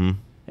did. Mm-hmm.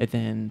 And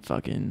then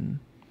fucking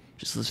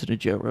just listen to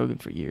Joe Rogan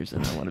for years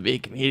and I want to be a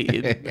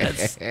comedian.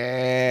 That's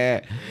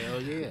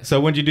Hell yeah. So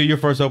when'd you do your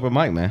first open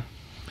mic, man?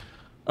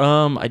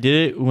 I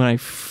did it when I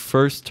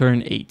first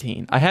turned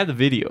 18. I had the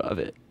video of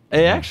it.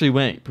 It actually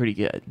went pretty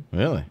good.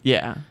 Really?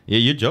 Yeah. Yeah,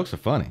 your jokes are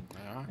funny.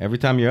 Every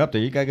time you're up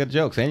there, you got good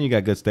jokes and you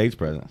got good stage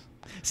presence.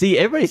 See,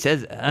 everybody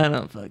says I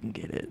don't fucking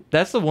get it.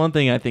 That's the one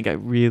thing I think I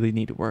really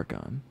need to work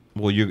on.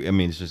 Well,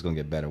 it's just gonna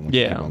get better when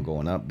you keep on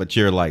going up. But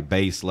you're like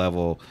base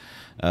level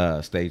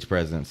stage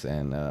presence,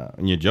 and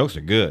your jokes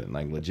are good,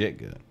 like legit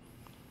good.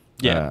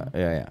 Yeah.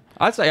 Yeah.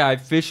 I'd say I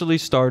officially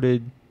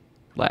started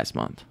last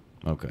month.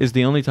 Okay. Is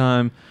the only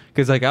time,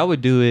 because like I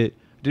would do it.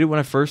 Did it when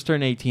I first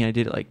turned 18. I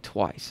did it like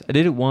twice. I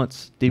did it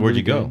once. Where'd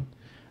you go?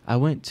 I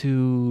went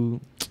to,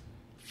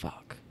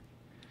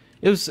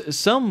 it was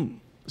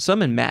some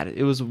in Madison.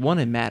 It was one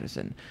in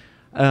Madison.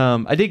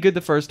 I did good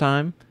the first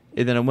time,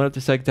 and then I went up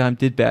the second time,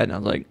 did bad, and I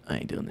was like, I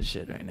ain't doing this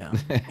shit right now,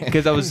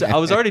 because I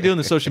was already doing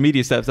the social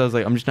media stuff. So I was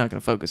like, I'm just not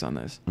gonna focus on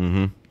this.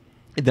 Mm-hmm.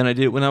 And then I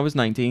did it when I was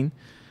 19.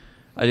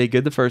 I did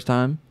good the first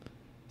time.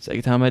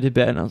 Second time I did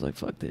bad, and I was like,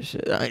 fuck this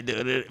shit. I ain't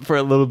doing it for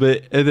a little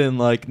bit, and then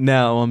like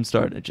now I'm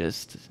starting to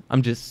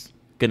I'm just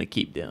gonna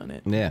keep doing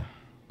it. Yeah.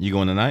 You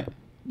going tonight?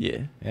 Yeah.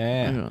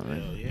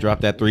 Yeah.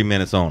 Drop that 3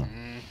 minutes on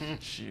them.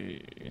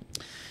 Shit.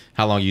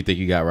 How long you think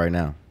you got right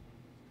now?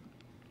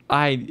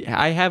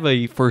 I have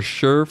a for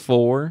sure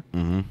 4,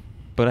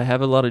 but I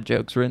have a lot of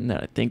jokes written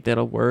that I think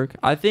that'll work.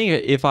 I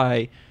think if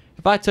I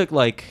took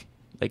like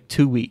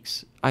 2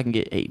 weeks, I can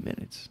get 8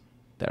 minutes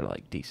that are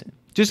like decent.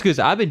 Just because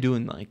I've been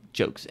doing like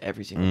jokes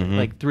every single day,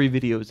 like 3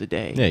 videos a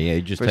day. Yeah.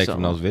 You just take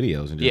from those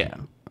videos and just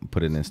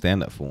put it in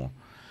stand up form.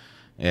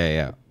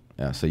 Yeah.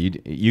 So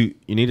you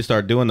need to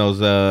start doing those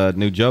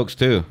new jokes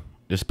too.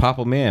 Just pop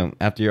them in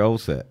after your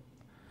old set.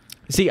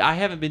 See, I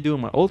haven't been doing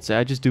my old set.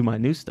 I just do my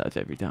new stuff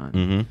every time.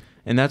 Mm-hmm.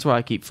 And that's why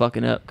I keep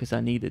fucking up, because I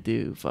need to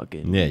do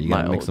fucking you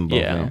gotta mix them both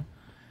yeah. in.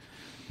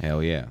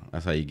 Hell yeah.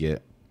 That's how you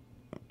get.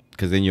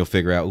 Because then you'll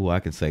figure out, I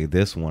can say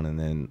this one and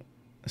then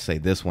say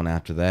this one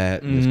after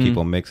that. And just keep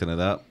on mixing it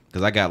up.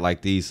 Because I got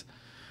like these,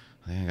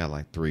 I think I got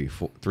like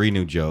three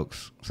new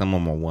jokes. Some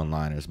of them are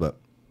one-liners, but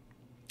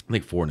I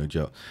think 4 new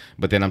jokes.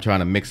 But then I'm trying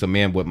to mix them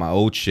in with my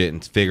old shit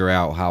and figure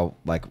out how,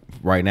 like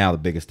right now, the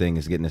biggest thing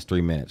is getting this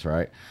 3 minutes,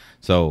 right?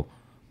 So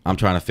I'm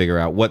trying to figure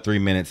out what 3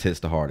 minutes hits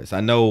the hardest. I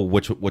know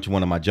which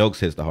one of my jokes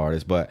hits the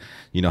hardest, but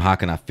how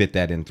can I fit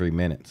that in 3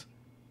 minutes?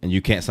 And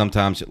you can't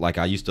sometimes, like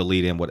I used to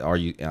lead in,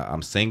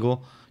 I'm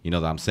single, the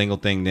I'm single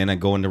thing, then I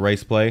go into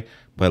race play.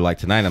 But like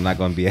tonight, I'm not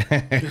going to be.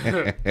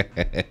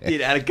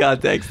 Dude, out of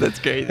context, that's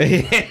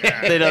crazy.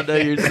 They don't know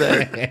you're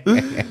saying.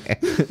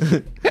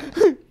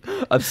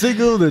 I'm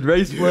single, then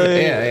race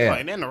play. Yeah.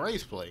 And then the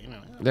race play,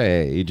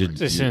 Yeah, you just.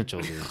 It's essential,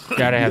 dude.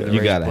 Gotta have the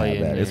You race gotta play have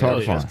in that. there. It's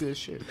hard to That's find. good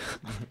shit.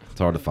 It's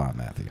hard to find,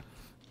 Matthew.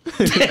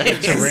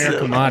 It's a rare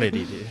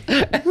commodity, dude.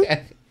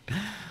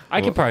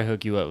 I could probably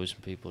hook you up with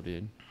some people,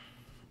 dude.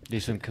 Do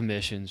some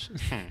commissions.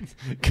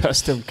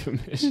 Custom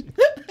commission.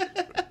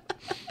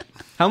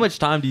 How much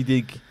time do you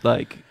think,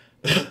 like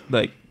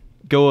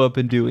go up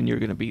and do, and you're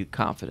going to be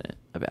confident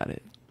about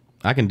it?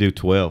 I can do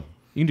 12.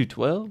 You can do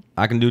 12?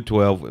 I can do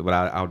 12, but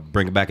I'll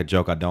bring back a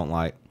joke I don't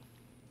like.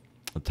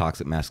 The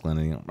toxic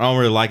masculinity. I don't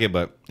really like it,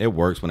 but it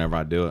works whenever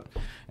I do it.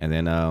 And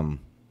then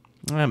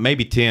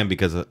maybe 10,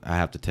 because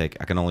I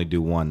can only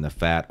do one, the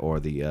fat or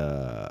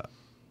the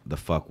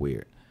fuck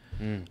weird.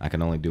 I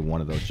can only do one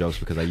of those jokes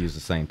because I use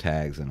the same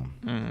tags in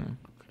them.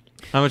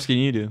 How much can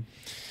you do?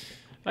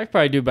 I could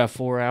probably do about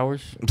 4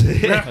 hours.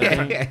 I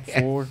think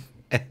 4.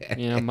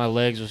 My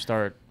legs will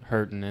start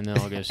hurting, and then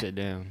I'll go sit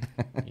down.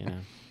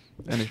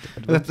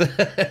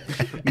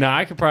 No,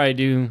 I could probably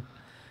do.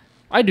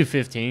 I do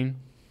 15.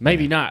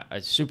 Maybe not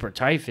a super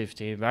tight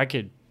 15, but I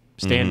could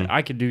stand.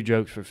 I could do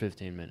jokes for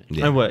 15 minutes.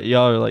 Yeah. And what,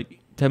 y'all are like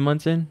 10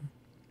 months in?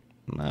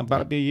 About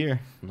to be a year.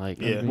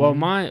 Well,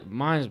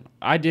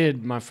 I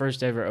did my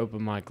first ever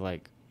open mic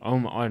like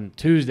on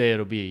Tuesday.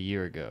 It'll be a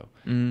year ago,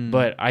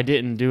 but I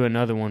didn't do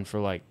another one for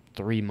like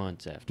 3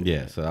 months after.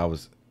 Yeah, that. so I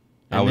was.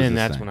 And then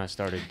that's same. when I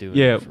started doing.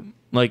 Yeah, it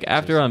like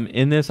after I'm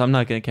in this, I'm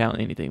not gonna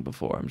count anything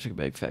before. I'm just gonna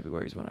be like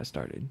February is when I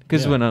started,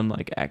 because when I'm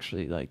like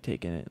actually like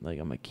taking it, like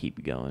I'm gonna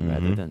keep going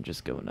rather than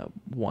just going up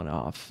one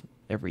off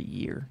every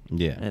year.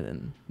 Yeah, and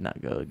then not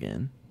go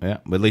again. Yeah,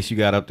 but at least you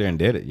got up there and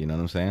did it. You know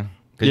what I'm saying?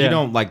 Because you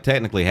don't like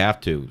technically have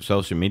to.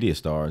 Social media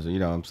stars, you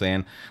know what I'm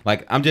saying?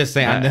 Like I'm just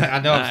saying, I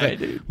know I'm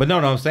saying, but no,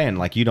 I'm saying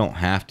like you don't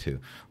have to.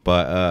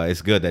 But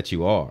it's good that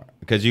you are,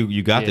 because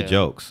you got the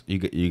jokes,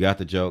 you got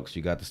the jokes,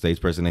 you got the stage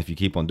presence. If you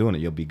keep on doing it,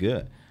 you'll be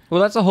good.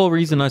 Well, that's the whole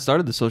reason I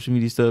started the social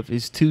media stuff,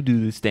 is to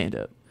do the stand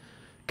up.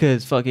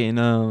 Cause fucking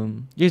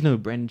you guys know who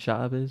Branden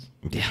Schaub is?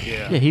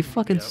 Yeah. Yeah, he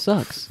fucking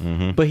sucks.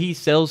 But he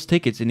sells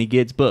tickets and he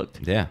gets booked.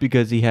 Yeah.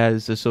 Because he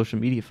has a social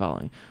media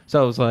following.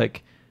 So I was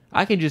like,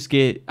 I can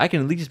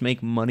at least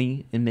make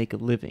money and make a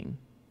living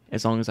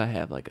as long as I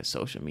have like a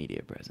social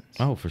media presence.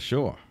 Oh, for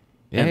sure.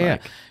 Yeah, And yeah.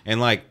 like-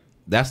 And like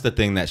that's the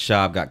thing that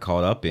Schaub got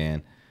caught up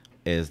in.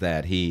 is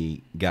that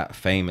he got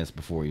famous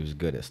before he was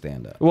good at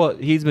stand up. Well,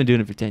 he's been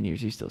doing it for 10 years.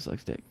 He still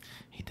sucks dick.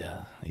 He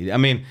does. I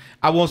mean,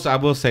 I will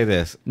say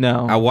this.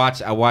 No. I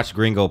watched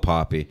Gringo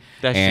Poppy.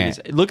 That and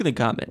shit is, look in the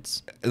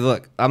comments.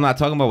 look, I'm not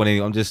talking about what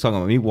I'm just talking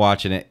about me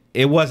watching it.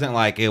 It wasn't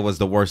like it was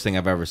the worst thing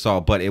I've ever saw,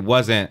 but it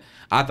wasn't.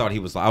 I thought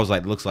I was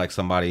like, looks like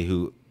somebody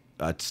who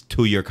a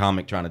 2-year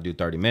comic trying to do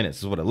 30 minutes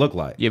is what it looked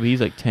like. Yeah, but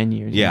he's like 10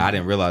 years. Yeah, I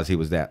didn't realize he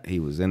was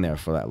in there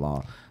for that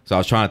long. So I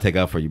was trying to take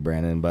up for you,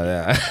 Brandon,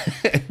 but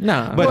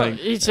No, but Well,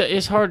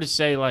 it's hard to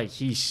say like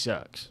he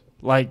sucks,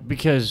 like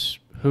because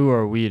who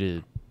are we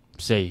to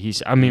say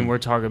he's? I mean, we're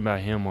talking about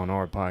him on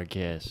our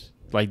podcast.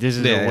 Like this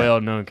is Yeah. a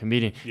well-known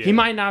comedian. Yeah. He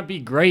might not be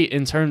great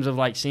in terms of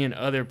like seeing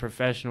other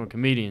professional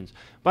comedians,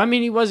 but I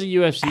mean, he was a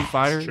UFC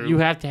fighter. true. You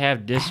have to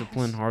have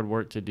discipline, hard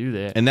work to do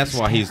that. and that's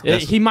why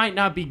He might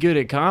not be good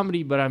at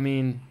comedy, but I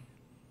mean,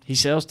 he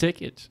sells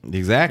tickets.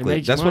 exactly. It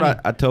makes That's money.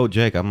 what I told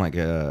Jake. I'm like,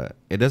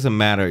 it doesn't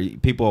matter.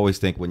 People always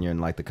think when you're in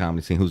like the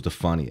comedy scene, who's the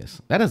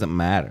funniest. That doesn't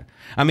matter.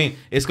 I mean,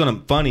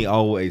 funny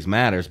always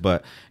matters,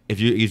 but if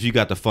you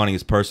got the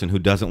funniest person who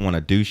doesn't want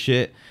to do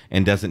shit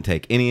and doesn't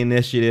take any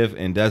initiative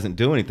and doesn't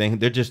do anything,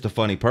 they're just a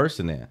funny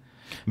person there.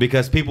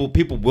 Because people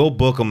will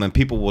book them and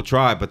people will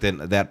try, but then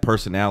that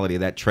personality,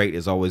 that trait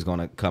is always going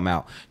to come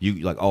out. You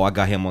like, oh, I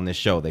got him on this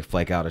show. They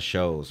flake out of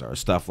shows or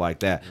stuff like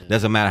that.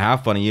 Doesn't matter how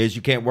funny he is,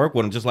 you can't work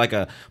with him. Just like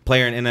a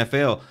player in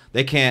NFL,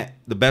 they can't.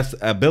 The best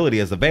ability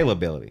is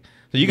availability.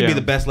 So you can be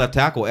the best left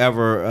tackle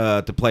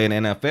ever to play in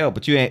the NFL,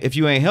 but if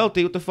you ain't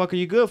healthy, what the fuck are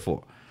you good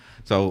for?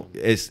 So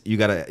you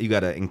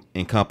gotta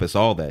encompass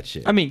all that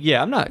shit. I mean,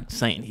 yeah, I'm not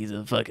saying he's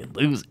a fucking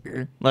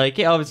loser. Like,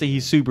 yeah, obviously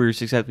he's super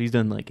successful. He's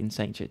done like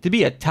insane shit. To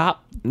be a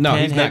top 10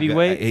 he's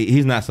heavyweight. Not,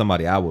 he's not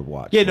somebody I would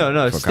watch. Yeah,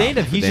 no. for Stand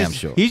up. comedy,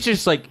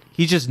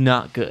 He's just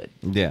not good.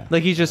 Yeah.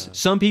 Like he's just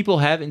some people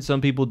have it and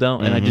some people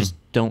don't, and I just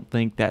don't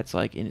think that's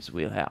like in his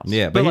wheelhouse.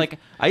 Yeah, but but like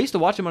I used to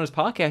watch him on his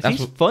podcast. That's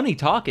He's funny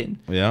talking,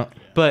 Yeah.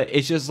 but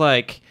it's just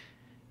like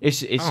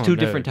it's don't two know,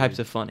 different types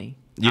dude. of funny.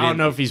 I don't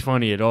know if he's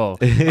funny at all.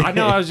 I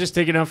know I was just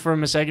taking up for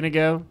him a second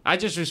ago. I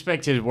just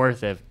respect his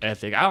work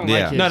ethic. I don't Yeah.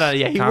 like his No,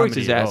 yeah, he works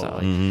his comedy at ass all.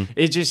 off. Like,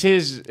 it's just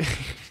his.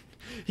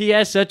 He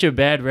has such a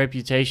bad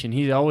reputation.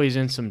 He's always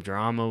in some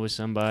drama with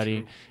somebody,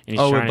 and he's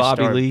Oh, with trying to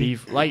Bobby start Lee?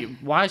 beef. Like,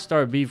 why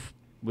start beef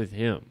with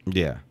him?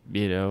 Yeah.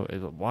 You know,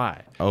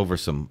 why? Over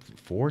some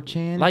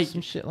 4chan, Like,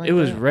 some shit like it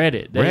was that.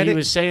 Reddit. That He Reddit?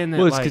 was saying that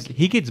Well, it's like because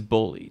he gets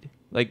bullied.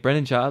 Like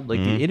Brendan Schaub, like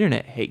the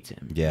internet hates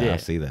him. Yeah, Yeah. I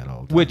see that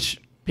all the time. Which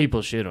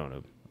people shit on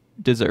him.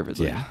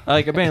 deservedly. Yeah.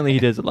 Like apparently he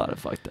does a lot of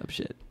fucked up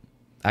shit.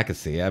 I can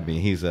see. I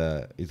mean, he's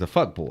a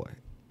fuck boy.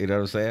 You know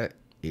what I'm saying?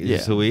 He's Yeah.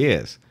 just who he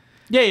is.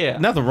 Yeah, yeah.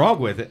 Nothing wrong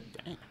with it.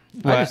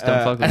 I just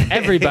don't fuck with him.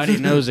 Everybody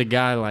knows a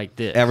guy like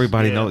this.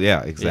 Everybody Yeah. knows.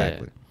 Yeah, Yeah.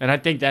 exactly. And I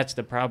think that's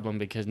the problem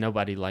because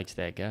nobody likes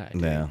that guy.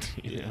 dude. Yeah.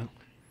 You know?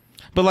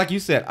 But like you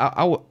said,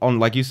 I would, on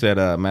like you said,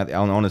 Matthew,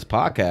 on this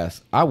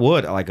podcast, I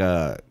would like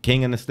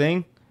King and the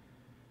Sting.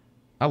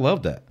 I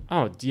love that.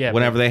 Oh yeah.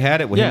 Whenever they had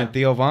it with him Yeah. and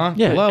Theo Von,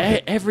 Yeah. love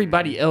it.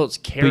 Everybody else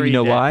carried But you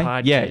know that why?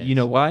 podcast. Yeah, you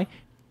know why?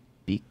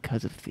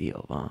 Because of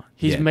Theo Von.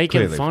 He's Yeah, making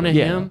clearly fun for of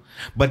that. him.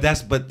 But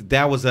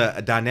that was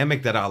a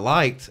dynamic that I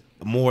liked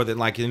more than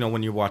like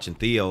when you're watching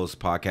Theo's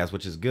podcast,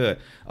 which is good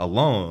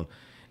alone.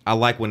 I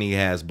like when he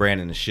has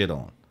Branden and shit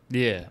on.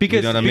 Yeah.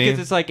 Because, know what I mean?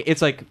 because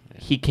it's like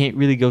he can't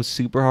really go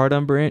super hard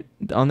on Brent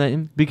on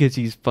that because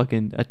he's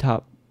fucking a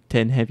top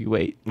 10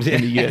 heavyweight in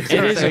the UFC.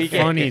 It is So a he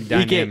can't- funny he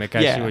can't- dynamic. I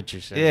yeah. see what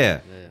you're saying. Yeah.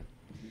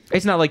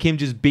 It's not like him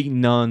just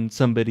beating on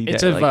somebody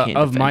It's that of, like, can't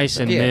of defend mice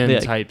and himself. men Yeah.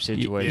 type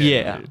situation.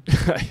 Yeah.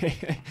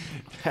 dude.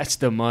 That's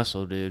the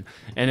muscle, dude.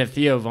 And if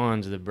Theo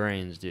Von's the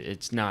brains, dude,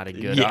 it's not a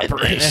good Yeah.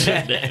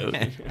 operation,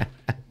 dude.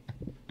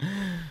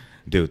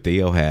 Dude,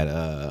 Theo had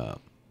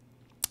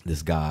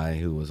this guy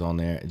who was on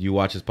there. You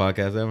watch his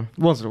podcast ever?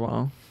 Once in a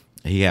while.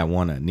 He had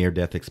one of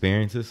near-death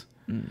experiences,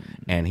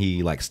 and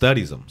he like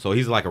studies them. So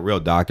he's like a real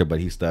doctor, but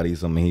he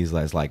studies them. And he's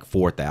like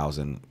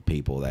 4,000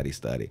 people that he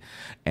studied,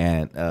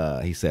 and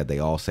he said they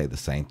all say the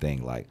same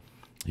thing. Like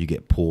you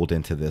get pulled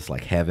into this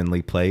like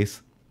heavenly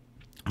place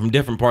from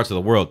different parts of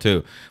the world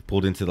too.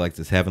 Pulled into like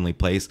this heavenly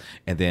place,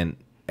 and then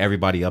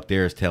everybody up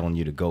there is telling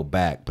you to go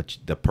back, but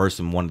the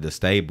person wanted to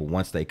stay. But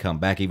once they come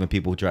back, even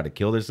people who try to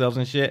kill themselves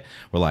and shit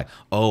were like,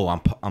 "Oh,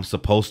 I'm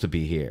supposed to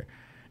be here,"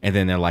 and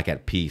then they're like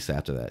at peace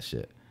after that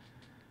shit.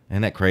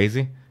 Isn't that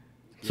crazy?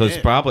 So it's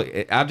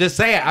probably. I'm just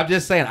saying.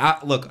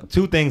 Look,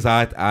 two things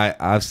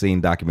I've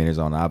seen documentaries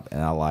on and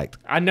I liked.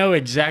 I know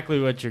exactly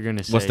what you're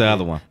gonna say. What's the other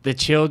dude. one? The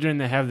children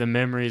that have the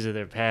memories of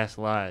their past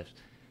lives.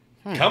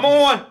 Come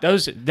on,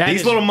 These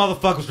these little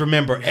motherfuckers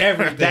remember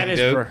everything. that is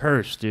dude.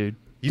 rehearsed, dude.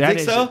 You That think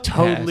is so?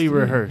 Totally Has to be.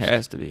 rehearsed.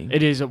 Has to be.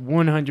 It is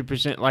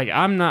 100%. Like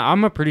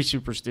I'm a pretty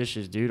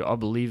superstitious dude. I'll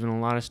believe in a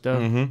lot of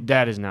stuff. Mm-hmm.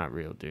 That is not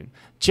real, dude.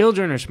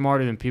 Children are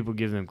smarter than people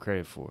give them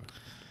credit for.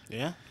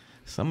 Yeah.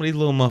 Some of these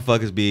little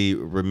motherfuckers be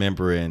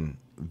remembering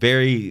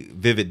very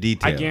vivid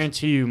details. I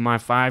guarantee you, my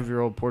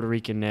 5-year-old Puerto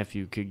Rican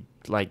nephew could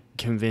like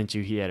convince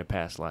you he had a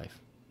past life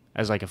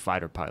as like a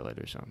fighter pilot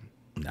or something.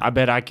 No. I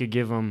bet I could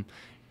give him.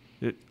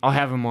 I'll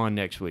have him on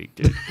next week,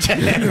 dude.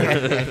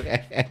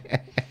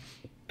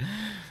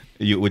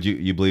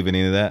 You believe in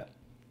any of that?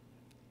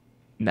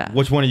 Nah.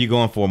 Which one are you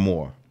going for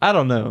more? I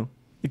don't know.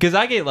 Because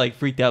I get like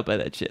freaked out by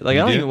that shit. Like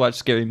You I don't do? even watch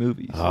scary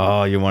movies.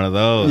 Oh, you're one of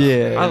those.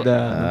 Yeah.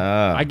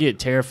 nah. I get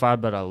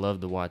terrified, but I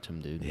love to watch them,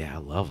 dude. Yeah, I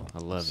love them. I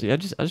love See, it. I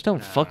just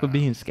don't fuck with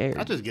being scared.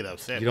 I just get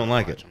upset. You don't when I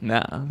like watch it? 'em.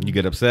 Nah. You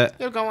get upset?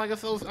 They're going like it's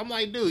so. I'm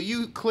like, dude,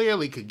 you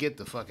clearly could get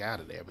the fuck out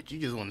of there, but you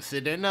just want to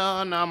sit there.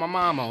 No, my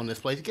mom own this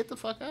place. Get the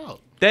fuck out.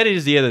 That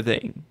is the other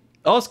thing.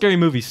 All scary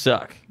movies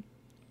suck.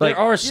 Like,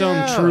 there are some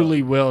yeah.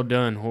 truly well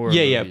done horror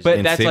yeah, movies.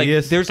 but that's like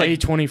Insidious? there's like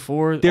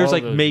A24. there's all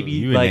like those maybe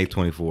You like in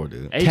A24,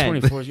 dude.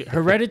 A24.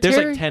 Hereditary.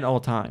 there's like 10 all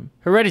time.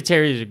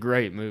 Hereditary is a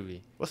great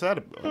movie. What's that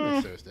about? Let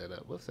me search that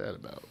up. What's that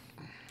about?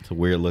 It's a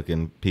weird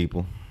looking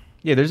people.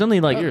 Yeah, there's only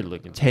like Weird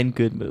looking. 10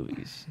 good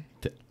movies.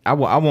 I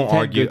won't 10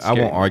 argue. good I won't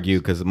scary argue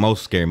because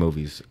most scary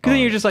movies. then are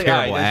you're just like,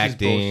 terrible "Alright, that's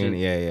just acting. bullshit."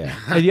 Yeah.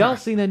 Have y'all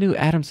seen that new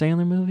Adam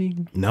Sandler movie?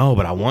 No,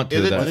 but I want to.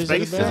 Is it though. the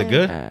space Is one? it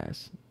good?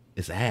 Ass.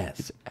 It's ass.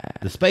 It's ass.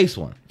 The space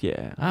one.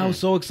 Yeah. I was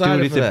so excited.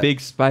 Dude, it's for a that.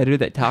 big spider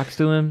that talks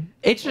to him.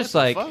 It's just the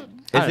like fuck?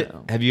 I Is it? don't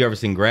know. Have you ever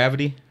seen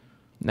Gravity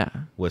Nah.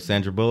 with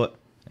Sandra Bullock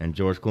and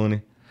George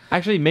Clooney?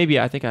 Actually, maybe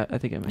I think I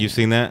might. You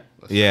seen that?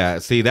 Yeah.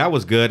 See, that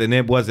was good, and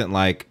it wasn't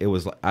like it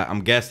was. I'm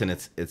guessing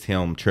it's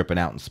him tripping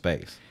out in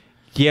space.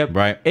 Yep.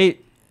 Right.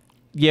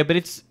 But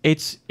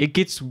it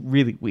gets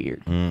really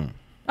weird.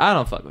 I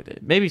don't fuck with it.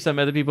 Maybe some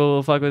other people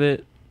will fuck with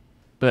it,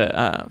 but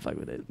I don't fuck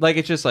with it. Like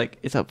it's just like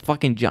it's a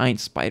fucking giant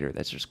spider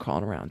that's just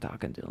crawling around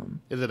talking to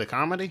him. Is it a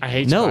comedy? I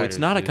hate. No, spiders, it's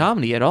not a dude.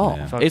 comedy at all.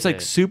 Yeah. Fuck It's like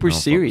that. super I don't fuck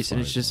with serious, and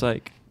it's spiders, just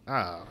like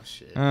Oh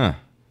shit.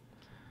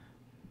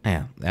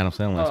 Damn, Adam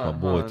Sandler's my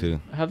boy hold on. too.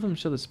 Have them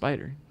show the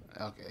spider.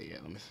 Okay, yeah.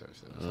 Let me search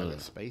that. It's like a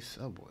space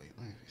subway.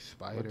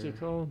 Spider. What's it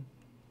called?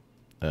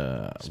 What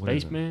is it?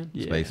 Spaceman.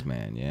 Yeah.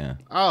 Spaceman. Yeah.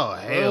 Oh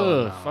hell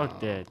Ugh, no. fuck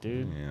that,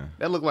 dude. Yeah.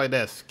 That looked like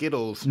that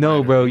Skittles. No,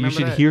 spider. bro, you Remember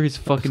should that? hear his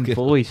fucking good.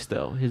 voice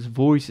though. His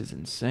voice is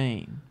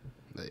insane.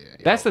 Yeah,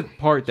 That's the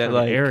part that From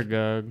like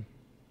Aragog,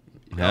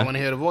 Y'all want to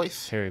hear the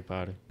voice? Harry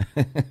Potter.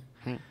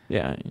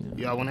 yeah.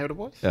 Y'all want to hear the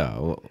voice? Yeah,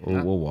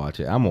 we'll watch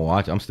it. I'm gonna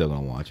watch it. I'm still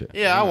gonna watch it.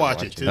 Yeah, I'll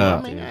watch it too. Uh,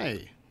 I mean,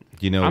 hey.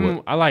 You know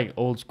what? I like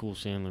old school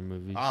Sandler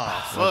movies.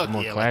 Oh fuck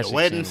More yeah, like classic the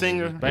Wedding Sandler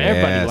Singer. movies. But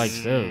everybody Yes.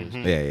 likes those.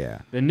 Yeah.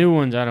 The new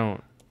ones, I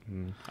don't.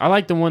 I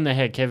like the one that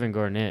had Kevin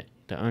Garnett,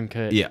 the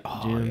uncut Yeah.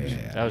 Oh, gems.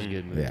 yeah. That was a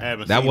good movie. Yeah.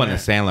 haven't That seen wasn't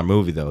that. a Sandler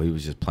movie though. He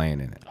was just playing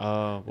in it.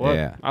 Well,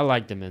 Yeah. I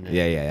liked him in there.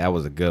 Yeah. That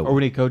was a good Or one.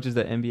 when he coaches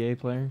that NBA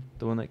player,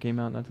 the one that came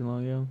out not too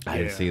long ago. I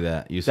didn't Yeah. see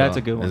that. You saw? That's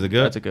a good one. Is it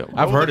good? That's a good one.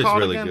 I've What was heard it it's called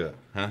really again? good.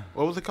 Huh?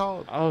 What was it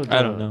called? Oh,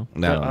 I don't know. I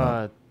don't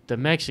know. The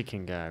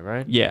Mexican guy,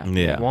 right? Yeah.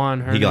 Yeah. Juan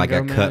He got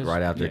Hernandez. cut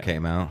right after it Yeah.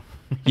 came out.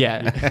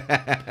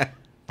 Yeah.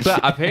 But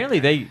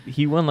apparently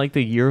he won like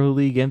the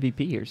EuroLeague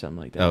MVP or something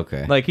like that.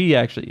 Okay. Like he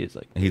actually is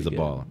like He's a pretty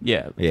good. baller.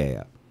 Yeah.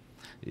 Yeah.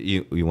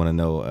 You want to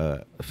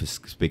know?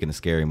 Speaking of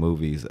scary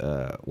movies,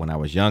 when I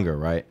was younger,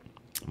 right?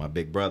 My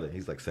big brother,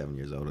 he's like 7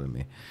 years older than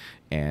me,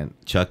 and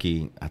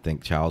Chucky, I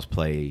think Child's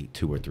Play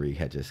 2 or 3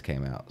 had just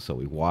came out, so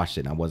we watched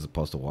it. And I wasn't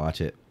supposed to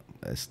watch it,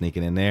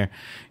 sneaking in there,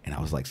 and I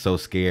was like so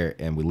scared.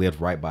 And we lived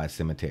right by a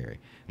cemetery,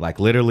 like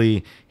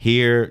literally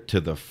here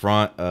to the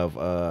front of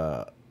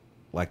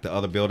like the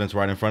other buildings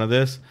right in front of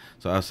this.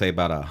 So I'll say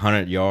about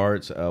 100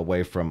 yards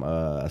away from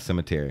a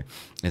cemetery.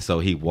 And so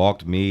he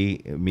walked me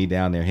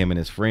down there, him and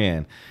his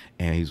friend,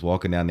 and he's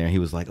walking down there and he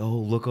was like, "Oh,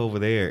 look over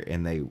there."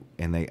 And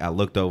I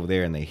looked over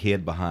there and they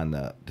hid behind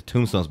the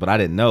tombstones, but I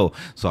didn't know.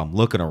 So I'm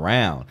looking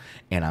around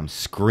and I'm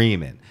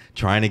screaming,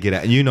 trying to get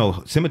out. You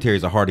know,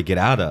 cemeteries are hard to get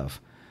out of.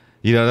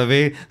 You know what I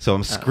mean? So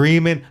I'm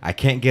screaming. I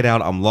can't get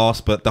out. I'm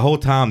lost. But the whole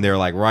time they're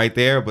like right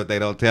there, but they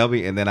don't tell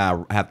me. And then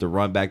I have to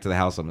run back to the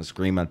house. I'm going to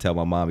scream and tell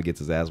my mom. He gets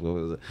his ass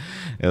whooped.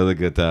 It was a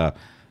good time.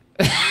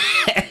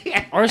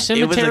 Are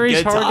cemeteries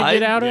good hard to time.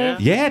 get out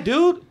of? Yeah,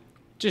 dude.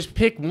 Just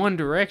pick one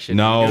direction.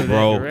 No, and go that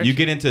bro. direction. You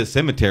get into a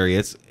cemetery.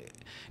 It's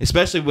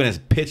especially when it's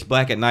pitch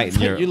black at night.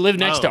 And You live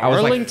next to I was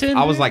like- Arlington?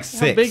 I was like How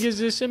 6. big is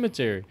this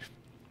cemetery?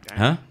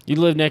 Huh? You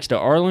live next to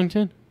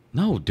Arlington?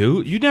 No,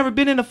 dude. You never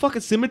been in a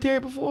fucking cemetery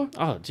before?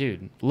 Oh,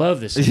 dude, love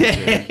this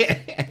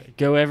cemetery.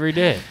 Go every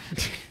day.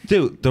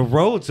 Dude, the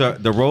roads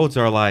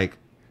are like,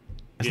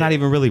 it's not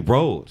even really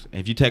roads.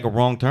 If you take a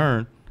wrong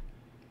turn,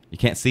 you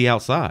can't see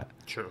outside.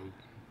 True.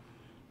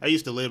 I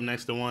used to live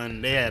next to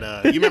one. They had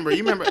you remember?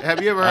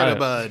 Have you ever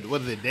heard of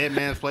what is it? Dead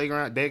Man's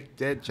Playground? Dead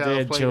Child's Dead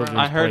Playground. Children's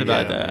I heard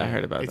about Playground. that. I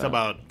heard about It's that.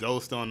 about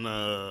ghosts on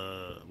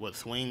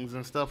swings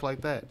and stuff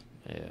like that.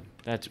 Yeah,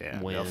 that's Yeah,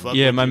 when. they'll fuck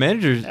Yeah, with my you.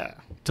 manager Yeah.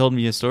 told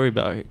me a story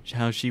about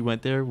how she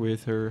went there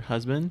with her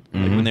husband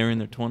like when they were in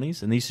their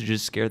 20s, and they used to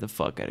just scare the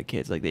fuck out of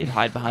kids. Like they'd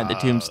hide behind the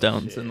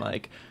tombstones and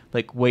like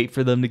wait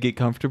for them to get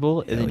comfortable,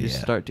 and then just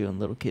yeah. start doing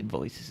little kid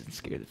voices and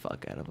scare the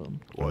fuck out of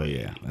them. Oh,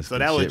 yeah. That's So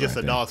good that was shit just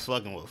right there. adults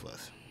fucking with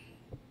us.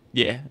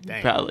 Yeah,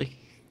 Damn. probably.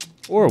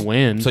 Or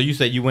when. So you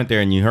said you went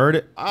there and you heard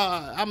it?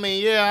 I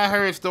mean, yeah, I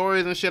heard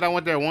stories and shit. I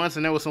went there once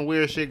and there was some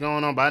weird shit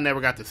going on, but I never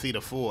got to see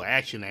the full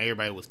action that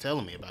everybody was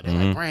telling me about. They're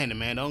like, Branden,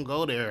 man, don't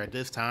go there at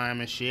this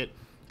time and shit,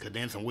 because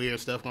then some weird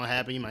stuff gonna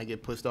happen. You might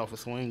get pushed off a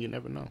swing. You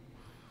never know.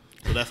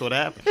 So that's what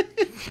happened.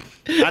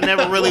 I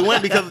never really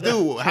went because,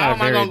 dude, how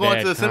am I going to go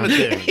into the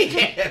cemetery?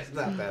 Yeah, it's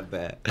not that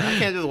bad. I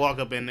can't just walk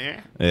up in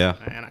there. Yeah.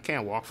 And I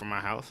can't walk from my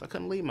house. I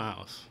couldn't leave my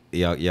house.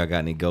 Y'all got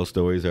any ghost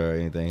stories or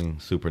anything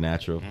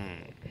supernatural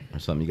or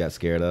something you got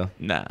scared of?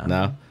 Nah.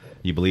 No?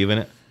 You believe in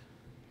it?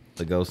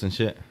 The ghosts and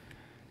shit?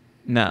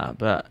 Nah,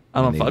 but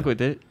I don't Me fuck neither.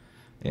 with it.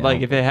 Yeah, Like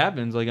I if it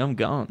happens, like I'm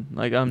gone.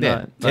 Like I'm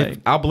not. Like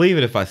I'll believe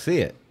it if I see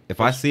it.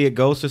 If I see a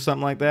ghost or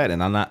something like that,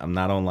 and I'm not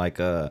on like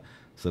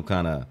some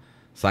kind of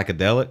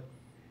psychedelic,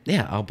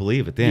 yeah, I'll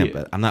believe it then. Yeah.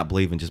 But I'm not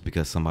believing just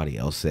because somebody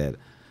else said,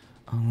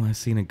 "Oh, I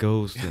seen a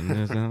ghost." And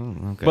this,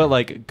 okay. But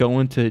like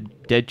going to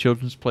dead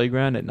children's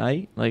playground at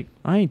night, like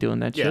I ain't doing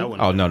that Yeah, I shit.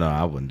 wouldn't. oh no,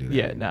 I wouldn't do that.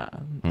 Yeah, nah.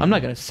 I'm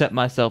not gonna set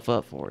myself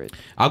up for it.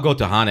 I'll go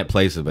to haunted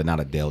places, but not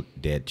a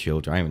dead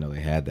children. I didn't even know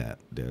they had that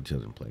dead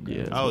children playground.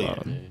 Yeah. Oh, yeah.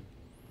 Dude.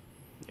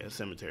 Yeah, the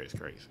cemetery is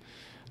crazy.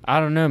 I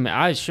don't know, man.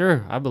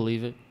 I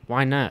believe it.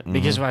 Why not?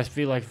 Because I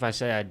feel like if I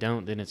say I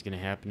don't, then it's gonna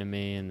happen to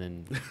me, and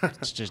then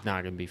it's just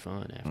not gonna be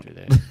fun after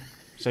that.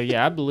 So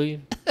yeah, I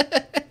believe.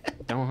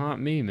 Don't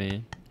haunt me,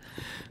 man.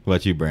 What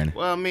about you, Branden?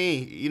 Well,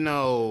 me,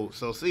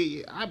 so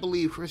see, I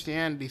believe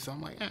Christianity, so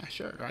I'm like,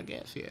 sure, I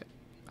guess, yeah.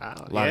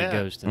 A lot of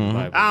ghosts in the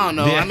Bible. I don't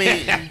know.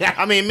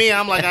 I mean, me,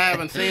 I'm like, I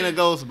haven't seen a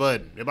ghost,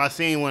 but if I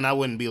seen one, I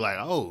wouldn't be like,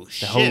 oh,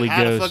 shit, Holy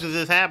how the Ghost. fuck is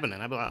this happening?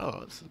 I'd be like,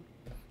 oh,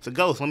 it's a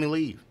ghost, let me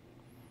leave.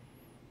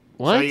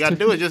 What? So you gotta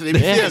do it. Just if you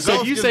see a ghost,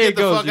 So you just say a get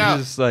the ghost, fuck you out.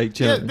 just like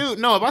Yeah, chilling. dude.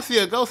 No, if I see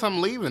a ghost, I'm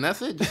leaving. That's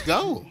it. Just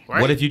go.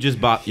 Right? What if you just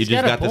bought? You He's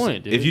just got a got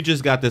point, this. dude. If you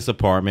just got this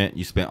apartment,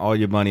 you spent all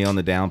your money on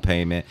the down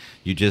payment.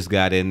 You just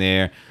got in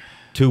there.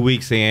 2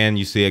 weeks in,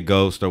 you see a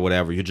ghost or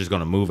whatever. You're just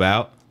gonna move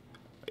out.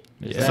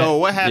 Yeah. So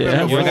what happened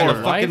Yeah. You ain't got no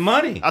before? fucking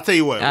money. I'll tell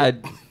you what.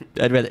 I'd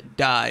rather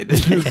die than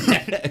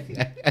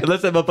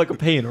unless that motherfucker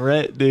paying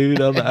rent,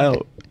 dude. I'm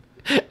out.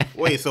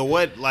 Wait. So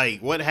what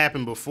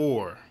happened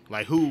before?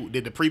 Like, who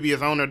did the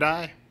previous owner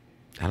die?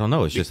 I don't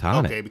know. It's just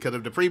haunted. Okay, because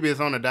if the previous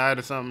owner died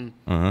or something,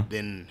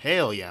 then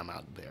hell yeah, I'm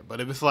out there. But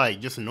if it's like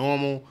just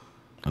normal,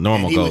 A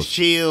normal and he was ghost.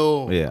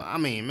 chill, Yeah. I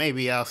mean,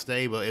 maybe I'll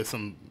stay. But if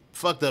some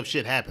fucked up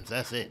shit happens,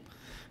 that's it.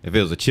 If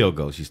it was a chill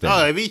ghost, you stay.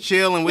 Oh, if he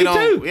chill and Me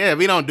too. if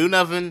we don't do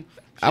nothing,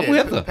 I'm shit,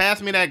 with her.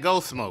 pass me that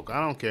ghost smoke. I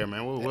don't care,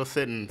 man. We'll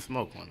sit and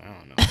smoke one. I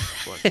don't know.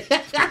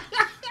 Fuck.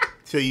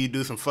 Till you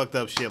do some fucked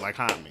up shit like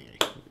haunt me.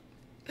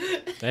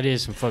 That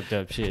is some fucked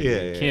up shit.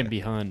 Yeah, You yeah. can't be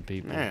hunting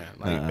people. Man,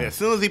 like as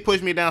soon as he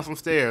pushed me down some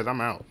stairs,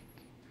 I'm out.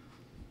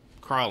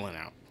 Crawling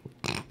out.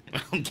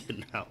 I'm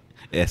getting out.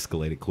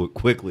 Escalated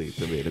quickly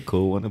to be the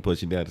cool one and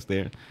push you down the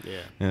stairs. Yeah.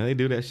 Yeah, they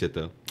do that shit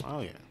though.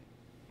 Oh yeah.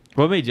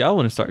 What made y'all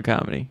want to start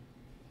comedy?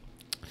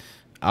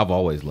 I've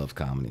always loved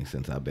comedy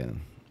since I've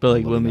been. But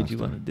like, a what little made you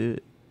want to do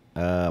it?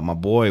 My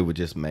boy would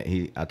just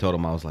I told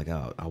him I was like,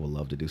 oh, I would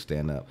love to do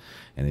stand up,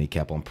 and then he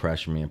kept on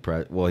pressuring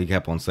me he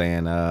kept on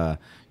saying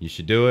you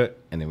should do it,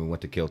 and then we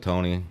went to Kill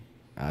Tony.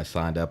 I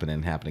signed up and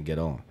then happened to get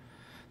on.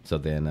 So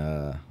then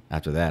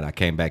after that, I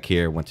came back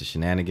here, went to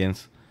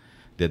Shenanigans,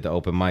 did the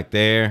open mic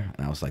there,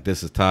 and I was like,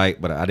 this is tight,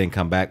 but I didn't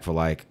come back for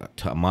like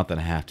a month and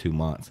a half, 2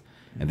 months.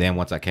 And then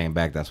once I came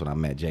back, that's when I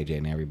met JJ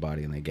and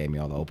everybody, and they gave me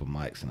all the open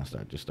mics, and I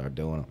started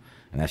doing them,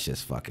 and that's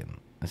just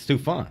it's too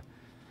fun.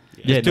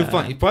 Yeah, It's too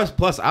nah. fun.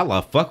 Plus, I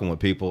love fucking with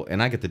people,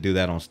 and I get to do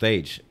that on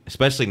stage.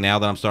 Especially now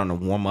that I'm starting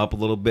to warm up a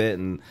little bit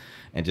and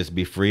just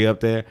be free up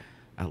there.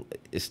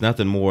 It's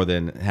nothing more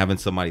than having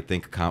somebody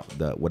think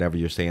whatever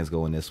you're saying is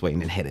going this way,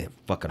 and then hit it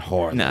fucking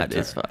hard. Nah, every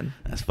it's turn. fun.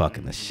 That's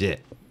fucking the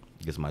shit.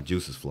 Gets my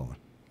juices flowing.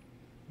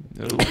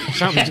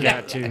 Something's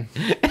got to.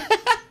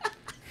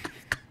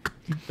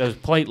 Those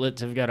platelets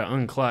have got to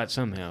unclot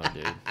somehow,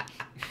 dude.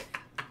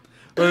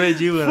 What made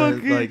you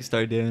want to like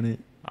start doing it?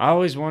 I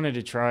always wanted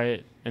to try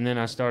it, and then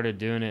I started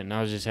doing it, and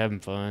I was just having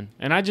fun.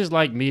 And I just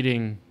like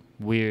meeting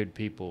weird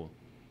people,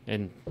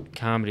 and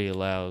comedy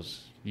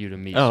allows you to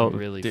meet Oh, some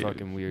really dude.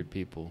 fucking weird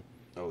people.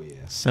 Oh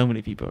yeah. So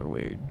many people are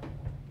weird.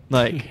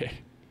 Like,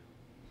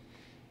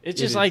 It's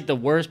just is. like the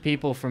worst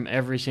people from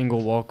every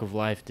single walk of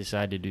life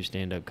decide to do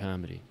stand-up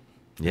comedy.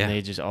 Yeah. And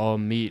they just all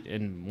meet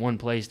in one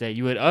place that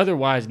you would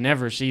otherwise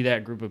never see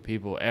that group of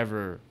people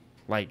ever,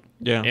 like,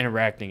 Yeah.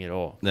 interacting at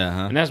all.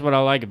 Uh-huh. And that's what I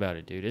like about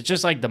it, dude. It's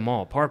just like the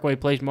mall. Parkway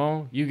Place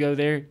Mall, you go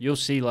there, you'll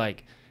see,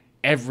 like,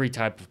 every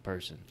type of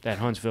person that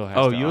Huntsville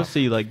has to you'll offer.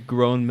 see like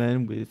grown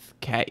men with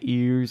cat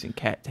ears and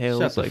cat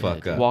tails, Shut the like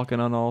fuck up. walking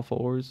on all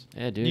fours.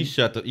 Yeah, dude. You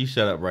shut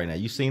up right now.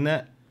 You seen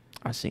that?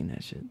 I seen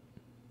that shit.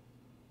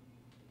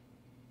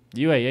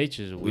 UAH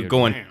is a We're weird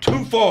going one.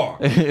 too far. All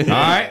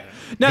right.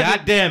 No,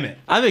 God damn it.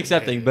 I'm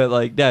accepting, but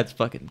like that's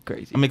fucking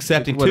crazy. I'm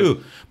accepting What-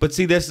 too. But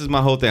see, this is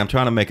my whole thing. I'm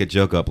trying to make a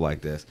joke up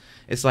like this.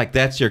 It's like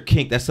that's your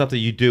kink. That's something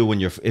you do when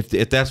you're if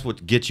that's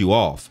what gets you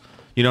off.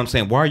 You know what I'm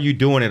saying? Why are you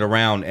doing it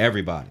around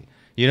everybody?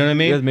 You know what I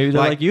mean? Because maybe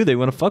they're like you. They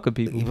want to fuck with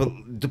people.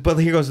 But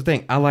here goes the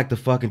thing. I like the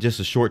fucking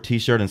just a short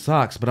t-shirt and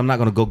socks, but I'm not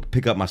gonna go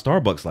pick up my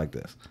Starbucks like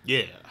this.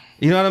 Yeah.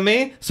 You know what I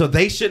mean? So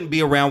they shouldn't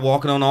be around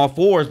walking on all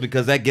fours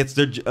because that gets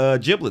their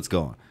giblets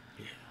going.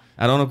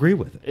 I don't agree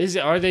with it.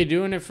 Are they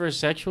doing it for a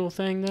sexual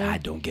thing though? I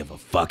don't give a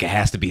fuck. It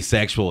has to be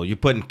sexual. You're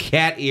putting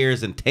cat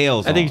ears and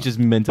tails I think it's just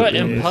mental. But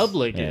in illness.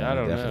 public, Yeah, I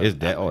don't know. It's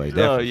it's Oh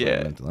definitely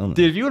yeah, mental illness.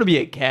 dude. If you want to be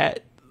a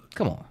cat,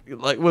 Come on.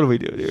 like, what are we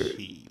doing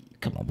here?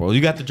 Come on, bro. You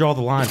got to draw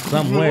the line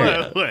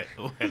somewhere. Wait.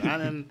 I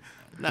didn't.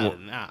 No.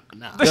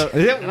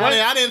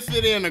 I didn't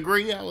sit there and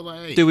agree. I was like,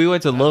 hey. Dude, we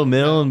went to Low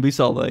Mill and we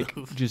saw like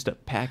just a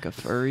pack of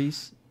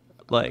furries.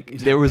 Like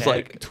there was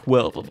like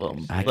 12 of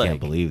them. I can't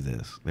believe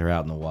this. They're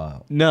out in the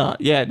wild. No,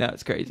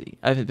 it's crazy.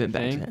 I haven't been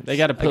back since. They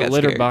got to I put got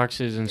litter scared.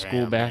 boxes in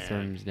school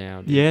bathrooms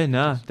now. Dude. Yeah,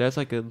 nah, that's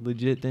like a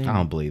legit thing. I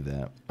don't believe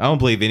that. I don't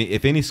believe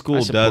if any school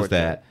does support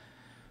that,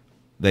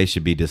 they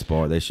should be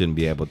disbarred. They shouldn't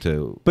be able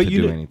to But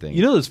do anything.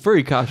 You know those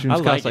furry costumes I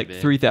like cost it, like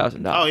man.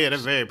 $3,000. Oh yeah, they're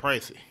very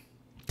pricey.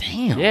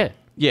 damn. Yeah.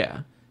 Yeah.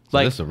 So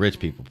Like this is a rich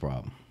people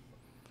problem.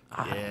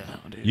 Yeah.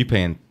 You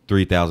paying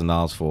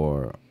 $3,000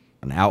 for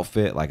an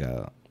outfit like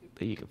a.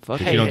 you can fuck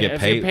You it. don't get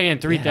if paid. you're paying Are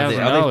they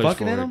 $3,000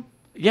 fucking for in it. them?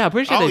 Yeah, I'm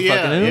pretty sure Oh they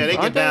fucking yeah, in yeah, them, they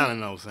aren't get down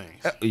in those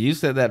things. You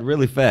said that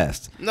really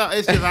fast. No,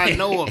 it's just I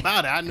know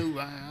about it. I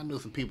knew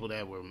some people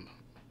that were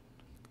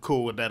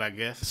cool with that, I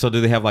guess. So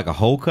do they have like a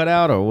hole cut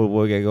out or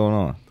what got going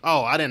on?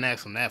 Oh, I didn't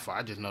ask them that far.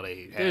 I just know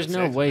they. Had There's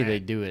no sex way in they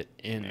that. do it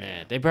in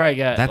that. They probably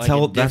got That's like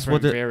how- a that's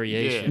what different the-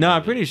 variation. Yeah. No, of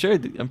I'm it.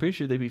 pretty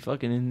sure they be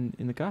fucking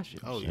in the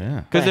costumes. Oh yeah. Yeah.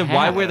 Because then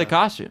why have- wear the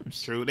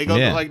costumes? True. They go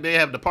Yeah. to, like they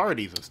have the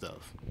parties and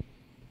stuff.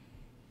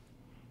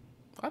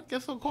 I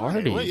guess so quiet.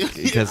 Parties? What? Because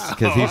he's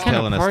kind of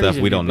telling us parties stuff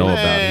have we you don't know been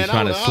about. He's Man,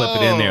 trying to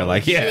slip it in there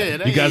like, yeah,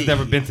 shit, you guys hey.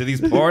 never been to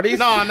these parties?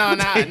 No. Now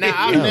I've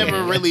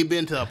never really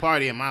been to a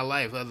party in my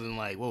life other than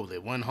like what was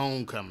it, one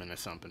homecoming or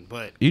something.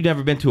 But You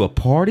never been to a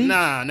party?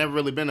 nah, I never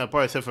really been to a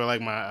party except for like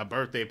a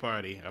birthday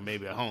party or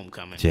maybe a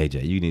homecoming.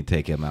 JJ, you need to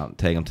take him out.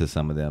 Take him to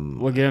some of them.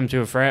 We'll get them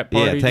to a frat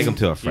Yeah, party. take 'em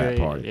to a frat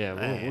party. Yeah,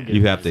 we'll get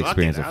You them. have to Fuck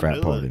experience it, a I'll frat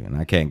do party, it. and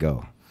I can't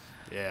go.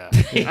 Yeah,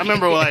 I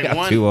remember like I'm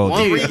one too old.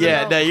 one reason.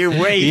 Yeah, no, you're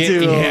way Yeah, too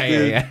old.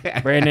 yeah.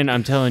 Brandon,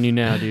 I'm telling you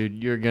now,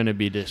 dude, you're gonna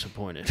be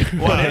disappointed.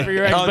 Whatever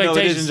your Oh, no, it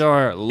expectations is-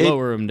 are,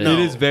 lower them down. It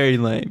is very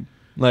lame.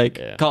 Like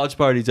Yeah. college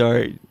parties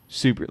are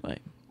super lame.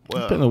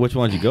 Depending on which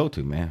ones you go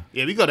to, man.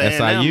 Yeah, we go to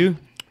SIU,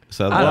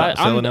 Southern, I'm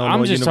Southern Illinois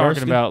just University.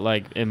 talking about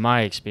like in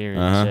my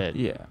experience Uh-huh. at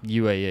Yeah.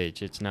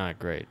 UAH. It's not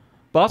great.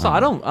 But also, I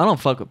don't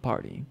fuck with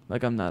partying.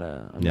 Like I'm not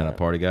a You're not a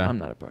party guy? I'm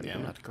not a party Yeah, guy.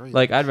 I'm not crazy.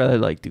 Like I'd rather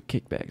like do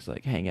kickbacks,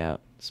 like hang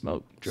out,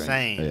 smoke, drink,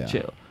 Same. Yeah.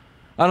 chill.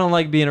 I don't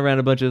like being around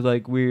a bunch of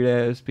like weird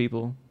ass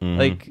people. Mhm.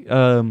 Like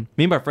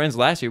me and my friends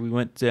last year, we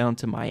went down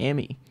to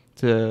Miami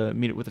to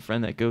meet up with a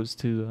friend that goes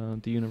to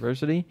the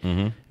university.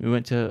 Mhm. We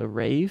went to a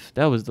rave.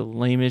 That was the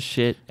lamest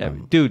shit ever.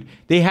 Dude,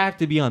 they have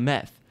to be on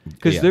meth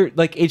because Yeah. they're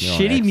like it's They're on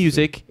shitty ecstasy.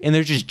 music and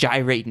they're just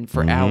gyrating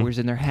for Mhm. hours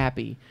and they're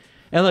happy.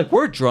 And like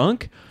we're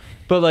drunk,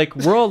 but like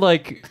we're all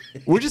like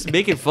we're just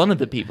making fun of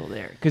the people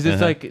there because it's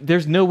Uh-huh. like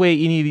there's no way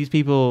any of these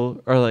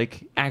people are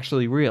like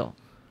actually real.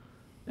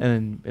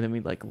 And then we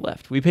like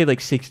left. We paid like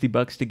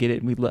 $60 to get it,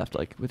 and we left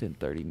like within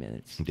 30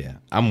 minutes. Yeah,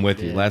 I'm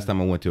with you. Yeah. Last time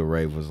I went to a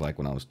rave was like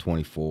when I was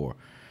 24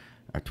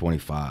 or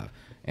 25,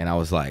 and I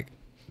was like,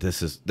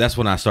 that's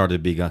when I started to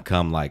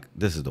become like,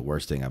 this is the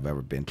worst thing I've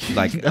ever been to.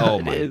 Like, No, oh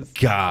it my is.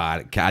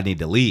 God, I need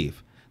to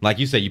leave. Like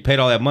you said, you paid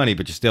all that money,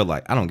 but you're still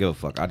like, I don't give a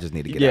fuck. I just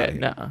need to get out of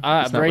here. It's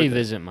not Brave worth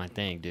it. isn't my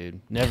thing,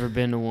 dude. Never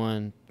been to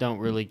one. Don't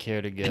really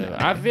care to go.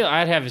 I feel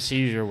I'd have a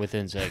seizure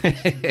within seconds.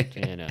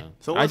 You know.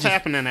 So I what's just-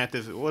 happening at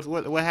this?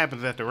 What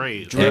happens at the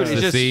rave? Dude, it's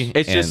Ecstasy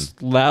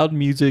just loud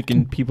music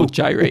and people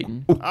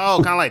gyrating.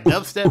 Oh, kind of like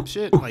dubstep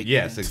shit. Like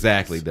Yes,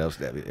 exactly.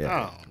 Dubstep.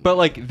 Yeah. Oh, But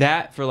like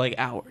that for like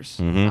hours.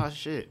 Mhm. oh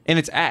shit. And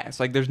it's ass.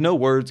 Like there's no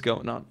words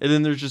going on. And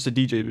then there's just a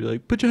DJ be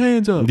like, put your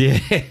hands up. Yeah.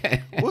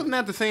 Wasn't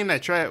that the thing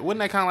that wasn't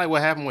that kind of like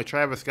what happened with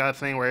Travis Scott's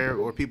thing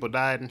where people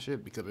died and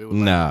shit because it was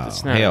like, No,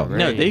 It's not hell a no.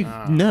 No, rave. they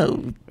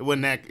no. it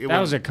wasn't that. It That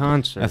was a wasn't-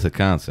 concert. That's a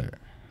concert.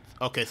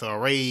 okay. So a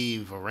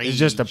rave. It's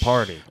just a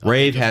party.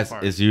 Rave just a has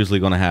party. is usually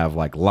going to have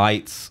like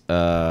lights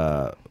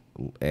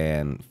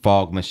and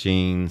fog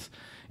machines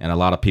and a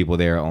lot of people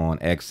there on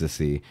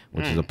ecstasy,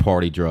 which is a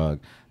party drug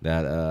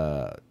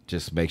that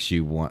just makes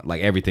you want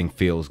like everything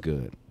feels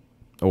good.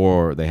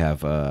 Or they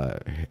have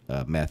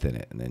meth in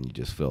it, and then you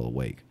just feel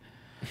awake.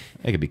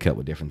 It could be cut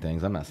with different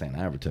things. I'm not saying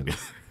I ever took it.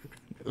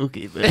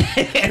 Okay, but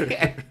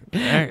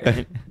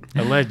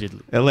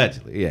Allegedly.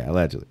 Allegedly, yeah,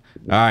 allegedly.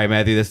 All right,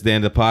 Matthew, this is the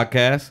end of the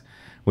podcast.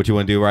 What you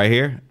want to do right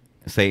here?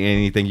 Say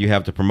anything you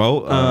have to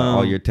promote,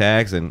 all your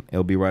tags, and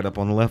it'll be right up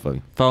on the left of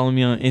you. follow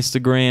me on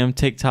Instagram,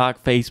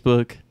 TikTok,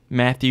 Facebook,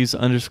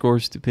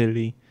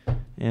 Matthews_stupidity.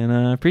 And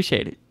I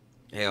appreciate it.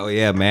 Hell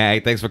yeah, man. Hey,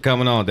 thanks for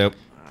coming on, dope.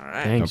 All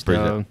right. Thanks,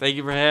 appreciate it. dog. Thank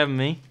you for having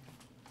me.